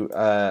 who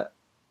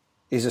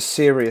is a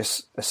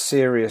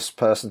serious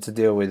person to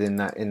deal with in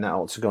that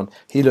octagon.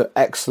 He looked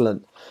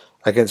excellent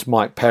against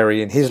Mike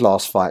Perry in his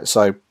last fight.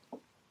 So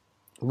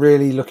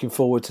really looking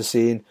forward to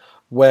seeing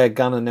where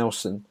Gunnar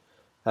Nelson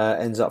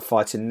ends up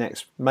fighting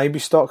next. Maybe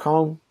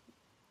Stockholm.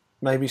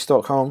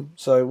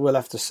 So we'll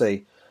have to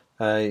see.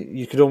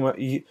 You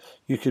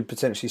could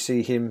potentially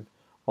see him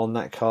on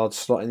that card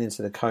slotting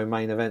into the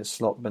co-main event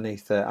slot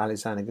beneath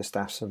Alexander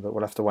Gustafsson, but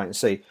we'll have to wait and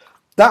see.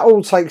 That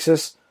all takes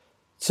us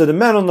to the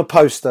man on the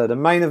poster, the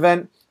main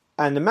event,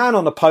 and the man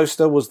on the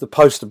poster was the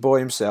poster boy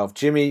himself,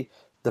 Jimmy,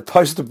 the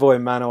poster boy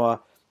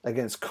Manoa,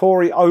 against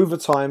Corey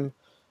Overtime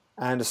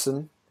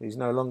Anderson. He's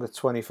no longer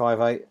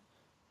 25-8,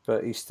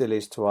 but he still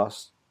is to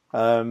us.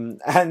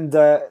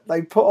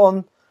 They put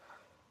on.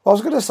 I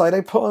was going to say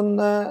they put on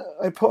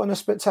a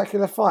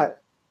spectacular fight.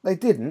 They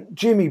didn't.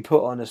 Jimmy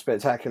put on a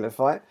spectacular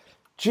fight.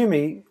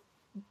 Jimmy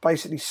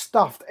basically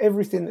stuffed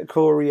everything that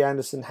Corey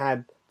Anderson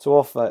had to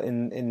offer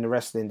in the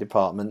wrestling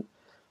department,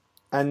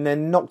 and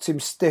then knocked him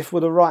stiff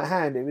with a right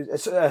hand. It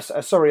was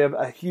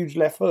a huge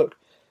left hook.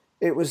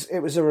 It was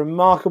a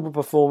remarkable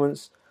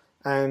performance,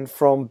 and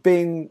from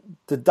being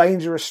the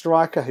dangerous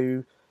striker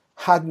who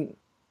hadn't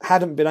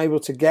been able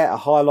to get a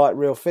highlight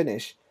reel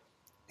finish,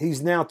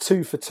 he's now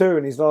 2 for 2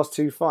 in his last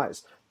 2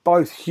 fights.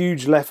 Both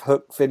huge left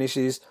hook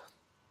finishes,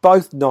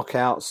 both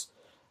knockouts,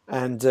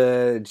 and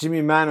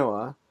Jimmy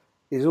Manoa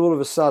is all of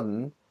a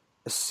sudden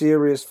a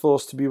serious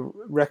force to be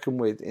reckoned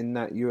with in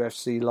that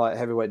UFC light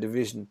heavyweight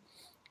division.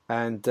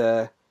 And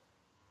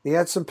he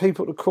had some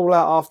people to call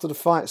out after the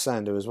fight,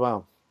 Sander, as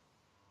well.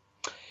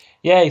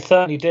 Yeah, he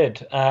certainly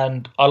did,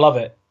 and I love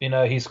it.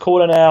 He's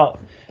calling out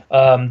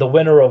the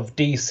winner of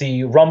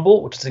DC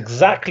Rumble, which is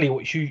exactly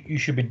what you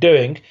should be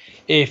doing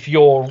if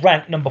you're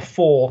ranked number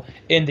 4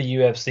 in the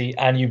UFC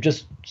and you've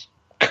just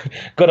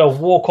got a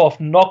walk-off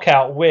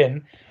knockout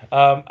win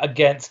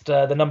against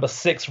the number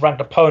 6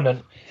 ranked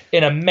opponent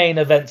in a main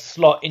event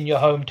slot in your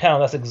hometown.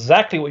 That's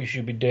exactly what you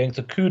should be doing.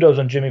 So kudos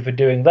on Jimmy for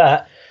doing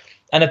that.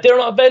 And if they're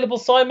not available,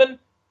 Simon,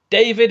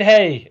 David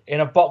Haye in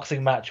a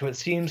boxing match, which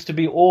seems to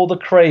be all the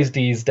craze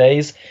these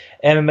days.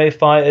 MMA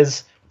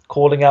fighters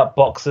calling out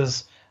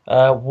boxers.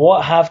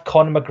 What have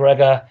Conor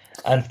McGregor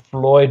and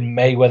Floyd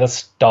Mayweather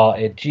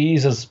started?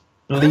 Jesus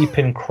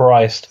bleeping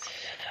Christ.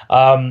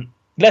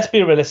 Let's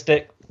be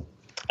realistic.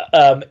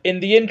 In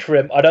the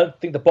interim, I don't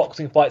think the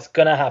boxing fight's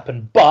going to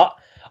happen, but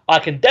I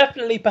can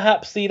definitely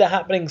perhaps see that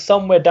happening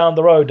somewhere down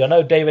the road. I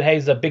know David Haye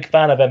is a big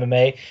fan of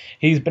MMA.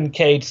 He's been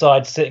cage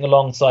side sitting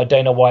alongside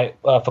Dana White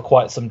for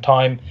quite some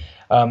time.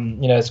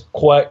 It's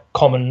quite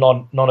common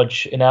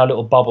knowledge in our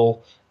little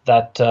bubble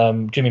that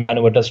Jimmy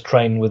Manoa does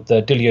train with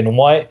Dillian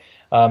White.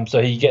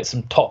 So he gets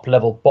some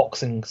top-level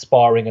boxing,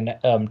 sparring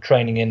and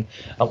training in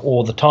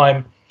all the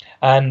time.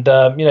 And,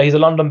 he's a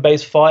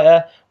London-based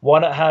fighter. Why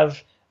not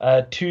have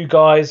 2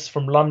 guys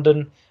from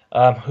London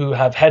who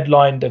have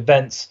headlined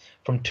events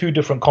from 2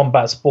 different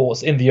combat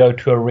sports in the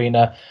O2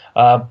 Arena,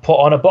 put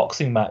on a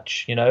boxing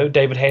match?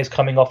 David Haye's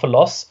coming off a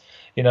loss.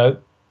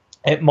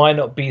 It might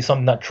not be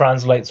something that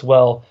translates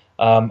well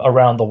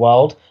around the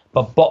world,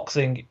 but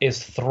boxing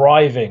is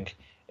thriving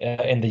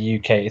in the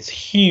UK. It's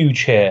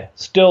huge here.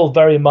 Still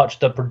very much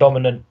the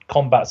predominant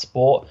combat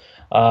sport,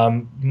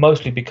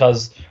 mostly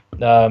because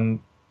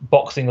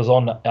boxing is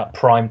on at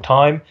prime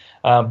time,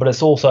 but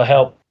it's also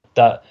helped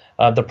that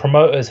the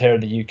promoters here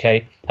in the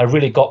UK have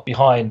really got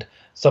behind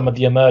some of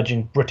the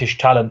emerging British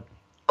talent,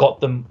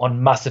 got them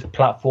on massive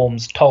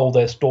platforms, told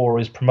their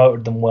stories,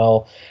 promoted them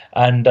well,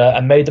 and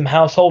made them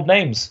household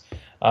names.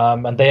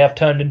 And they have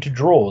turned into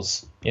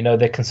draws.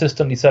 They're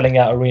consistently selling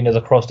out arenas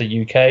across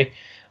the UK.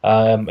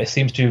 It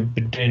seems to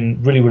be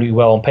doing really, really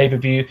well on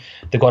pay-per-view.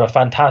 They've got a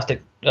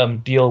fantastic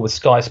deal with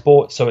Sky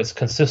Sports, so it's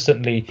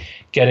consistently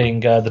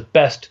getting the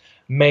best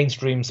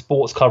mainstream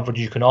sports coverage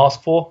you can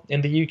ask for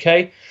in the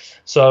UK.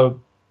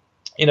 So,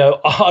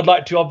 I'd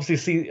like to obviously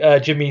see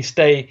Jimmy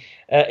stay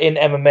in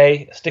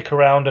MMA, stick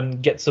around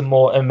and get some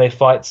more MMA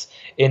fights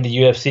in the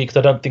UFC, because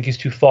I don't think he's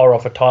too far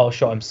off a title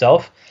shot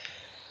himself.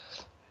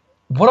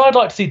 What I'd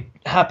like to see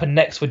happen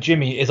next for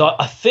Jimmy is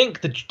I think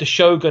the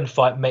Shogun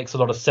fight makes a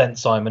lot of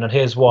sense, Simon, and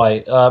here's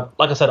why.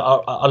 Like I said,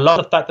 I love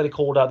the fact that he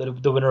called out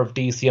the winner of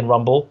DC and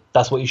Rumble.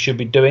 That's what he should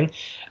be doing.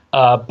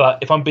 But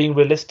if I'm being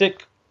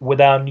realistic, with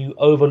our new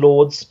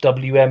overlords,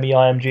 WME,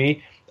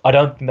 IMG, I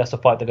don't think that's the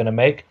fight they're going to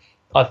make.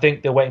 I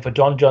think they're waiting for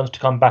John Jones to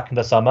come back in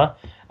the summer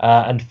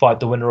and fight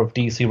the winner of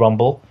DC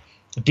Rumble.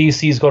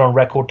 DC's got on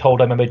record,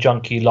 told MMA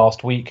Junkie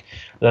last week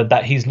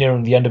that he's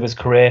nearing the end of his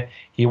career.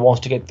 He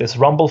wants to get this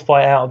Rumble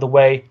fight out of the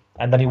way,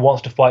 and then he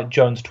wants to fight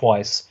Jones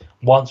twice.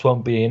 Once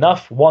won't be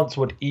enough. Once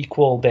would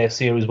equal their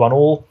Series 1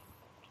 all,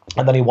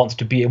 and then he wants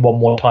to beat him one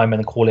more time and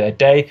then call it a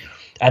day.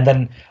 And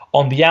then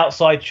on the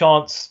outside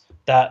chance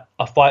that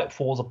a fight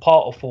falls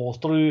apart or falls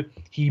through,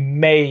 he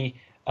may,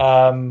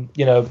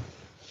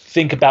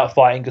 think about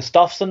fighting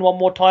Gustafsson one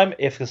more time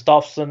if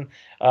Gustafsson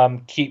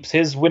keeps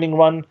his winning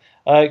run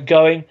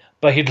going.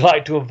 But he'd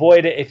like to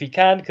avoid it if he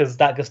can, because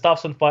that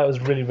Gustafsson fight was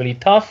really, really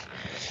tough.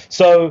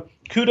 So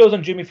kudos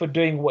on Jimmy for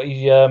doing what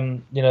he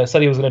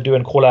said he was going to do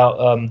and call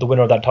out the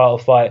winner of that title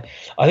fight.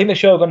 I think the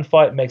Shogun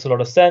fight makes a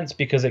lot of sense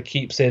because it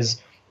keeps his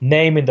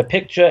name in the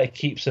picture. It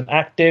keeps him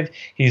active.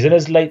 He's in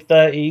his late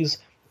 30s.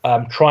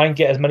 Try and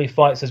get as many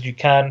fights as you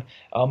can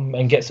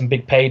and get some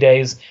big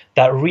paydays.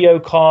 That Rio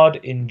card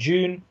in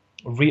June,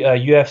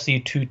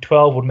 UFC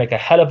 212, would make a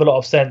hell of a lot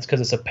of sense because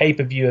it's a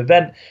pay-per-view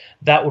event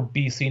that would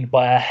be seen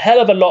by a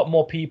hell of a lot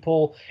more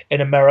people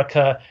in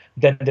America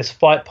than this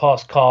Fight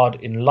Pass card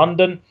in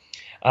London.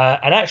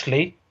 And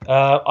actually,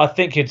 I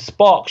think he'd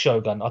spark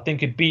Shogun. I think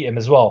he'd beat him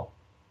as well.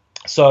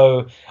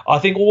 So I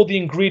think all the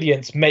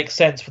ingredients make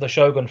sense for the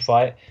Shogun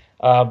fight.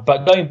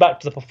 But going back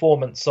to the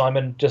performance,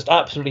 Simon, just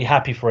absolutely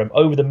happy for him,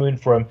 over the moon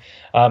for him.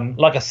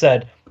 Like I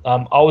said,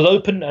 I was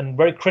open and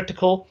very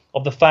critical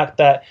of the fact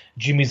that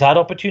Jimmy's had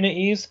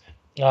opportunities,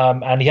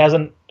 and he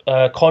hasn't,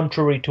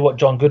 contrary to what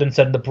John Gooden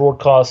said in the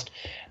broadcast,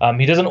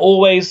 he doesn't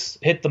always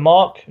hit the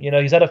mark.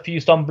 He's had a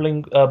few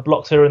stumbling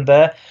blocks here and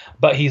there,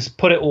 but he's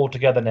put it all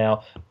together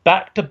now.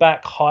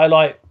 Back-to-back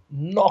highlight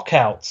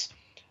knockouts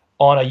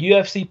on a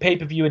UFC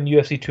pay-per-view in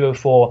UFC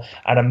 204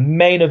 and a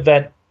main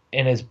event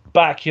in his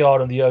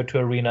backyard in the O2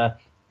 Arena.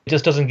 It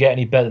just doesn't get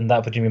any better than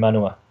that for Jimmy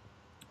Manuwa.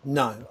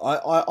 No,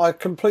 I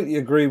completely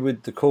agree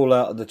with the call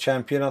out of the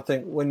champion. I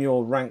think when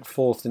you're ranked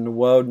 4th in the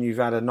world and you've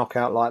had a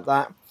knockout like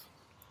that,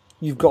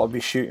 you've got to be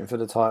shooting for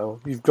the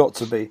title. You've got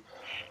to be.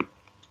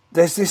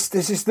 There's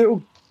this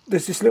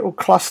little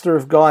cluster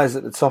of guys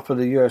at the top of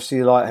the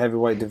UFC light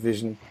heavyweight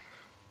division.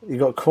 You've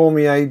got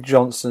Cormier,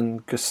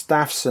 Johnson,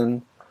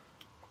 Gustafsson,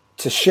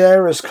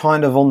 Teixeira's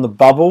kind of on the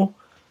bubble,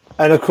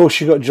 and of course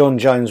you've got John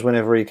Jones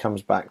whenever he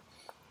comes back.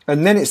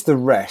 And then it's the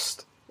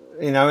rest.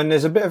 And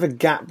there's a bit of a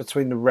gap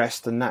between the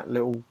rest and that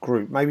little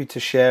group. Maybe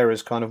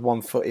Teixeira's kind of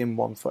 1 foot in,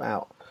 1 foot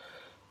out.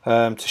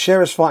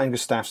 Teixeira's fighting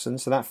Gustafsson,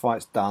 so that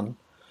fight's done.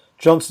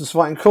 Johnson's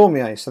fighting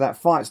Cormier, so that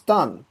fight's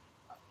done.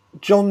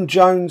 John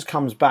Jones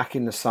comes back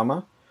in the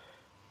summer.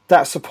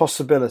 That's a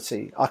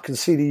possibility. I can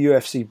see the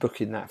UFC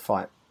booking that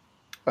fight.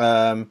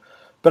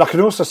 But I can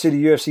also see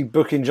the UFC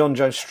booking John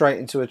Jones straight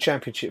into a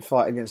championship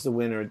fight against the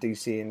winner of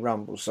DC and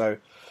Rumble. So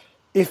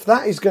if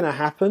that is going to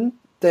happen,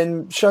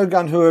 then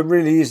Shogun Rua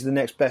really is the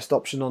next best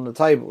option on the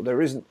table.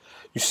 There isn't.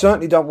 You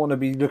certainly don't want to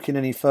be looking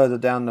any further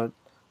down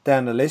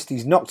the list.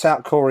 He's knocked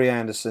out Corey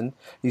Anderson.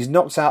 He's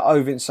knocked out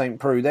Ovin St.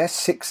 Preux. They're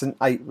 6 and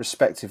 8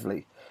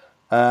 respectively.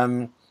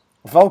 Volkan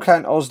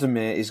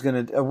Ozdemir is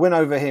a win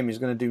over him is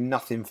going to do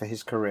nothing for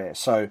his career.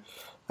 So,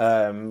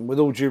 with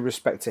all due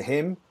respect to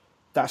him,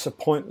 that's a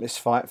pointless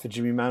fight for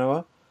Jimmy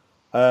Manuwa.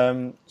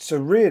 So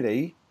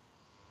really,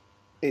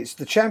 it's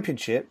the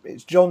championship.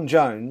 It's John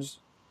Jones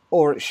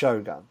or it's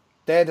Shogun.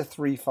 They're the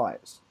 3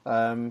 fights.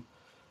 And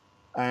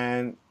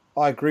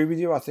I agree with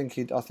you. I think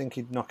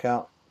he'd knock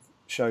out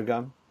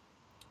Shogun.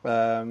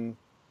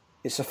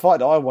 It's a fight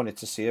that I wanted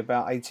to see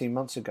about 18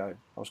 months ago.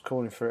 I was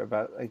calling for it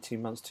about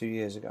 18 months, 2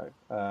 years ago.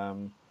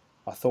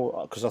 I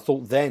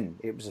thought then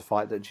it was a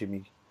fight that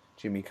Jimmy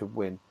could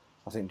win.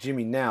 I think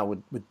Jimmy now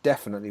would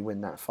definitely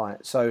win that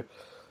fight. So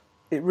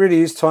it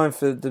really is time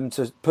for them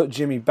to put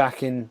Jimmy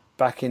back in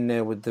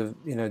there with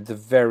the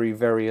very,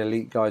 very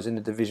elite guys in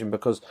the division,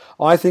 because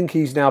I think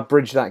he's now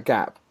bridged that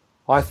gap.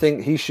 I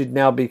think he should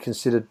now be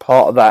considered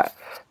part of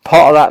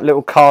that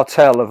little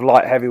cartel of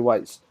light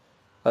heavyweights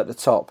at the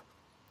top.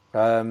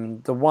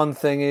 The one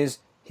thing is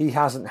he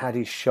hasn't had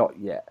his shot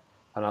yet,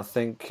 and I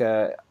think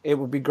it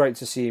would be great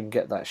to see him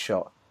get that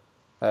shot.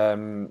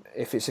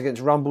 If it's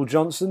against Rumble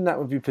Johnson, that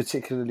would be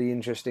particularly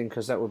interesting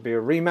because that would be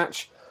a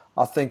rematch.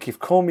 I think if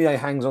Cormier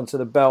hangs onto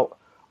the belt,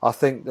 I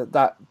think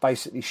that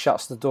basically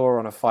shuts the door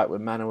on a fight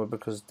with Manuwa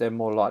because they're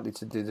more likely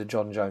to do the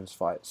John Jones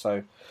fight.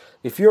 So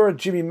if you're a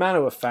Jimmy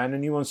Manuwa fan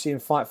and you want to see him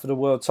fight for the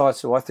world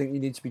title, I think you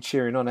need to be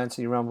cheering on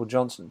Anthony Rumble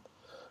Johnson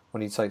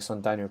when he takes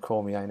on Daniel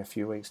Cormier in a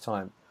few weeks'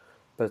 time.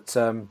 But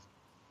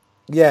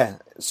yeah,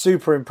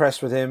 super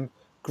impressed with him.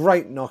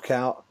 Great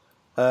knockout.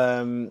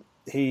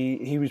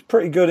 He was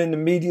pretty good in the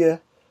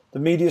media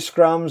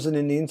scrums and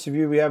in the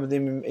interview we had with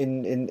him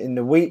in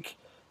the week.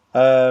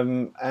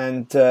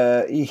 and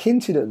he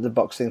hinted at the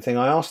boxing thing.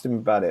 I asked him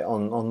about it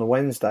on the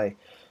Wednesday.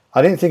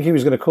 I didn't think he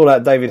was going to call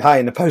out David Haye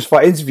in the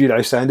post-fight interview,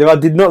 though, Sandy. I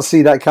did not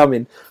see that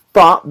coming.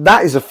 But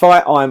that is a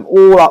fight I'm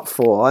all up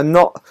for. I'm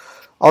not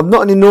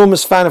an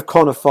enormous fan of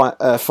Conor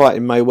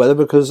fighting Mayweather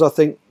because I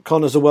think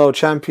Conor's a world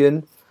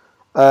champion.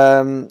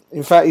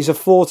 In fact, he's a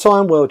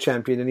 4-time world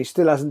champion and he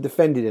still hasn't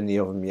defended any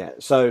of them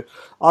yet. So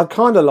I'd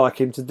kind of like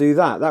him to do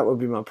that. That would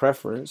be my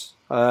preference.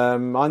 I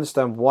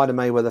understand why the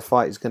Mayweather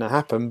fight is going to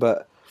happen,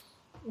 but,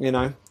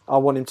 I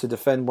want him to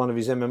defend one of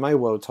his MMA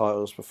world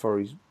titles before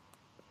he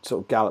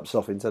sort of gallops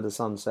off into the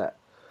sunset.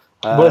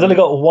 Well, he's only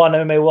got one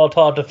MMA World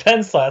Title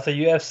defense fight. It's a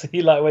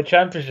UFC lightweight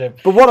championship.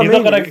 But what he's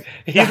not going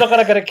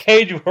to go to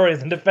Cage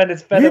Warriors and defend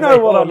his featherweight.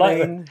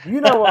 You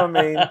know what I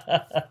mean.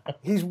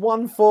 He's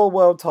won 4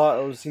 world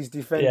titles. He's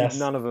defended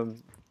none of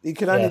them. He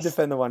can only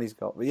defend the one he's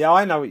got. But yeah,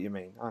 I know what you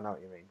mean.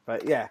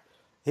 But yeah,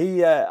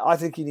 I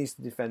think he needs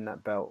to defend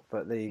that belt.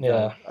 But there you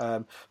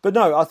go. But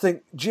no, I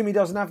think Jimmy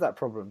doesn't have that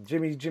problem.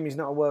 Jimmy's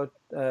not a world.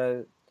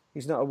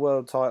 He's not a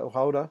world title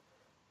holder.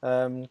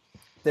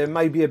 There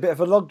may be a bit of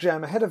a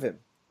logjam ahead of him.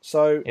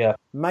 So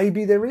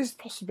maybe there is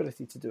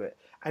possibility to do it.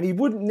 And he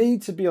wouldn't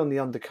need to be on the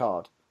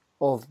undercard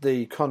of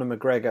the Conor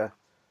McGregor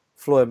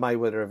Floyd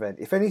Mayweather event.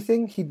 If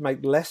anything, he'd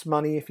make less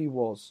money if he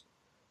was.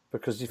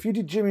 Because if you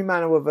did Jimmy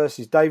Manuwa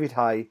versus David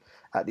Haye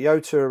at the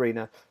O2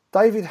 Arena,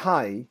 David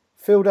Haye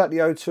filled out the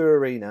O2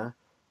 Arena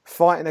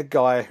fighting a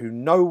guy who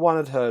no one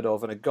had heard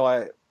of and a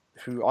guy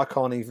who I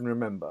can't even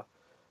remember.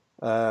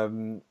 I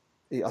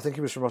think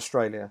he was from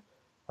Australia.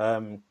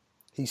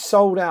 He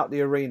sold out the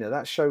arena.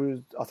 That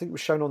show, I think,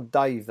 was shown on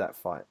Dave, that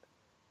fight,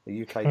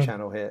 the UK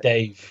channel here.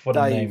 Dave, what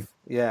a name.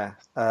 Yeah.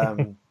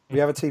 We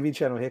have a TV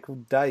channel here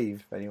called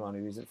Dave, for anyone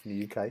who isn't from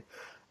the UK.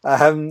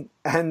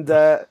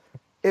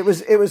 It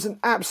was an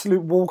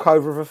absolute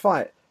walkover of a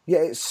fight.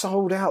 Yet it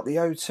sold out the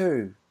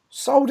O2.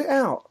 Sold it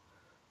out.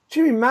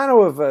 Jimmy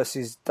Manuwa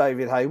versus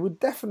David Haye would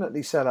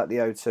definitely sell out the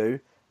O2,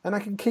 and they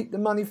can keep the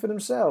money for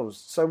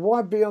themselves. So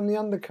why be on the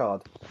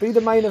undercard? Be the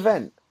main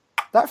event.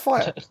 That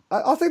fight,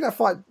 I think that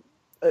fight,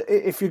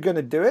 if you're going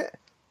to do it,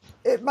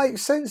 it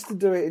makes sense to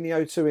do it in the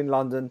O2 in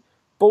London.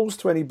 Balls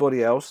to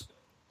anybody else.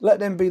 Let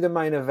them be the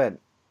main event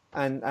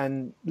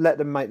and let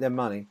them make their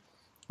money.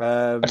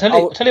 I'll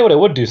tell you what it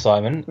would do,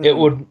 Simon. It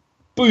would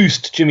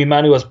boost Jimmy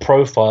Manuwa's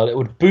profile. It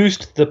would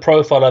boost the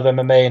profile of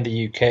MMA in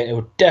the UK. It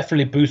would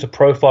definitely boost the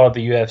profile of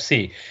the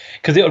UFC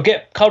because it would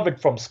get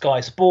coverage from Sky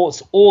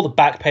Sports, all the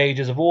back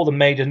pages of all the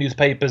major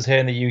newspapers here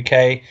in the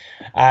UK.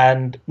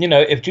 And,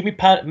 if Jimmy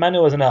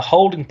Manuwa is in a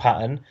holding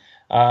pattern,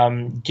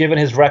 given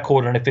his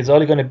record, and if it's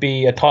only going to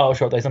be a title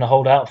shot that he's going to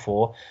hold out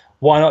for,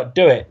 why not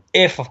do it?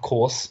 If, of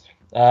course,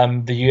 the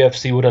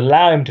UFC would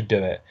allow him to do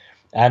it.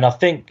 And I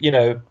think,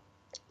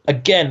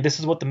 again, this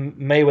is what the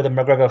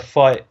Mayweather-McGregor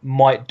fight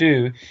might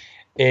do,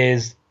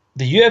 is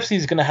the UFC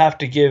is going to have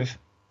to give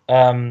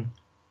the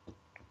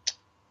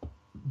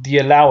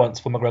allowance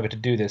for McGregor to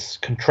do this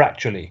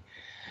contractually.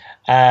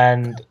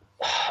 And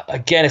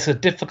again, it's a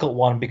difficult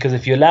one because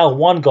if you allow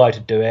one guy to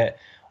do it,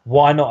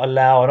 why not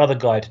allow another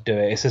guy to do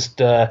it? It's just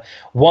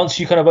once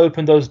you kind of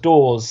open those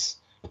doors,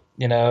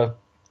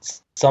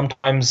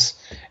 sometimes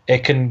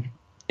it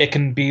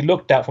can be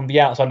looked at from the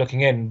outside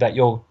looking in that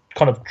you're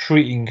kind of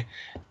treating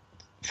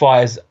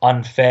fighters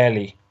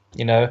unfairly,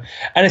 and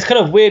it's kind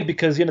of weird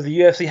because the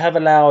UFC have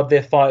allowed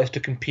their fighters to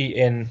compete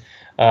in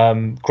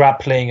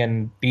grappling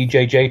and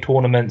BJJ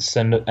tournaments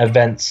and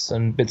events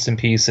and bits and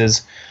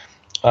pieces.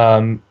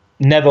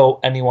 Never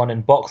anyone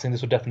in boxing.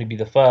 This will definitely be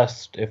the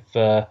first if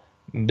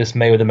this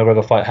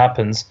Mayweather-McGregor fight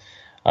happens.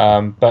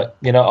 But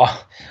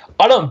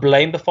I don't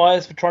blame the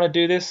fighters for trying to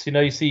do this.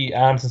 You see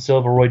Anderson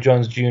Silva, Roy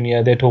Jones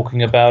Jr. They're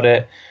talking about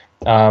it.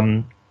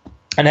 And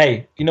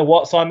hey, you know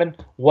what, Simon?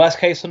 Worst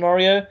case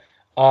scenario.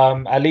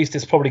 At least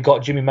it's probably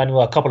got Jimmy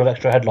Manuwa a couple of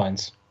extra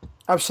headlines.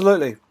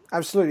 Absolutely.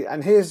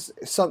 And here's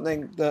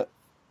something that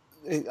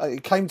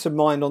it came to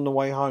mind on the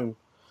way home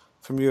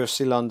from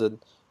UFC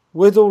London.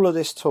 With all of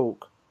this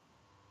talk,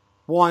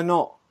 why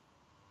not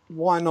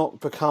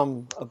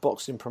become a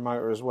boxing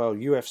promoter as well?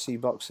 UFC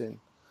boxing.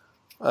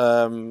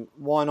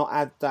 Why not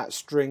add that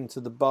string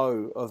to the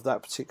bow of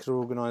that particular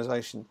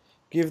organisation?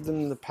 Give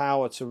them the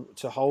power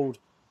to hold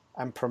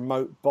and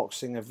promote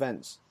boxing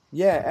events.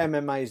 Yeah,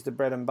 MMA is the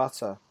bread and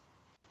butter.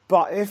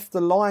 But if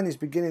the line is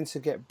beginning to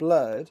get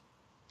blurred,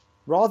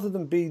 rather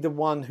than be the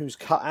one who's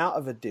cut out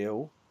of a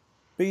deal,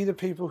 be the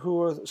people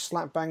who are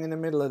slap bang in the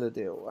middle of the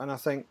deal. And I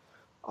think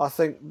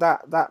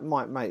that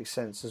might make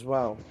sense as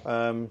well.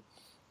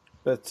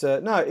 But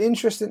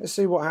interesting to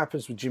see what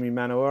happens with Jimmy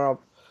Manuwa.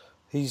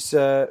 He's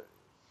had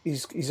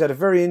a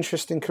very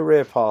interesting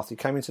career path. He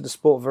came into the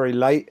sport very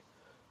late.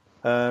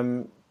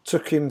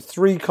 Took him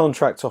 3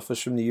 contract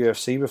offers from the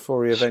UFC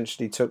before he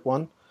eventually took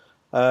one.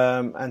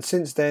 And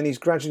since then, he's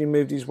gradually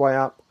moved his way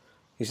up.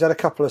 He's had a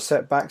couple of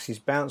setbacks. He's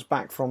bounced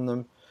back from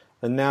them.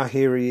 And now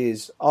here he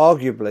is,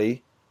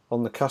 arguably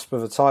on the cusp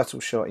of a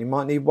title shot. He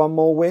might need one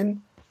more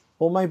win,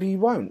 or maybe he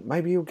won't.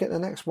 Maybe he'll get the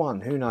next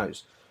one. Who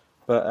knows?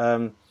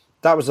 But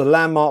that was a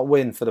landmark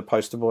win for the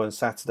poster boy on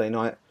Saturday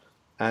night.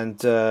 and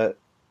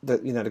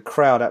the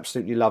crowd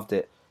absolutely loved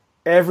it.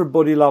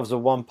 Everybody loves a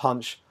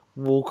one-punch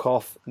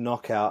walk-off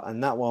knockout,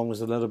 and that one was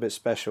a little bit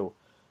special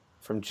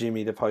from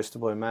Jimmy the Poster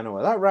Boy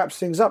Manuwa. That wraps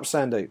things up,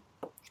 Sandy,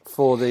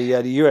 for the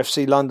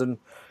UFC London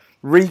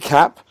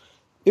recap.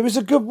 It was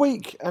a good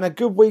week and a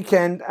good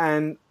weekend,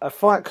 and a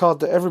fight card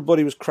that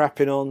everybody was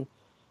crapping on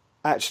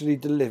actually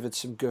delivered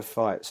some good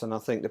fights. And I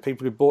think the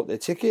people who bought their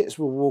tickets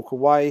will walk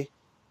away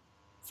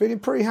feeling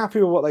pretty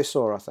happy with what they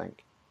saw, I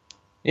think.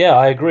 Yeah,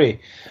 I agree.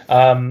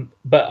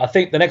 But I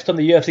think the next time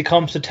the UFC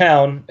comes to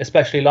town,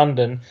 especially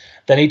London,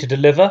 they need to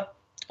deliver,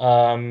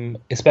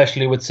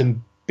 especially with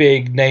some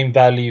big name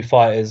value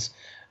fighters,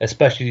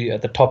 especially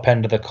at the top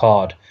end of the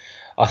card.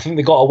 I think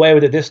they got away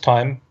with it this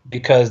time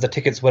because the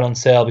tickets went on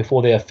sale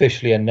before they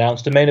officially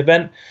announced the main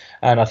event,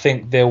 and I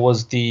think there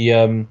was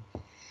the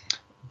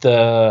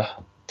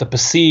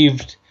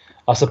perceived,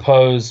 I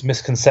suppose,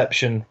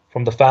 misconception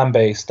from the fan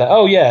base that,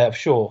 oh yeah,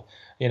 sure,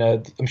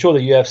 I'm sure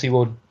the UFC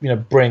will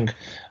bring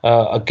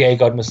a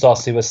Gegard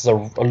Mousasi versus a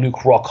Luke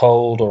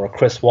Rockhold or a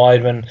Chris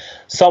Weidman,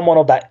 someone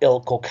of that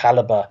ilk or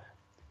caliber,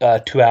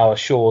 to our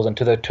shores and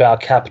to our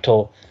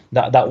capital.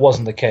 That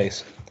wasn't the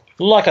case.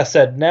 Like I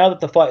said, now that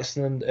the fights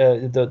and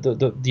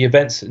the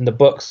events in the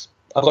books,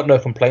 I've got no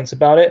complaints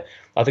about it.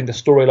 I think the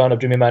storyline of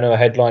Jimmy Manuwa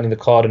headlining the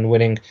card and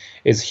winning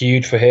is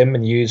huge for him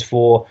and used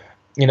for,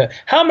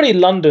 how many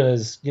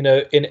Londoners,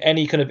 in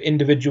any kind of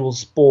individual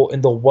sport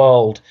in the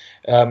world,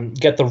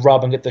 get the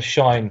rub and get the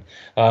shine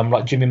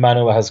like Jimmy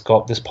Manuwa has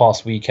got this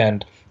past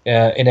weekend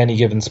in any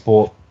given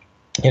sport.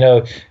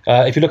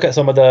 If you look at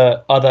some of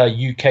the other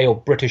UK or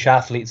British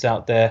athletes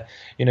out there,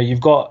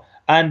 you've got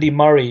Andy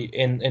Murray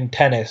in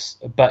tennis,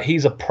 but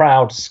he's a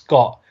proud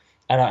Scot.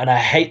 And I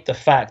hate the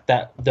fact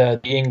that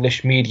the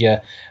English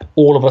media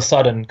all of a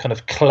sudden kind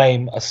of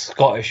claim a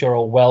Scottish or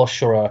a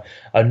Welsh or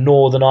a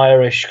Northern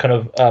Irish kind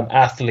of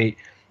athlete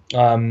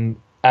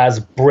as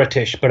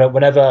British. But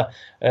whenever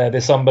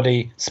there's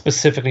somebody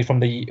specifically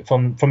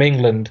from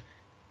England,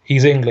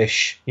 he's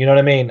English. You know what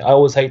I mean? I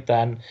always hate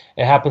that, and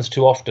it happens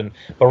too often.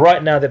 But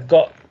right now they've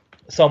got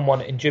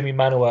someone in Jimmy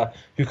Manuwa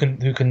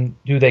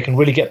who they can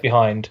really get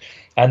behind.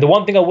 And the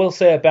one thing I will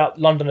say about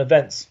London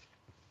events,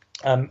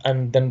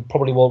 and then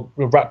probably we'll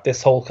wrap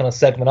this whole kind of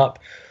segment up,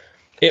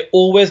 it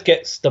always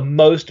gets the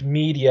most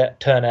media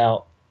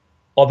turnout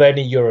of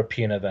any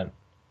European event,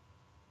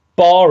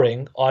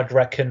 barring, I'd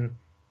reckon,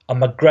 a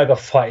McGregor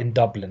fight in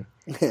Dublin,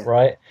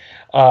 right?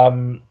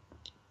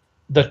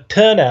 The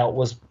turnout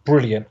was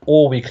brilliant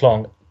all week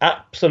long,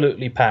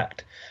 absolutely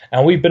packed.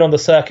 And we've been on the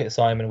circuit,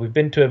 Simon. We've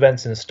been to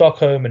events in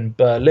Stockholm, in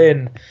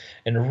Berlin,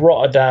 in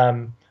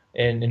Rotterdam,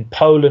 in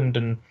Poland,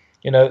 and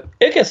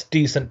it gets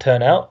decent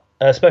turnout,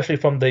 especially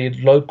from the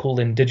local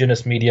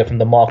indigenous media from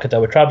the market that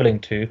we're traveling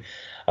to.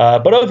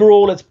 But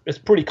overall, it's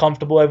pretty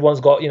comfortable. Everyone's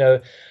got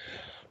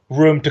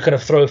room to kind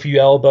of throw a few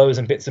elbows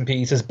and bits and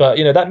pieces. But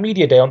that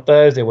media day on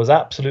Thursday was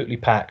absolutely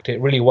packed. It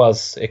really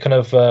was. It kind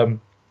of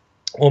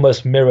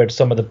almost mirrored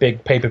some of the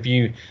big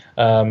pay-per-view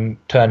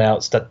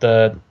turnouts that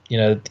the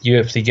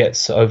UFC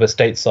gets over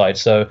stateside.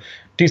 So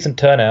decent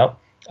turnout,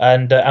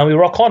 and we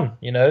rock on.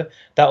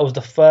 That was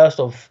the first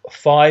of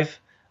 5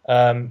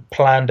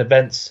 planned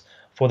events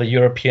for the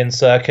European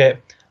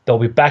circuit. They'll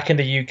be back in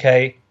the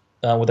UK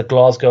with a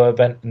Glasgow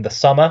event in the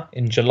summer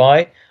in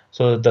July.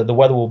 So the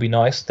weather will be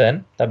nice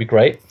then. That'd be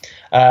great.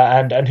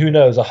 And who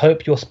knows? I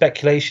hope your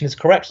speculation is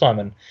correct,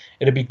 Simon.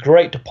 It'd be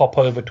great to pop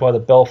over to either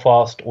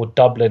Belfast or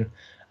Dublin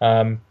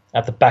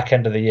at the back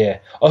end of the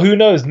year. Or who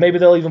knows? Maybe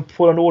they'll even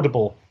pull an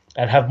audible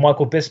and have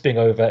Michael Bisping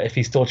over if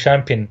he's still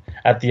champion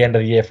at the end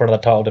of the year for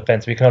another title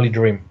defense. We can only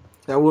dream.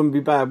 That wouldn't be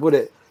bad, would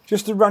it?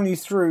 Just to run you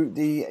through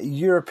the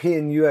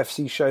European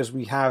UFC shows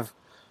we have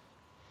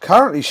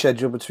currently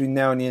scheduled between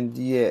now and the end of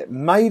the year.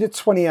 May the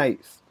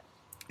 28th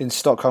in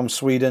Stockholm,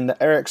 Sweden,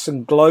 the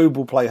Ericsson Globe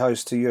will play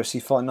host to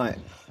UFC Fight Night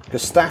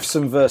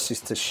Gustafsson versus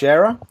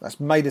Teixeira. That's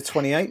May the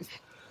 28th.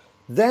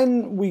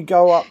 Then we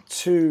go up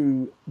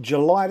to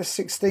July the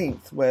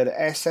 16th, where the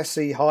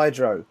SSE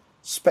Hydro,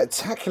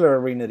 spectacular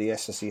arena, the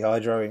SSE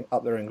Hydro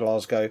up there in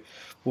Glasgow,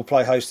 will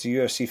play host to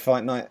UFC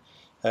Fight Night.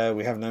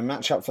 We have no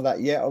matchup for that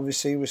yet.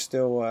 Obviously, we're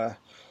still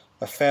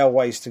a fair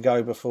ways to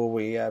go before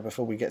we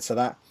get to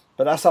that.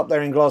 But that's up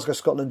there in Glasgow,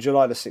 Scotland,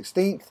 July the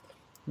 16th.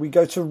 We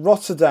go to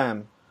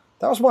Rotterdam.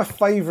 That was my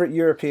favourite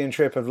European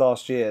trip of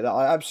last year. That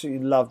I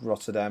absolutely loved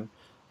Rotterdam.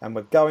 And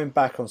we're going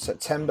back on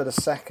September the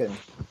 2nd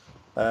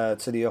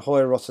to the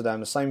Ahoy Rotterdam,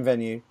 the same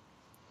venue,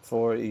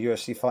 for a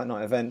UFC Fight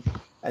Night event.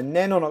 And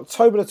then on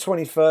October the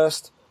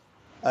 21st,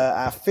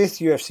 our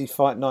 5th UFC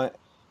Fight Night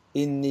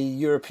in the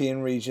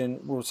European region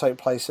will take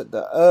place at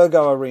the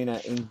Ergo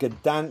Arena in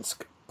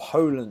Gdansk,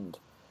 Poland,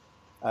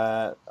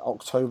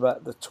 October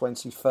the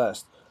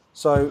 21st.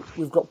 So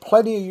we've got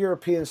plenty of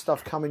European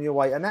stuff coming your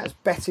way, and that's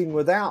betting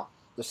without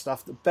the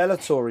stuff that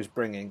Bellator is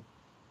bringing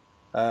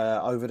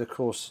over the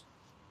course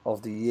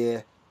of the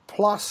year.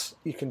 Plus,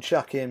 you can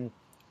chuck in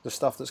the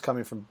stuff that's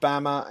coming from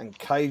BAMMA and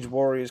Cage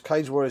Warriors.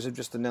 Cage Warriors have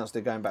just announced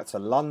they're going back to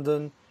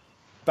London.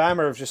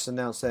 BAMMA have just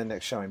announced their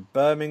next show in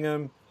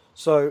Birmingham.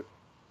 So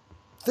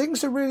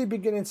things are really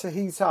beginning to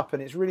heat up,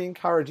 and it's really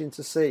encouraging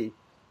to see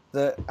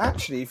that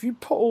actually, if you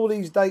put all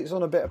these dates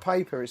on a bit of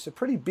paper, it's a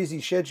pretty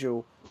busy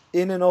schedule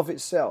in and of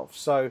itself.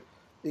 So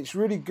it's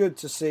really good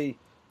to see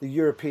the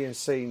European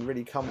scene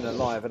really coming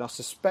alive, and I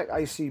suspect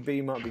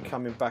ACB might be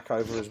coming back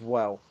over as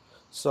well.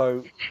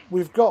 So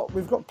we've got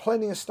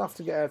plenty of stuff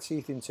to get our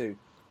teeth into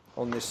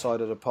on this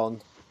side of the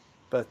pond.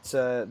 But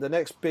the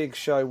next big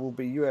show will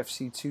be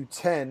UFC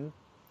 210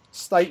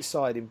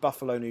 stateside in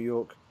Buffalo, New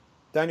York.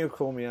 Daniel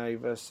Cormier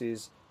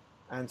versus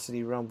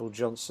Anthony Rumble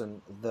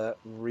Johnson, the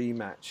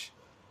rematch.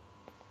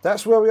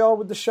 That's where we are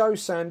with the show,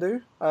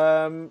 Sandu.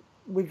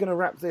 We're going to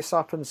wrap this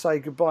up and say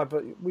goodbye,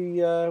 but we've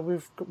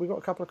got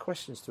a couple of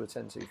questions to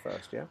attend to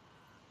first, yeah?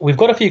 We've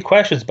got a few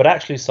questions, but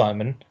actually,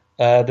 Simon,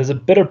 there's a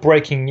bit of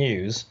breaking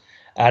news,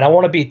 and I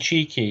want to be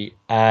cheeky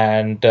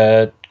and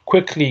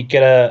quickly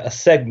get a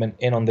segment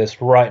in on this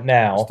right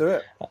now. Let's do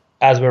it.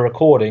 As we're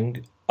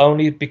recording,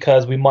 only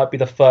because we might be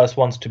the first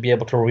ones to be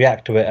able to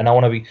react to it, and I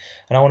want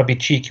to be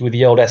cheeky with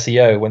the old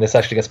SEO when this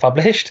actually gets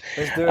published.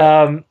 Let's do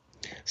it.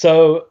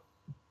 So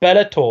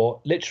Bellator,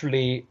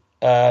 literally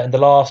in the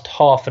last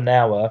half an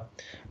hour,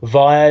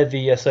 via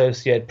the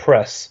Associated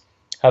Press,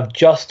 have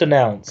just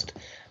announced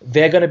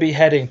they're going to be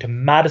heading to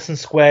Madison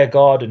Square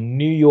Garden,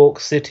 New York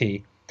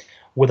City,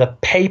 with a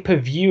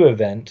pay-per-view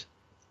event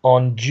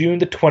on June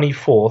the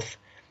 24th,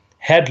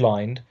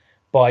 headlined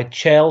by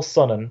Chael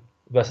Sonnen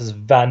versus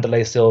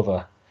Wanderlei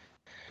Silva.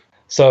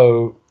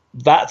 So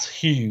that's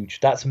huge.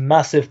 That's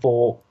massive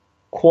for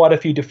quite a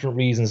few different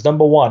reasons.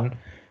 Number one,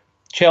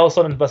 Chael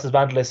Sonnen versus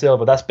Wanderlei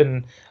Silva, that's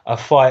been a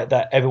fight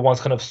that everyone's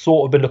kind of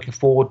sort of been looking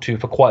forward to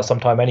for quite some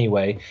time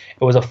anyway.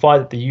 It was a fight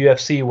that the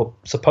UFC were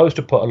supposed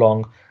to put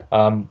along,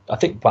 I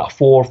think about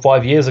 4 or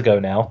 5 years ago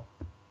now.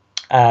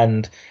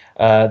 And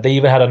they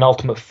even had an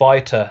Ultimate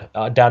Fighter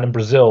down in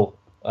Brazil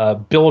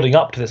building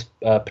up to this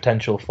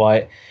potential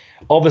fight.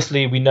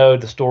 Obviously, we know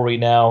the story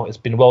now. It's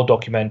been well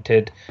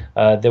documented.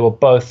 They were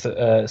both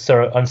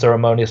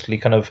unceremoniously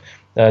kind of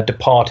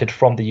departed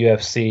from the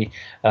UFC.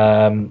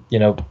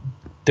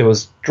 There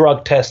was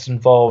drug tests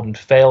involved and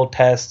failed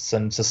tests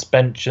and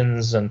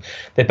suspensions, and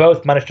they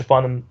both managed to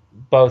find them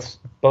both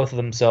of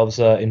themselves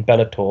in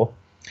Bellator.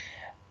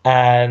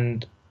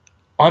 And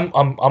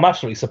I'm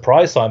absolutely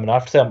surprised, Simon. I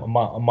have to say,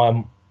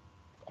 I'm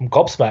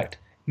gobsmacked.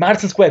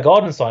 Madison Square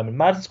Garden, Simon.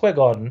 Madison Square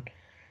Garden,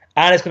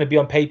 and it's going to be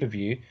on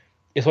pay-per-view.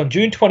 It's on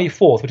June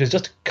 24th, which is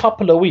just a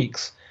couple of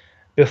weeks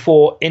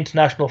before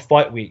International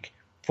Fight Week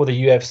for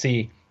the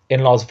UFC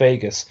in Las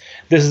Vegas.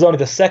 This is only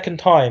the second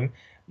time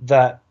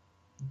that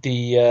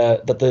the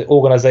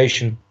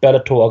organization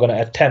Bellator are going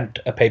to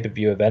attempt a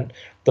pay-per-view event.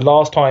 The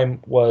last time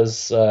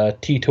was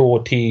Tito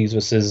Ortiz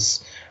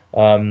versus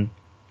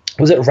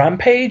was it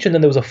Rampage, and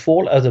then there was a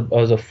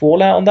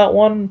fallout on that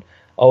one.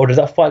 Or did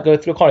that fight go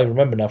through? I can't even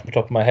remember now from the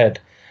top of my head.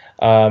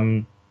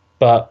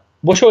 But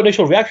what's your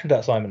initial reaction to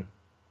that, Simon?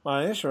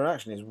 My initial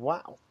reaction is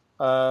wow.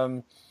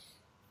 The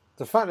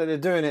fact that they're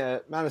doing it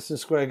at Madison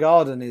Square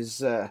Garden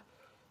is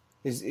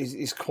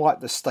quite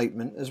the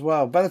statement as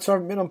well. Bellator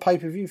haven't been on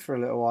pay-per-view for a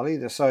little while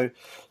either. So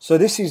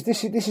this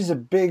is a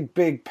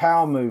big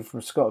power move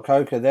from Scott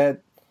Coker there,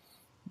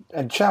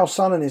 and Chael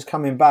Sonnen is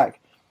coming back.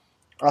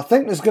 I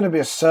think there's going to be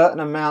a certain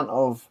amount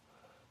of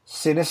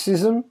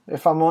cynicism,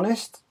 if I'm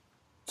honest,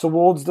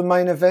 towards the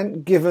main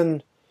event,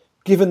 given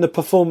the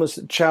performance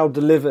that Chael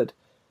delivered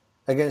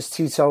against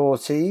Tito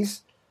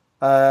Ortiz.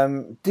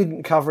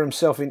 Didn't cover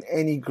himself in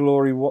any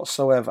glory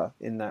whatsoever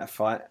in that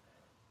fight,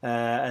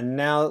 and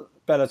now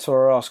Bellator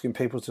are asking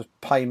people to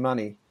pay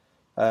money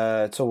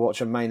to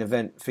watch a main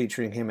event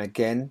featuring him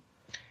again.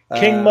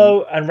 King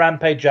Mo and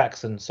Rampage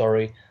Jackson,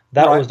 sorry.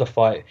 That was the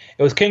fight.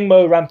 It was King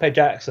Mo, Rampage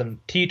Jackson.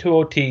 Tito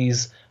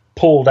Ortiz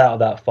pulled out of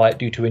that fight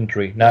due to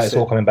injury. Now it's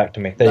all coming back to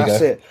me. There you go.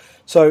 That's it.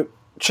 So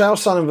Chael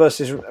Sonnen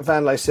versus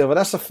Wanderlei Silva,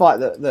 that's a fight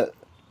that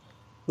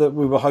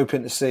we were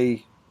hoping to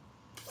see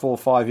 4 or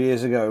 5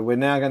 years ago. We're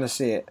now going to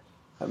see it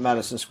at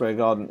Madison Square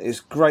Garden. It's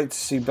great to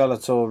see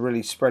Bellator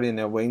really spreading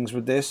their wings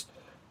with this.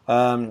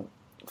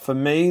 For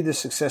me, the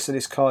success of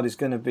this card is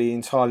going to be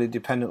entirely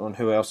dependent on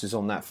who else is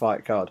on that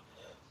fight card.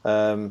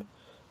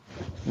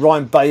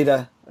 Ryan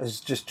Bader has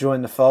just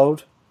joined the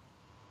fold.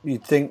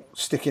 You'd think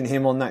sticking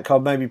him on that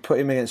card, maybe put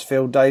him against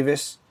Phil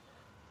Davis,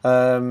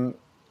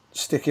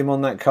 stick him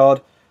on that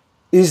card.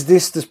 Is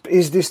this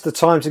the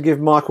time to give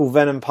Michael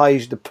Venom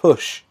Page the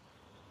push?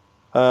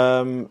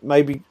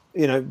 Maybe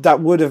that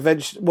would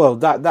eventually. Well,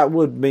 that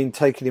would mean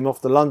taking him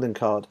off the London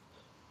card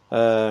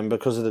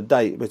because of the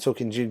date. We're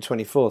talking June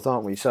 24th,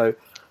 aren't we? So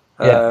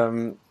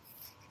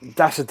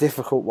that's a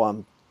difficult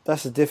one.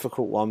 That's a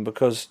difficult one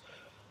because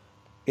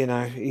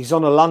he's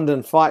on a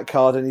London fight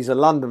card and he's a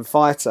London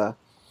fighter,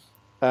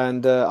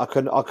 and I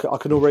can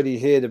already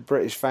hear the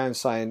British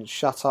fans saying,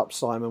 "Shut up,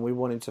 Simon. We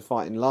want him to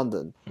fight in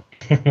London."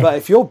 But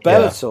if you're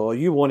Bellator,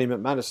 you want him at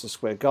Madison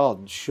Square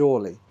Garden,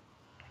 surely.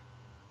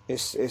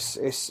 It's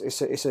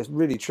a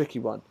really tricky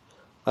one.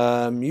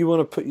 You want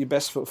to put your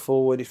best foot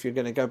forward if you're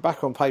going to go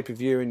back on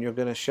pay-per-view and you're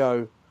going to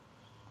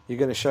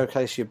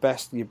showcase your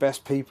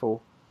best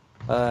people.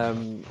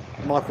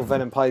 Michael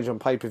Venom Page on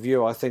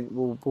pay-per-view, I think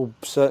will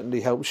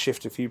certainly help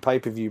shift a few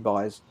pay-per-view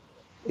buys,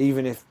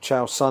 even if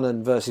Chael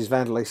Sonnen versus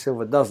Wanderlei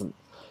Silva doesn't.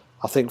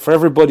 I think for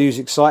everybody who's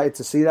excited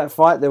to see that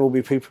fight, there will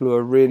be people who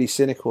are really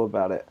cynical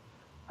about it.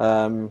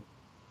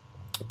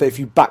 But if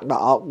you back that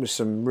up with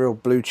some real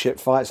blue chip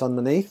fights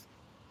underneath,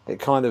 it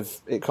kind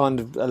of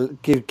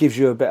gives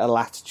you a bit of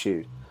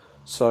latitude.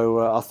 So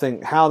I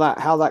think how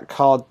that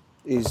card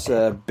is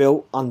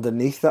built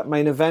underneath that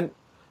main event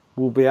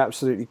will be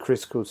absolutely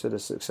critical to the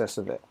success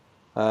of it.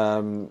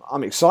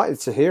 I'm excited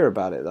to hear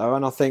about it though,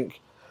 and I think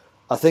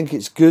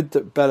it's good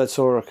that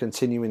Bellator are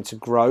continuing to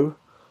grow.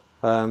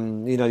 The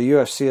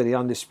UFC are the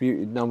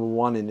undisputed number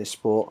one in this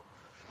sport,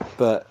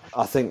 but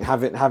I think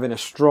having a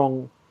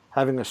strong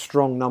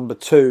number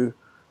two,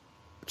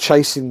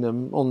 chasing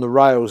them on the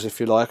rails, if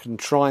you like, and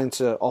trying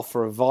to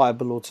offer a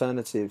viable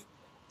alternative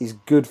is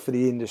good for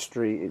the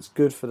industry. It's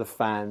good for the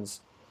fans,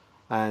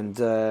 and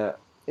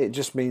it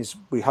just means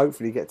we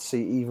hopefully get to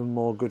see even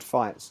more good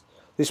fights.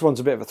 This one's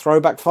a bit of a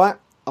throwback fight.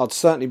 I'd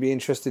certainly be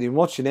interested in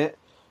watching it,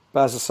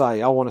 but as I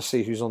say, I want to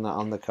see who's on that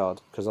undercard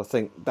because I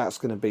think that's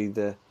going to be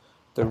the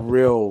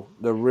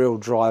real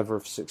driver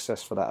of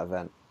success for that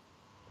event.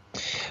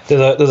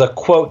 There's a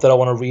quote that I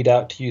want to read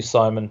out to you,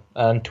 Simon,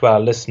 and to our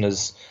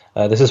listeners.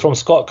 This is from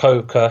Scott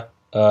Coker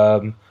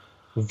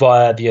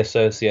via the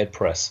Associated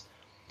Press.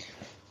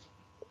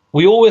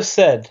 We always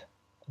said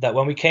that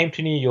when we came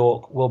to New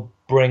York, we'll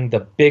bring the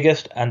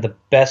biggest and the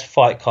best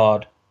fight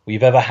card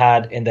we've ever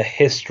had in the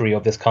history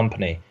of this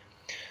company.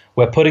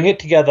 We're putting it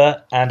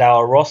together, and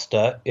our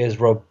roster is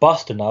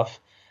robust enough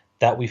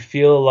that we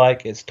feel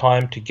like it's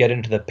time to get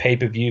into the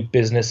pay-per-view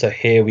business, so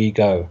here we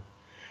go.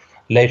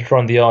 Later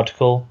on in the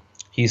article,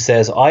 he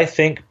says, I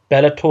think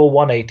Bellator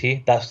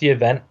 180, that's the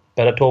event,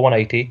 Bellator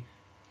 180,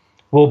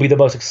 will be the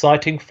most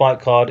exciting fight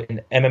card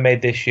in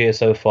MMA this year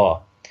so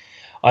far.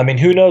 I mean,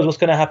 who knows what's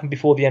going to happen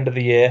before the end of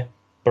the year,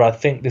 but I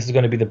think this is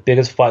going to be the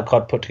biggest fight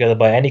card put together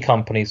by any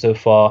company so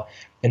far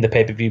in the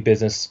pay-per-view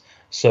business,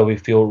 so we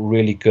feel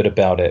really good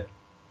about it.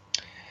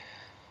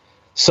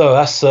 So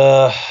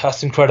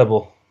that's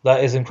incredible.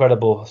 That is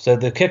incredible. So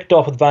they kicked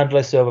off with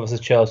Wanderlei Silva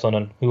versus Chael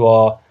Sonnen, who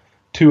are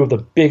two of the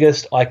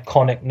biggest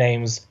iconic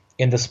names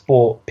in the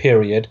sport,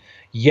 period.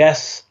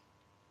 Yes,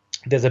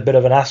 there's a bit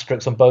of an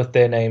asterisk on both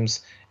their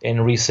names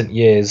in recent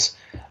years,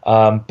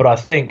 but I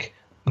think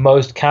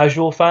most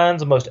casual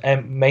fans and most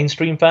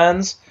mainstream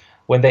fans,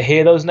 when they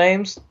hear those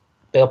names,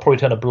 they'll probably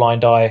turn a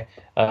blind eye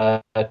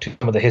to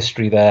some of the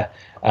history there,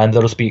 and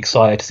they'll just be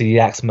excited to see the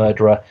Axe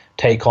Murderer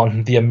take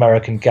on the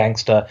American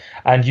Gangster.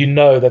 And you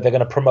know that they're going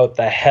to promote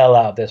the hell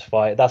out of this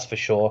fight, that's for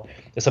sure.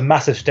 It's a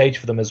massive stage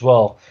for them as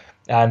well.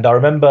 And I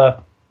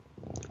remember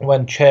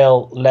when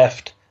Chael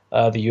left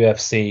the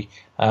UFC,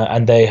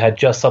 and they had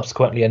just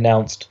subsequently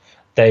announced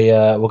they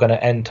were going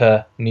to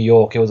enter New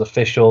York. It was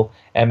official,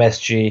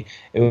 MSG.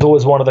 It was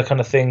always one of the kind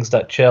of things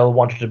that Chael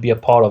wanted to be a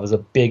part of as a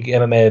big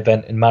MMA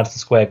event in Madison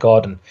Square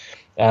Garden.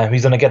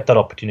 He's going to get that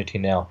opportunity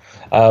now.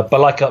 But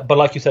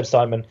like you said,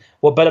 Simon,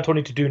 what Bellator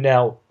need to do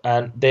now,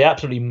 and they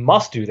absolutely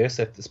must do this,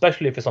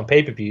 especially if it's on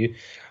pay-per-view,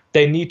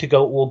 they need to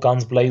go all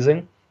guns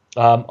blazing.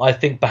 I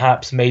think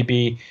perhaps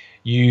maybe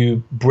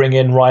you bring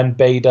in Ryan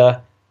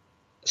Bader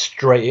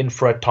straight in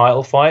for a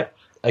title fight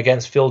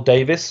against Phil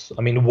Davis.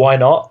 I mean, why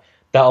not?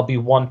 That'll be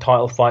one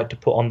title fight to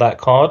put on that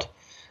card.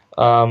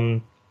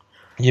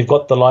 You've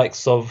got the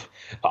likes of,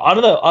 I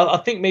don't know, I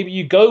think maybe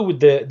you go with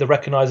the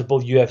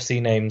recognizable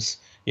UFC names.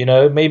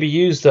 Maybe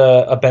use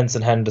a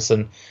Benson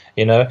Henderson,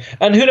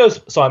 And who knows,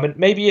 Simon,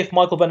 maybe if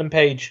Michael Venom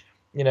Page,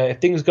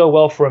 if things go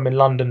well for him in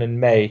London in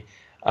May,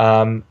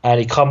 and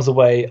he comes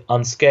away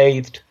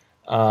unscathed,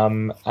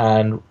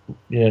 and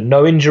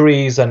no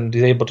injuries, and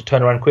he's able to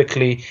turn around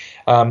quickly,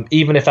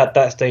 even if at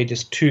that stage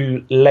it's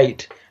too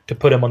late to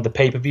put him on the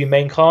pay-per-view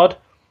main card,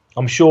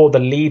 I'm sure the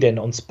lead-in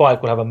on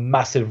Spike will have a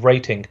massive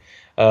rating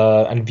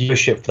and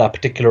viewership for that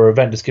particular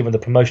event, just given the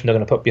promotion they're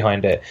going to put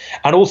behind it.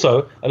 And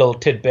also, a little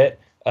tidbit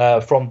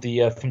from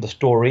the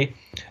story,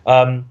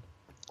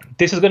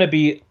 this is going to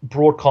be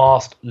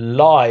broadcast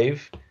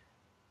live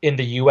in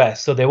the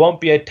US, so there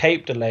won't be a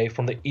tape delay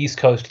from the East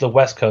Coast to the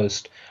West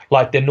Coast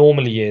like there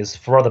normally is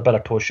for other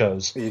Bellator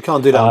shows. You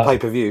can't do that on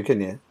pay-per-view,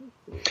 can you?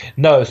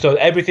 No, so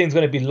everything's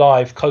going to be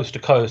live coast to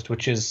coast,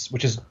 which is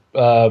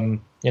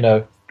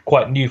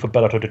quite new for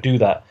Bellator to do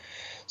that.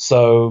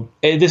 So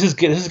this is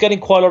getting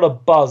quite a lot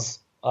of buzz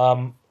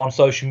on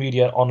social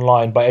media,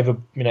 online, by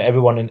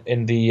everyone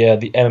in the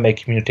MMA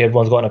community.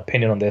 Everyone's got an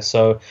opinion on this,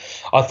 so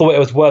I thought it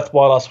was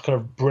worthwhile us kind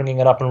of bringing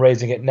it up and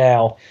raising it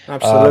now.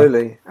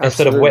 Absolutely.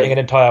 Instead of waiting an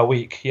entire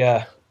week.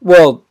 Yeah.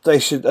 Well, they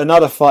should.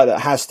 Another fight that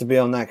has to be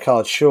on that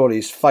card surely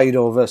is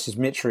Fedor versus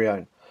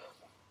Mitrione.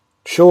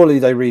 Surely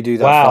they redo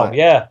that fight. Wow,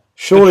 yeah.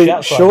 Surely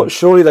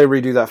they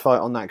redo that fight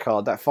on that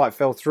card. That fight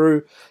fell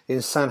through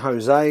in San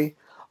Jose.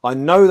 I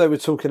know they were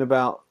talking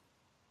about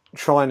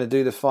trying to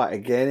do the fight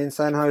again in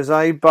San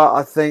Jose, but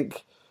I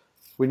think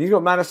when you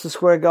got Madison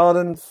Square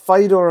Garden,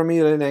 Fedor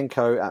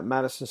Emelianenko at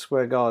Madison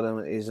Square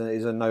Garden is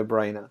a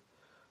no-brainer.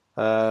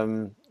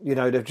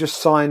 They've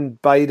just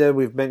signed Bader.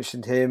 We've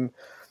mentioned him.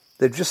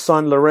 they've just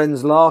signed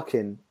Lorenz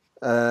Larkin,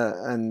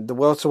 and the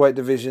welterweight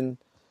division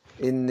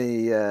in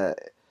Bellator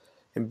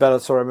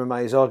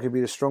MMA is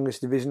arguably the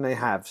strongest division they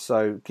have.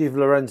 So give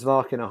Lorenz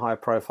Larkin a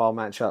high-profile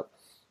matchup.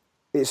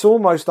 It's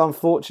almost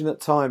unfortunate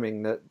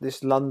timing that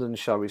this London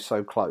show is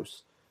so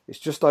close. It's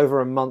just over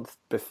a month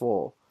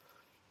before,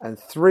 and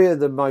three of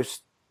the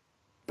most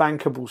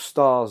bankable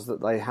stars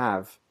that they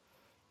have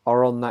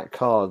are on that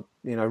card.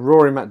 You know,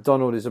 Rory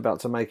MacDonald is about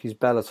to make his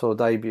Bellator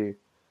debut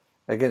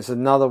against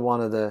another one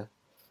of their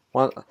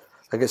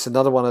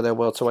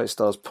welterweight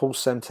stars, Paul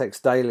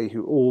Semtex Daly,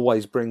 who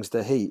always brings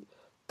the heat.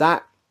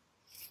 That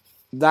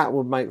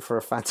would make for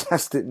a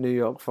fantastic New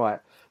York fight.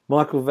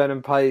 Michael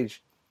Venom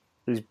Page,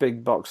 who's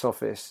big box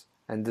office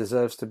and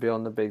deserves to be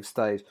on the big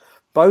stage.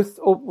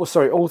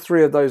 All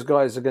three of those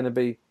guys are going to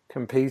be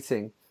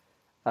competing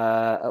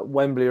at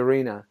Wembley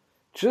Arena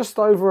just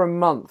over a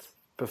month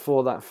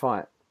before that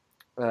fight.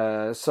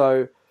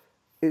 So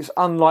it's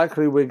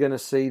unlikely we're going to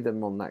see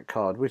them on that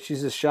card, which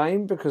is a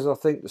shame because I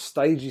think the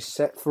stage is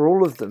set for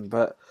all of them.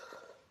 But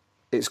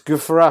it's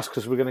good for us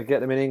because we're going to get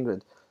them in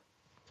England.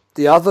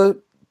 The other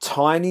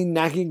tiny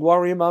nagging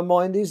worry in my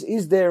mind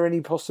is there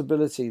any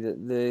possibility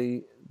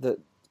that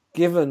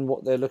given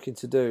what they're looking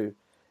to do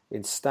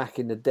in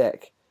stacking the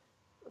deck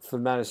for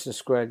Madison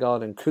Square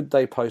Garden, could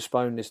they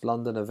postpone this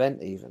London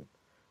event even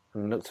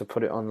and look to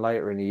put it on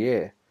later in the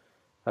year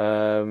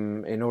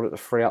in order to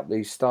free up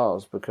these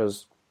stars?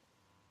 Because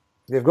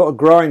they've got a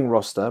growing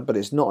roster, but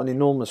it's not an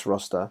enormous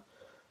roster.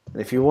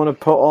 And if you want to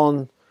put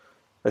on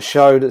a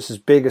show that's as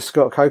big as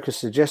Scott Coker's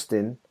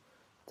suggesting,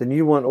 then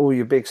you want all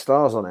your big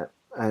stars on it.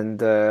 And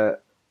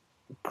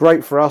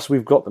great for us,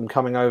 we've got them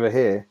coming over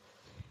here.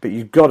 But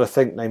you've got to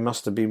think they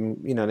must be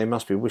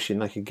wishing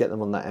they could get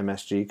them on that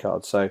MSG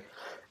card. So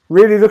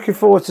really looking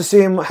forward to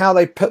seeing how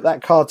they put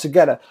that card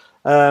together.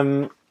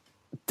 Dylan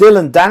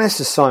Dennis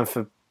is signed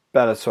for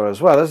Bellator as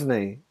well, isn't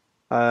he?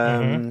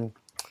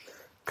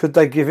 Could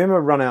they give him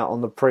a run out on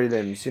the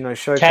prelims? You know,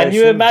 showcase. Can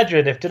you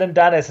imagine if Dylan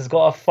Dennis has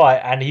got a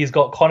fight and he's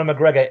got Conor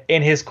McGregor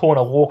in his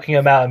corner walking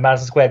him out in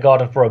Madison Square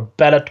Garden for a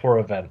Bellator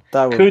event?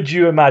 Could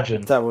you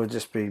imagine? That would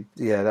just be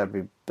that'd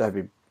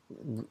be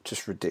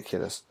just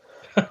ridiculous.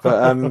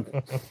 But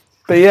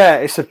yeah,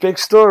 it's a big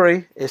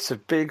story.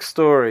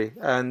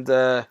 And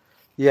I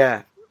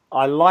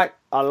like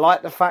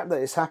the fact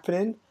that it's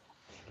happening.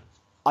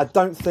 I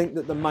don't think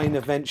that the main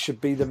event should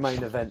be the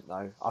main event,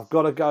 though. I've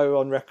got to go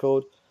on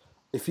record.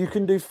 If you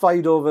can do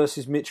Fedor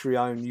versus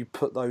Mitrione, you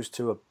put those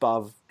two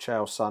above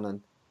Chael Sonnen.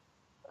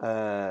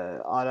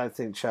 I don't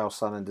think Chael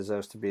Sonnen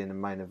deserves to be in the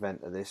main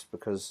event of this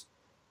because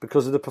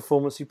of the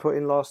performance he put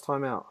in last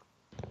time out.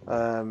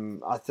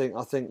 I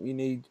think you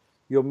need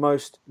your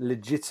most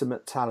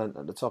legitimate talent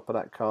at the top of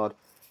that card.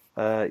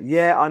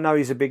 I know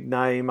he's a big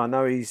name. I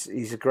know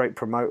he's a great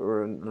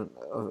promoter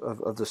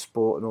of the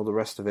sport and all the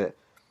rest of it.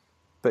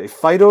 But if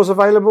Fedor's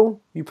available,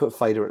 you put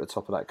Fedor at the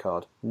top of that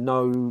card.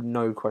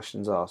 No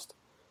questions asked.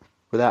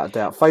 Without a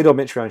doubt. Fedor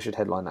Mitrione should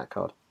headline that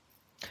card.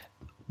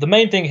 The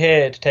main thing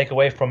here to take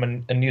away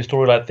from a new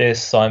story like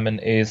this, Simon,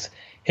 is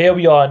here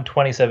we are in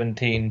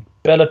 2017.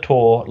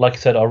 Bellator, like you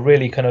said, are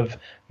really kind of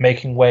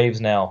making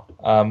waves now.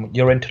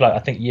 You're into, I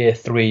think, year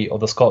 3 of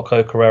the Scott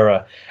Coker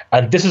era.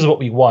 And this is what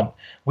we want.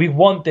 We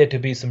want there to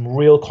be some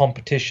real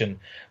competition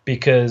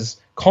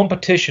because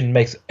competition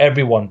makes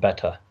everyone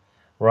better.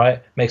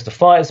 Right, makes the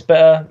fighters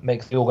better,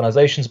 makes the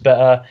organizations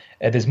better.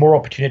 There's more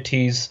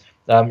opportunities.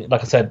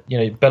 Like I said,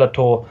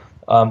 Bellator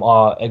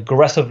are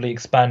aggressively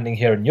expanding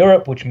here in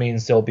Europe, which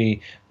means there'll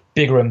be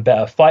bigger and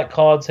better fight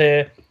cards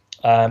here,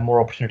 more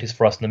opportunities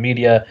for us in the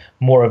media,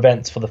 more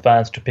events for the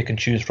fans to pick and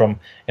choose from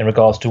in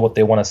regards to what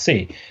they want to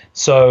see.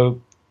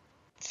 So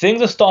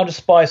things are starting to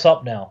spice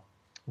up now.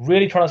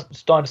 Really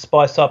starting to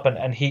spice up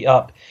and heat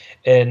up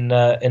in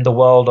the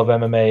world of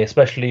MMA,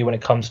 especially when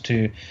it comes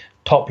to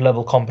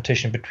top-level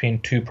competition between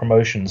two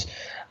promotions.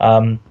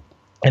 The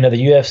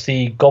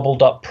UFC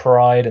gobbled up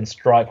Pride and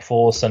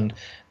Strikeforce, and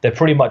they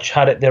pretty much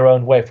had it their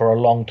own way for a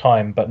long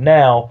time. But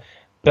now,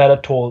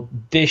 Bellator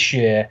this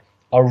year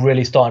are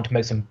really starting to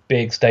make some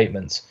big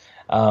statements.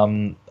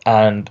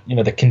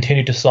 They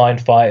continue to sign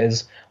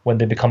fighters when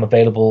they become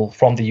available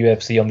from the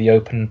UFC on the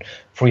open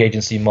free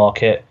agency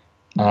market.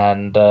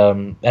 And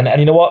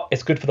you know what?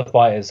 It's good for the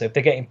fighters. If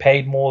they're getting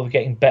paid more, they're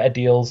getting better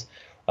deals,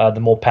 the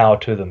more power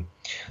to them.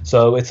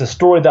 So it's a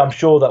story that I'm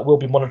sure that we'll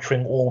be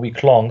monitoring all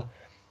week long.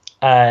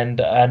 And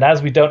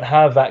as we don't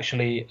have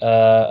actually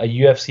a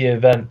UFC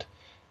event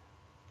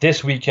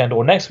this weekend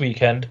or next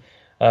weekend,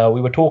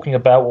 we were talking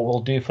about what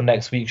we'll do for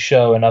next week's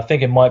show. And I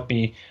think it might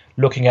be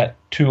looking at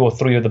 2 or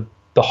 3 of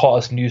the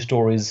hottest news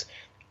stories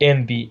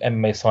in the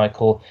MMA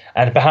cycle.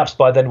 And perhaps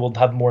by then we'll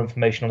have more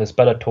information on this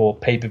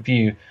Bellator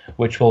pay-per-view,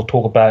 which we'll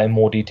talk about in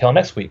more detail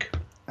next week.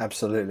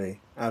 Absolutely.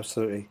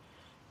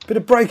 Bit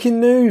of breaking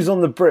news on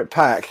the Brit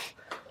Pack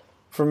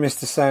from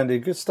Mr. Sandy.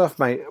 Good stuff,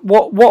 mate.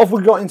 What have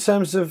we got in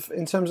terms of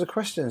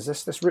questions?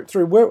 Let's rip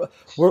through.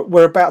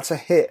 We're about to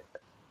hit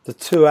the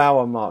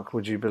 2-hour mark.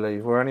 Would you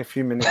believe? We're only a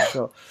few minutes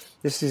short.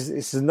 This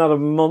is another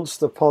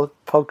monster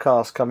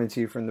podcast coming to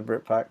you from the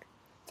Brit Pack.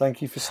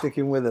 Thank you for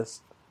sticking with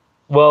us.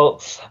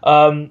 Well,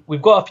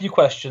 we've got a few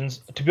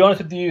questions. To be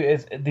honest with you,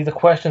 these are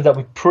questions that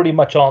we've pretty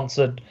much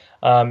answered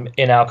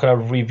in our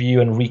kind of review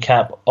and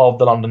recap of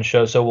the London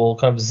show. So we'll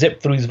kind of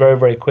zip through these very,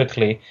 very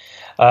quickly.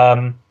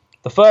 The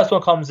first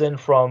one comes in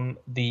from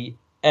the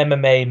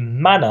MMA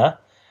Manor,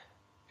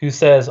 who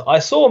says, I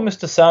saw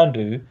Mr.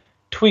 Sandu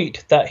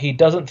tweet that he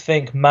doesn't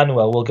think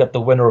Manuel will get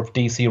the winner of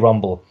DC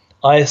Rumble.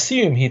 I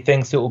assume he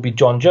thinks it will be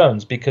John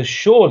Jones, because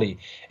surely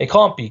it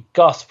can't be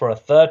Gus for a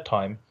third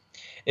time.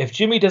 If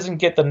Jimmy doesn't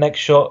get the next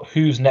shot,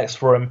 who's next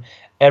for him?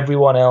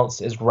 Everyone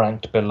else is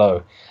ranked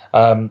below.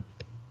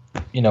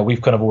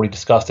 We've kind of already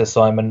discussed this,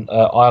 Simon.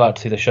 I like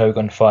to see the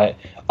Shogun fight,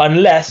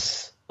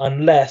 unless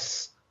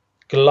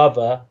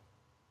Glover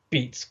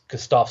beats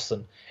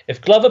Gustafsson.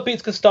 If Glover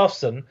beats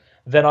Gustafsson,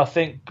 then I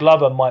think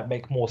Glover might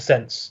make more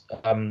sense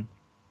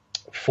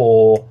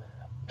for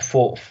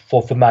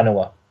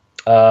Manuel.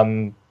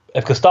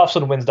 If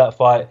Gustafsson wins that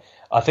fight,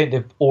 I think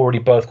they've already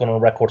both gone on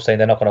record saying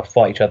they're not going to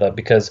fight each other,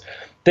 because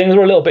things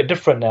are a little bit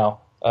different now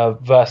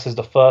versus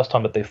the first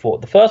time that they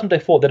fought. The first time they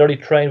fought, they'd already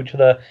trained with each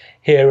other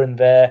here and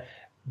there.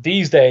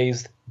 These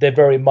days, they're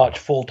very much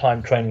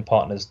full-time training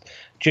partners.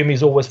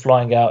 Jimmy's always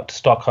flying out to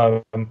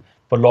Stockholm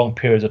for long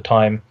periods of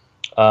time.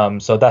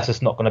 So that's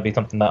just not going to be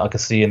something that I can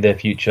see in their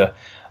future.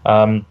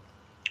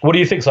 What do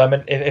you think,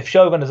 Simon? If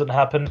Shogun doesn't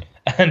happen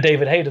and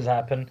David Haye doesn't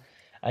happen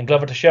and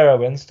Glover Teixeira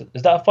wins,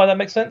 is that a fight that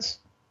makes sense?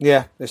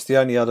 Yeah, it's the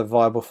only other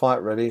viable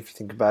fight, really, if you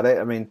think about it.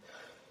 I mean,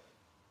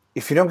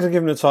 if you're not going to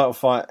give him a title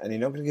fight and you're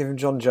not going to give him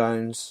John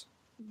Jones,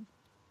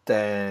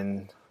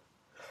 then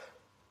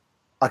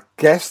I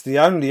guess the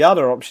only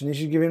other option is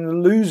you give him the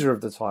loser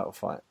of the title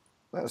fight.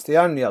 That's the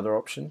only other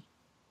option.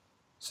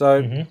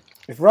 So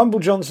if Rumble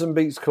Johnson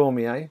beats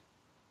Cormier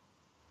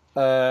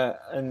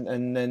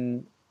and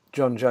then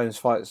John Jones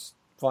fights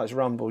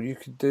Rumble, you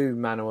could do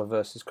Manuel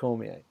versus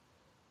Cormier.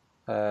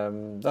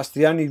 That's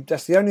the only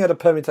other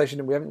permutation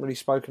that we haven't really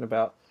spoken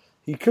about.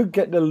 He could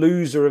get the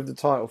loser of the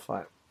title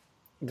fight,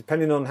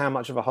 depending on how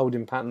much of a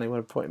holding pattern they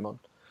want to put him on.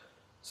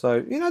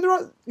 So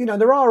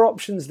there are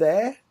options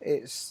there.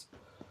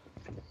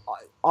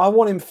 I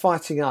want him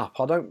fighting up.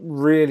 I don't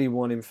really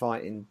want him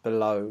fighting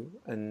below,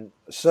 and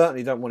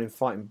certainly don't want him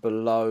fighting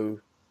below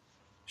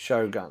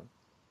Shogun.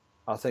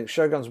 I think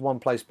Shogun's one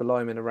place below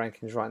him in the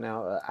rankings right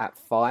now at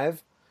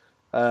 5.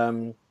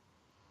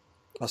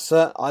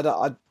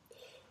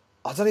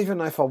 I don't even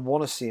know if I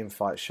want to see him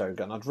fight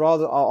Shogun. I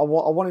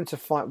want him to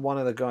fight one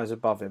of the guys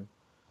above him.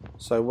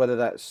 So whether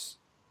that's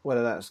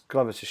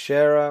Glover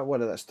Teixeira,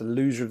 whether that's the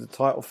loser of the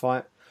title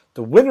fight,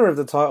 the winner of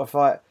the title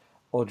fight,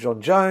 or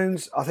John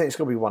Jones, I think it's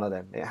going to be one of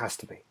them. It has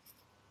to be.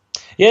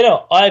 Yeah,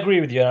 no, I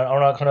agree with you, and I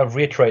want to kind of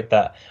reiterate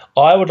that.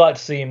 I would like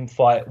to see him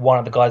fight one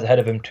of the guys ahead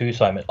of him too,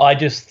 Simon. I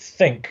just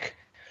think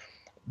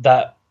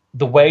that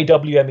the way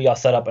WME are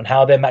set up and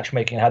how they're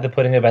matchmaking, how they're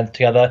putting events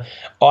together,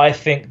 I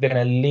think they're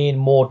going to lean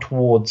more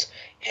towards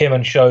him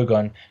and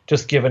Shogun,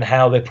 just given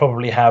how they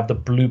probably have the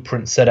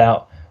blueprint set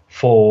out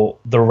for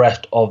the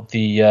rest of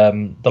the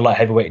light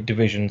heavyweight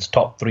division's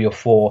top 3 or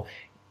 4,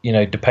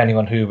 depending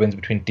on who wins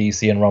between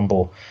DC and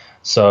Rumble.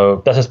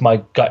 So that's just my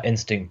gut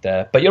instinct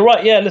there. But you're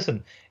right. Yeah,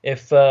 listen,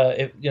 if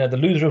the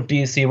loser of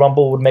DC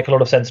Rumble would make a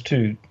lot of sense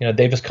too.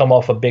 They've just come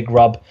off a big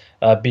rub,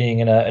 being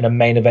in a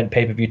main event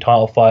pay-per-view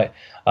title fight.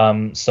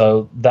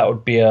 So that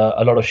would be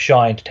a lot of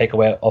shine to take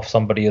away off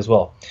somebody as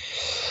well.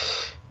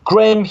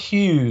 Graham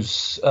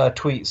Hughes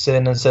tweets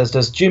in and says,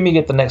 does Jimmy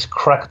get the next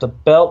crack at the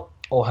belt,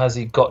 or has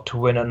he got to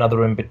win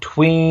another in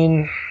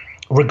between?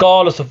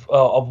 Regardless of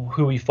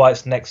who he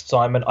fights next,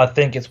 Simon, I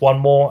think it's one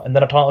more and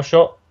then a title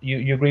shot.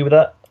 You agree with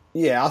that?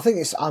 Yeah, I think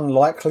it's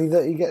unlikely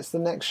that he gets the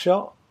next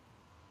shot.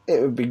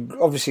 It would be,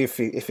 obviously,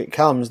 if it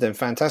comes, then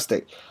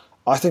fantastic.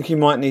 I think he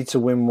might need to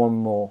win one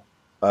more,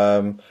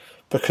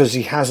 because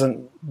he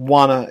hasn't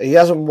won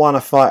a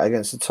fight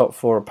against the top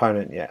 4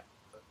 opponent yet.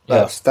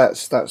 That's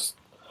it's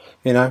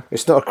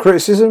not a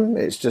criticism,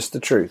 it's just the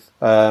truth.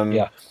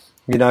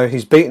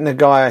 He's beaten a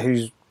guy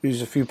who's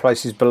a few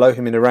places below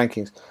him in the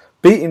rankings.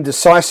 Beat him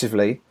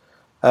decisively,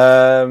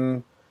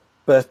 I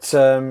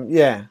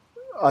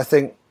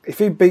think if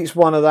he beats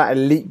one of that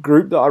elite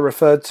group that I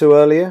referred to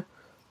earlier,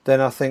 then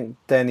I think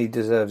he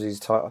deserves his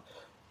title.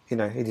 He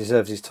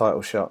deserves his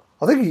title shot.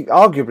 I think he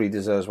arguably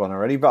deserves one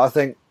already, but I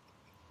think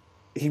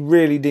he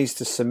really needs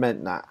to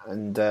cement that,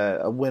 and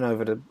a win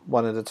over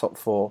one of the top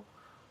 4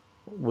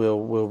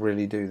 will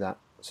really do that.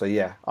 So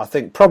yeah, I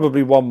think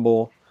probably one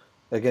more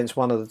against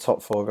one of the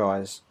top 4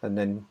 guys, and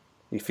then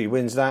if he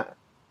wins that,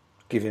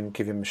 give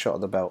him a shot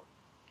at the belt.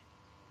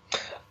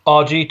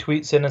 RG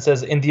tweets in and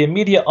says, in the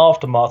immediate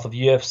aftermath of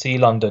UFC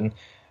London,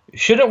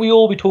 shouldn't we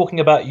all be talking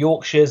about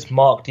Yorkshire's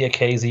Mark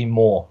Diakiese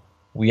more?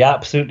 We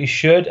absolutely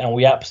should, and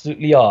we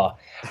absolutely are.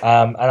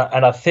 And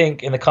I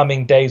think in the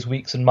coming days,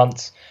 weeks, and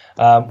months,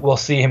 we'll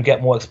see him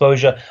get more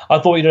exposure. I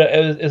thought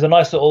it was a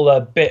nice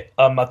little bit.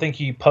 I think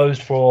he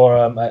posed for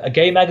a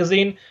gay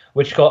magazine,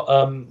 which got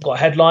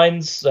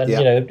headlines, and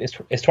it's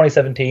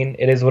 2017.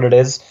 It is what it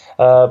is.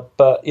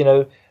 But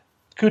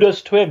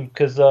kudos to him,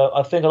 because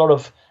I think a lot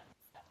of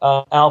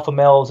alpha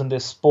males in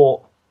this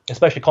sport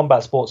especially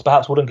combat sports,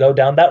 perhaps wouldn't go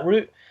down that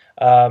route.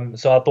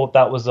 So I thought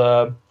that was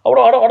I don't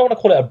want to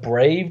call it a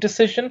brave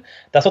decision.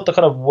 That's not the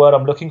kind of word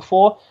I'm looking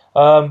for.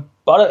 But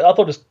I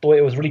thought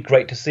it was really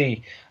great to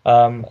see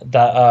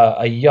that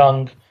a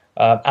young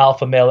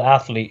alpha male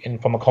athlete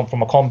from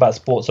a combat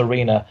sports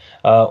arena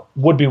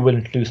would be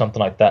willing to do something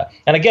like that.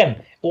 And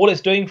again, all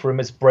it's doing for him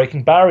is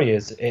breaking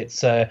barriers.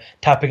 It's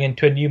tapping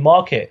into a new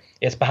market.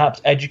 It's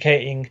perhaps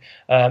educating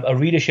a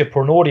readership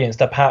or an audience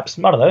that perhaps,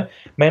 I don't know,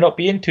 may not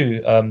be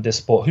into this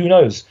sport. Who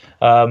knows?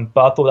 But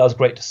I thought that was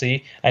great to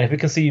see. And if we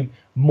can see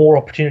more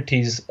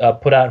opportunities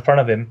put out in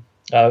front of him,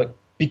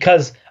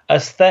 because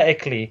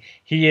aesthetically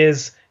he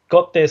is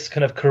got this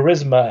kind of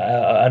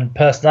charisma and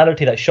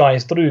personality that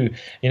shines through.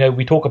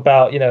 We talk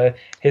about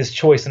his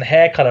choice in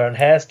hair color and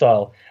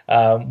hairstyle,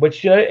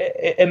 which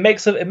it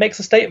makes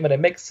a statement. It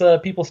makes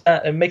people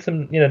it makes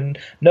them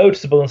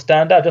noticeable and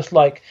stand out, just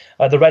like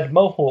the red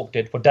mohawk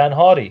did for Dan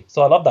Hardy.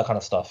 So I love that kind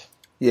of stuff.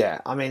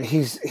 Yeah, I mean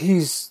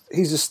he's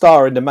a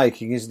star in the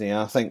making, isn't he?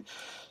 I think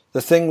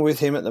the thing with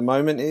him at the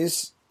moment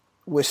is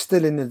we're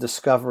still in the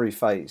discovery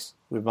phase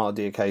with Mark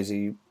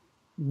Diakiese.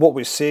 What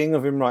we're seeing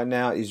of him right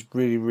now is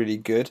really, really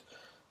good.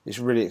 It's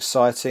really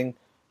exciting.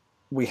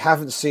 We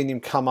haven't seen him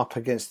come up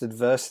against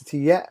adversity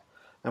yet,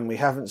 and we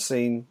haven't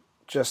seen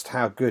just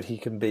how good he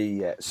can be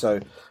yet. So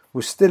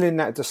we're still in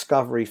that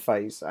discovery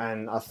phase,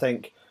 and I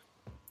think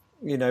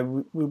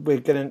we're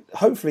going to.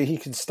 Hopefully, he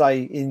can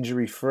stay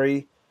injury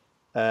free,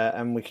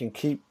 and we can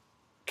keep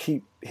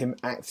him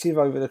active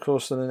over the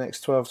course of the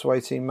next 12 to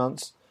 18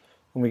 months,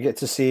 and we get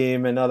to see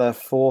him another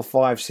 4,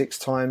 5, 6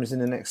 times in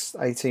the next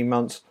 18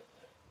 months.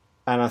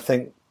 And I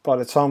think by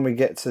the time we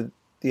get to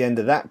the end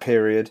of that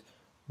period,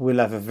 we'll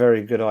have a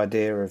very good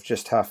idea of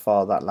just how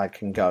far that lad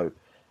can go.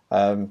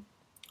 I'm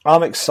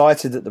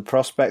excited at the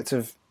prospect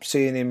of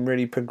seeing him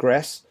really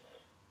progress,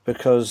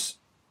 because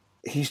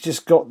he's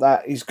just got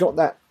that. He's got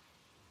that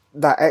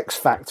X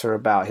factor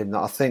about him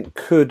that I think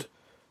could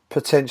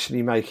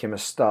potentially make him a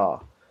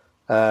star.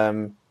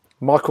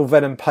 Michael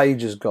Venom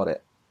Page has got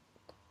it,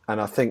 and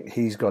I think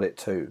he's got it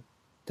too.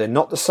 They're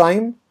not the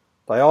same.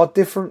 They are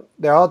different.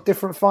 They are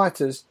different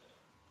fighters.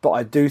 But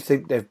I do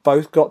think they've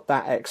both got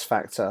that X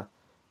factor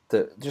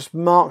that just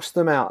marks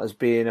them out as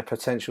being a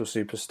potential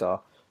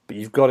superstar. But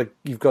you've got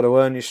to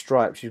earn your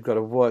stripes. You've got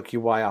to work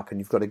your way up, and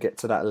you've got to get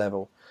to that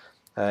level.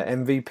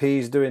 MVP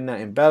is doing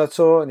that in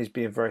Bellator, and he's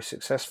being very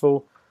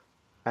successful.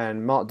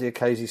 And Mark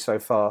Diakiese so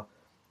far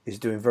is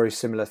doing very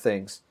similar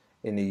things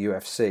in the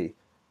UFC.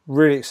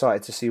 Really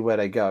excited to see where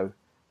they go.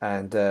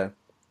 And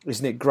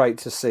isn't it great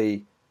to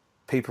see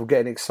people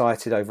getting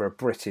excited over a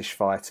British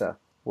fighter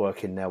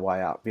working their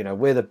way up?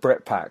 We're the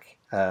Brit Pack,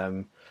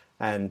 and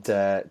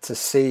to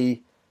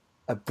see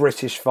a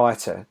British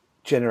fighter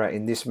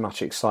generating this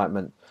much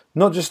excitement,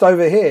 not just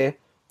over here,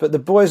 but the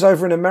boys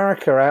over in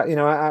America,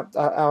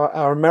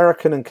 our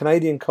American and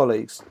Canadian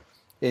colleagues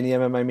in the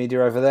MMA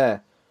media over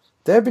there,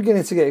 they're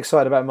beginning to get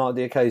excited about Mark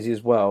Diakiese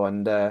as well,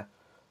 and I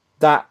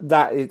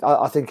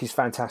think is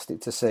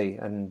fantastic to see.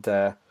 And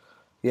the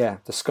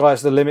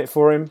sky's the limit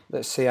for him.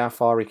 Let's see how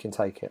far he can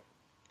take it.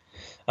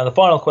 And the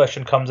final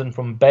question comes in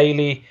from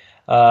Bailey.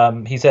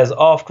 He says,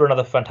 after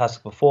another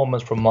fantastic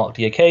performance from Mark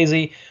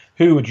Diakiese,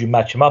 who would you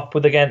match him up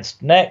with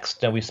against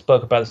next? And we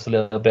spoke about this a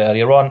little bit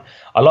earlier on.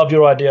 I love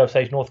your idea of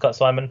Sage Northcutt,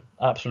 Simon.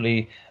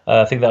 Absolutely.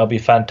 I think that would be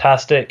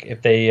fantastic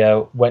if they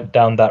went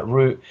down that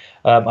route.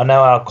 I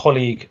know our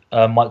colleague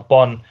Mike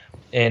Bonn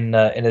in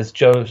his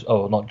Joe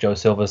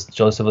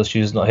Silver's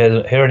shoes, not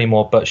here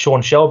anymore, but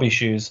Sean Shelby's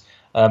shoes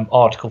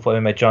article for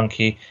MMA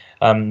Junkie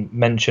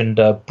mentioned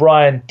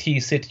Brian T.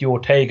 City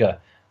Ortega,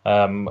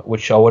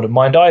 which I wouldn't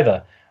mind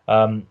either.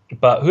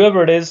 But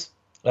whoever it is,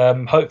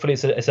 hopefully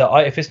it's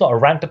if it's not a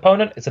ranked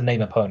opponent, it's a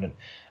name opponent.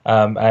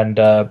 And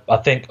I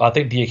think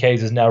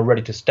Diakiese is now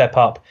ready to step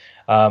up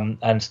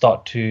and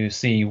start to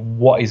see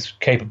what he's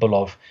capable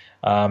of.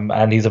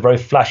 And he's a very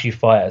flashy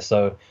fighter.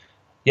 So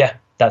yeah,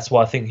 that's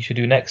what I think he should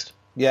do next.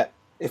 Yeah,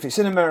 if it's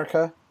in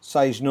America,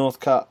 Sage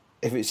Northcutt.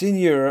 If it's in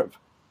Europe,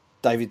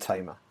 David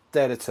Tamer.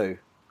 They're the two.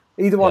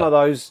 Either one of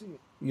those,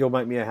 you'll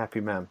make me a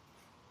happy man.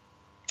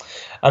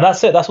 And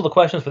that's it. That's all the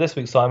questions for this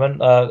week, Simon.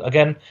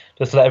 Again,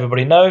 just to let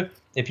everybody know,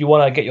 if you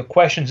want to get your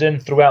questions in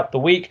throughout the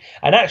week,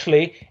 and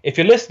actually, if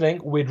you're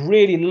listening, we'd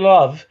really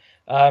love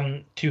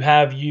to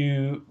have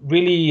you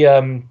really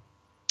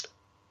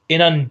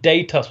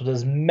inundate us with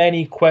as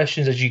many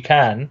questions as you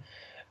can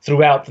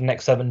throughout the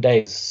next 7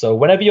 days. So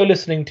whenever you're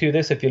listening to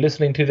this, if you're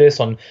listening to this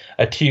on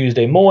a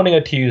Tuesday morning,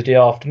 a Tuesday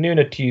afternoon,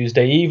 a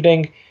Tuesday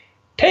evening,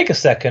 take a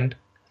second,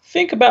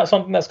 think about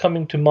something that's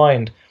coming to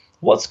mind.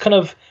 What's kind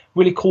of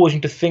really causing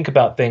you to think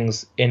about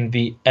things in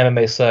the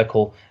MMA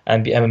circle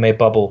and the MMA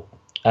bubble?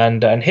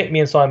 And hit me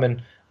and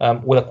Simon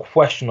with a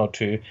question or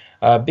two,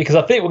 because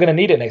I think we're going to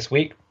need it next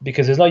week,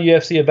 because there's no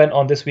UFC event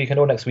on this weekend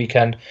or next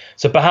weekend.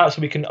 So perhaps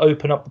we can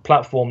open up the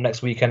platform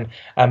next weekend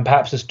and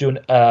perhaps just do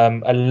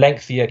a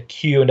lengthier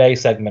Q&A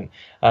segment.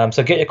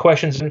 So get your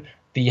questions in.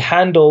 The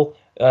handle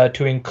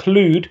to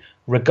include,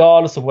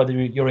 regardless of whether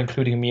you're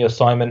including me or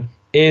Simon,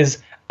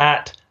 is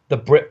at the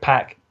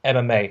BritPack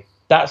MMA.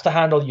 That's the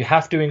handle you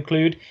have to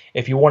include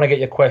if you want to get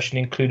your question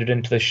included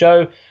into the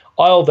show.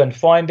 I'll then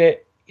find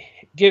it,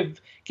 give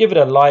it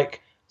a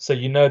like, so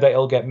you know that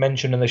it'll get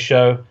mentioned in the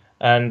show,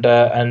 and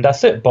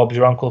that's it. Bob's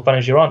your uncle,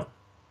 Fanny's your aunt.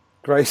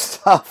 Great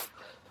stuff.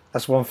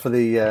 That's one for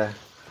the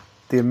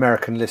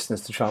American listeners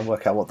to try and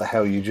work out what the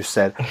hell you just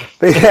said.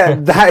 But yeah,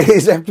 that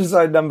is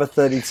episode number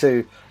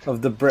 32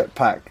 of the Brit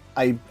Pack,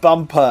 a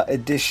bumper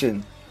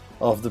edition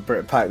of the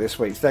Brit Pack this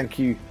week. Thank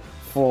you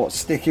for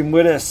sticking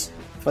with us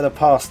for the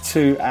past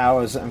 2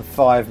 hours and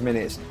 5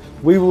 minutes.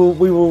 We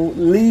will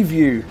leave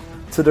you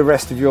to the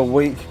rest of your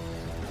week.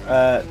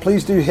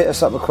 Please do hit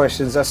us up with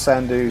questions, as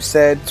Sandhu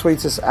said.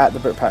 Tweet us at the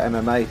Brit Pack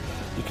MMA.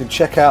 You can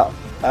check out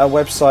our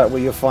website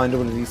where you'll find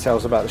all the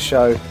details about the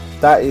show.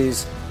 That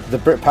is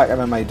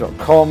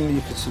thebritpackmma.com.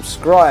 You can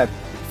subscribe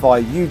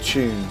via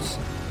iTunes,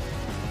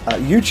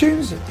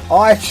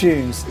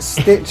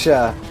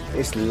 Stitcher.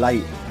 It's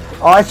late.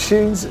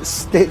 iTunes,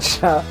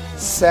 Stitcher,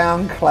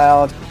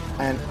 SoundCloud,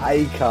 and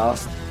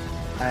Acast.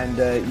 And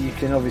you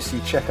can obviously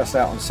check us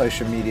out on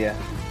social media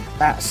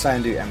at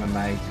Sandhu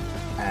MMA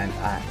and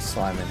at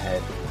Simon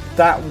Head.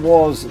 That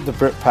was the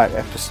Brit Pack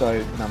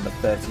episode number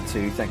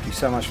 32. Thank you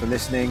so much for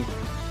listening.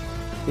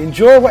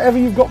 Enjoy whatever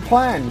you've got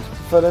planned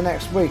for the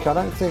next week. I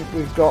don't think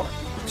we've got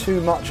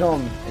too much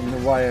on in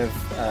the way of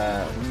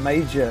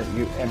major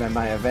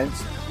MMA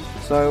events.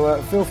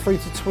 So feel free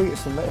to tweet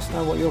us and let us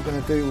know what you're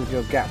going to do with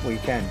your gap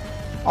weekend.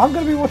 I'm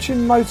going to be watching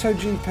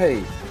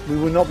MotoGP. We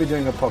will not be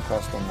doing a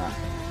podcast on that.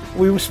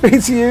 We will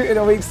speak to you in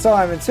a week's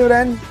time. Until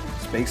then,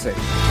 speak soon.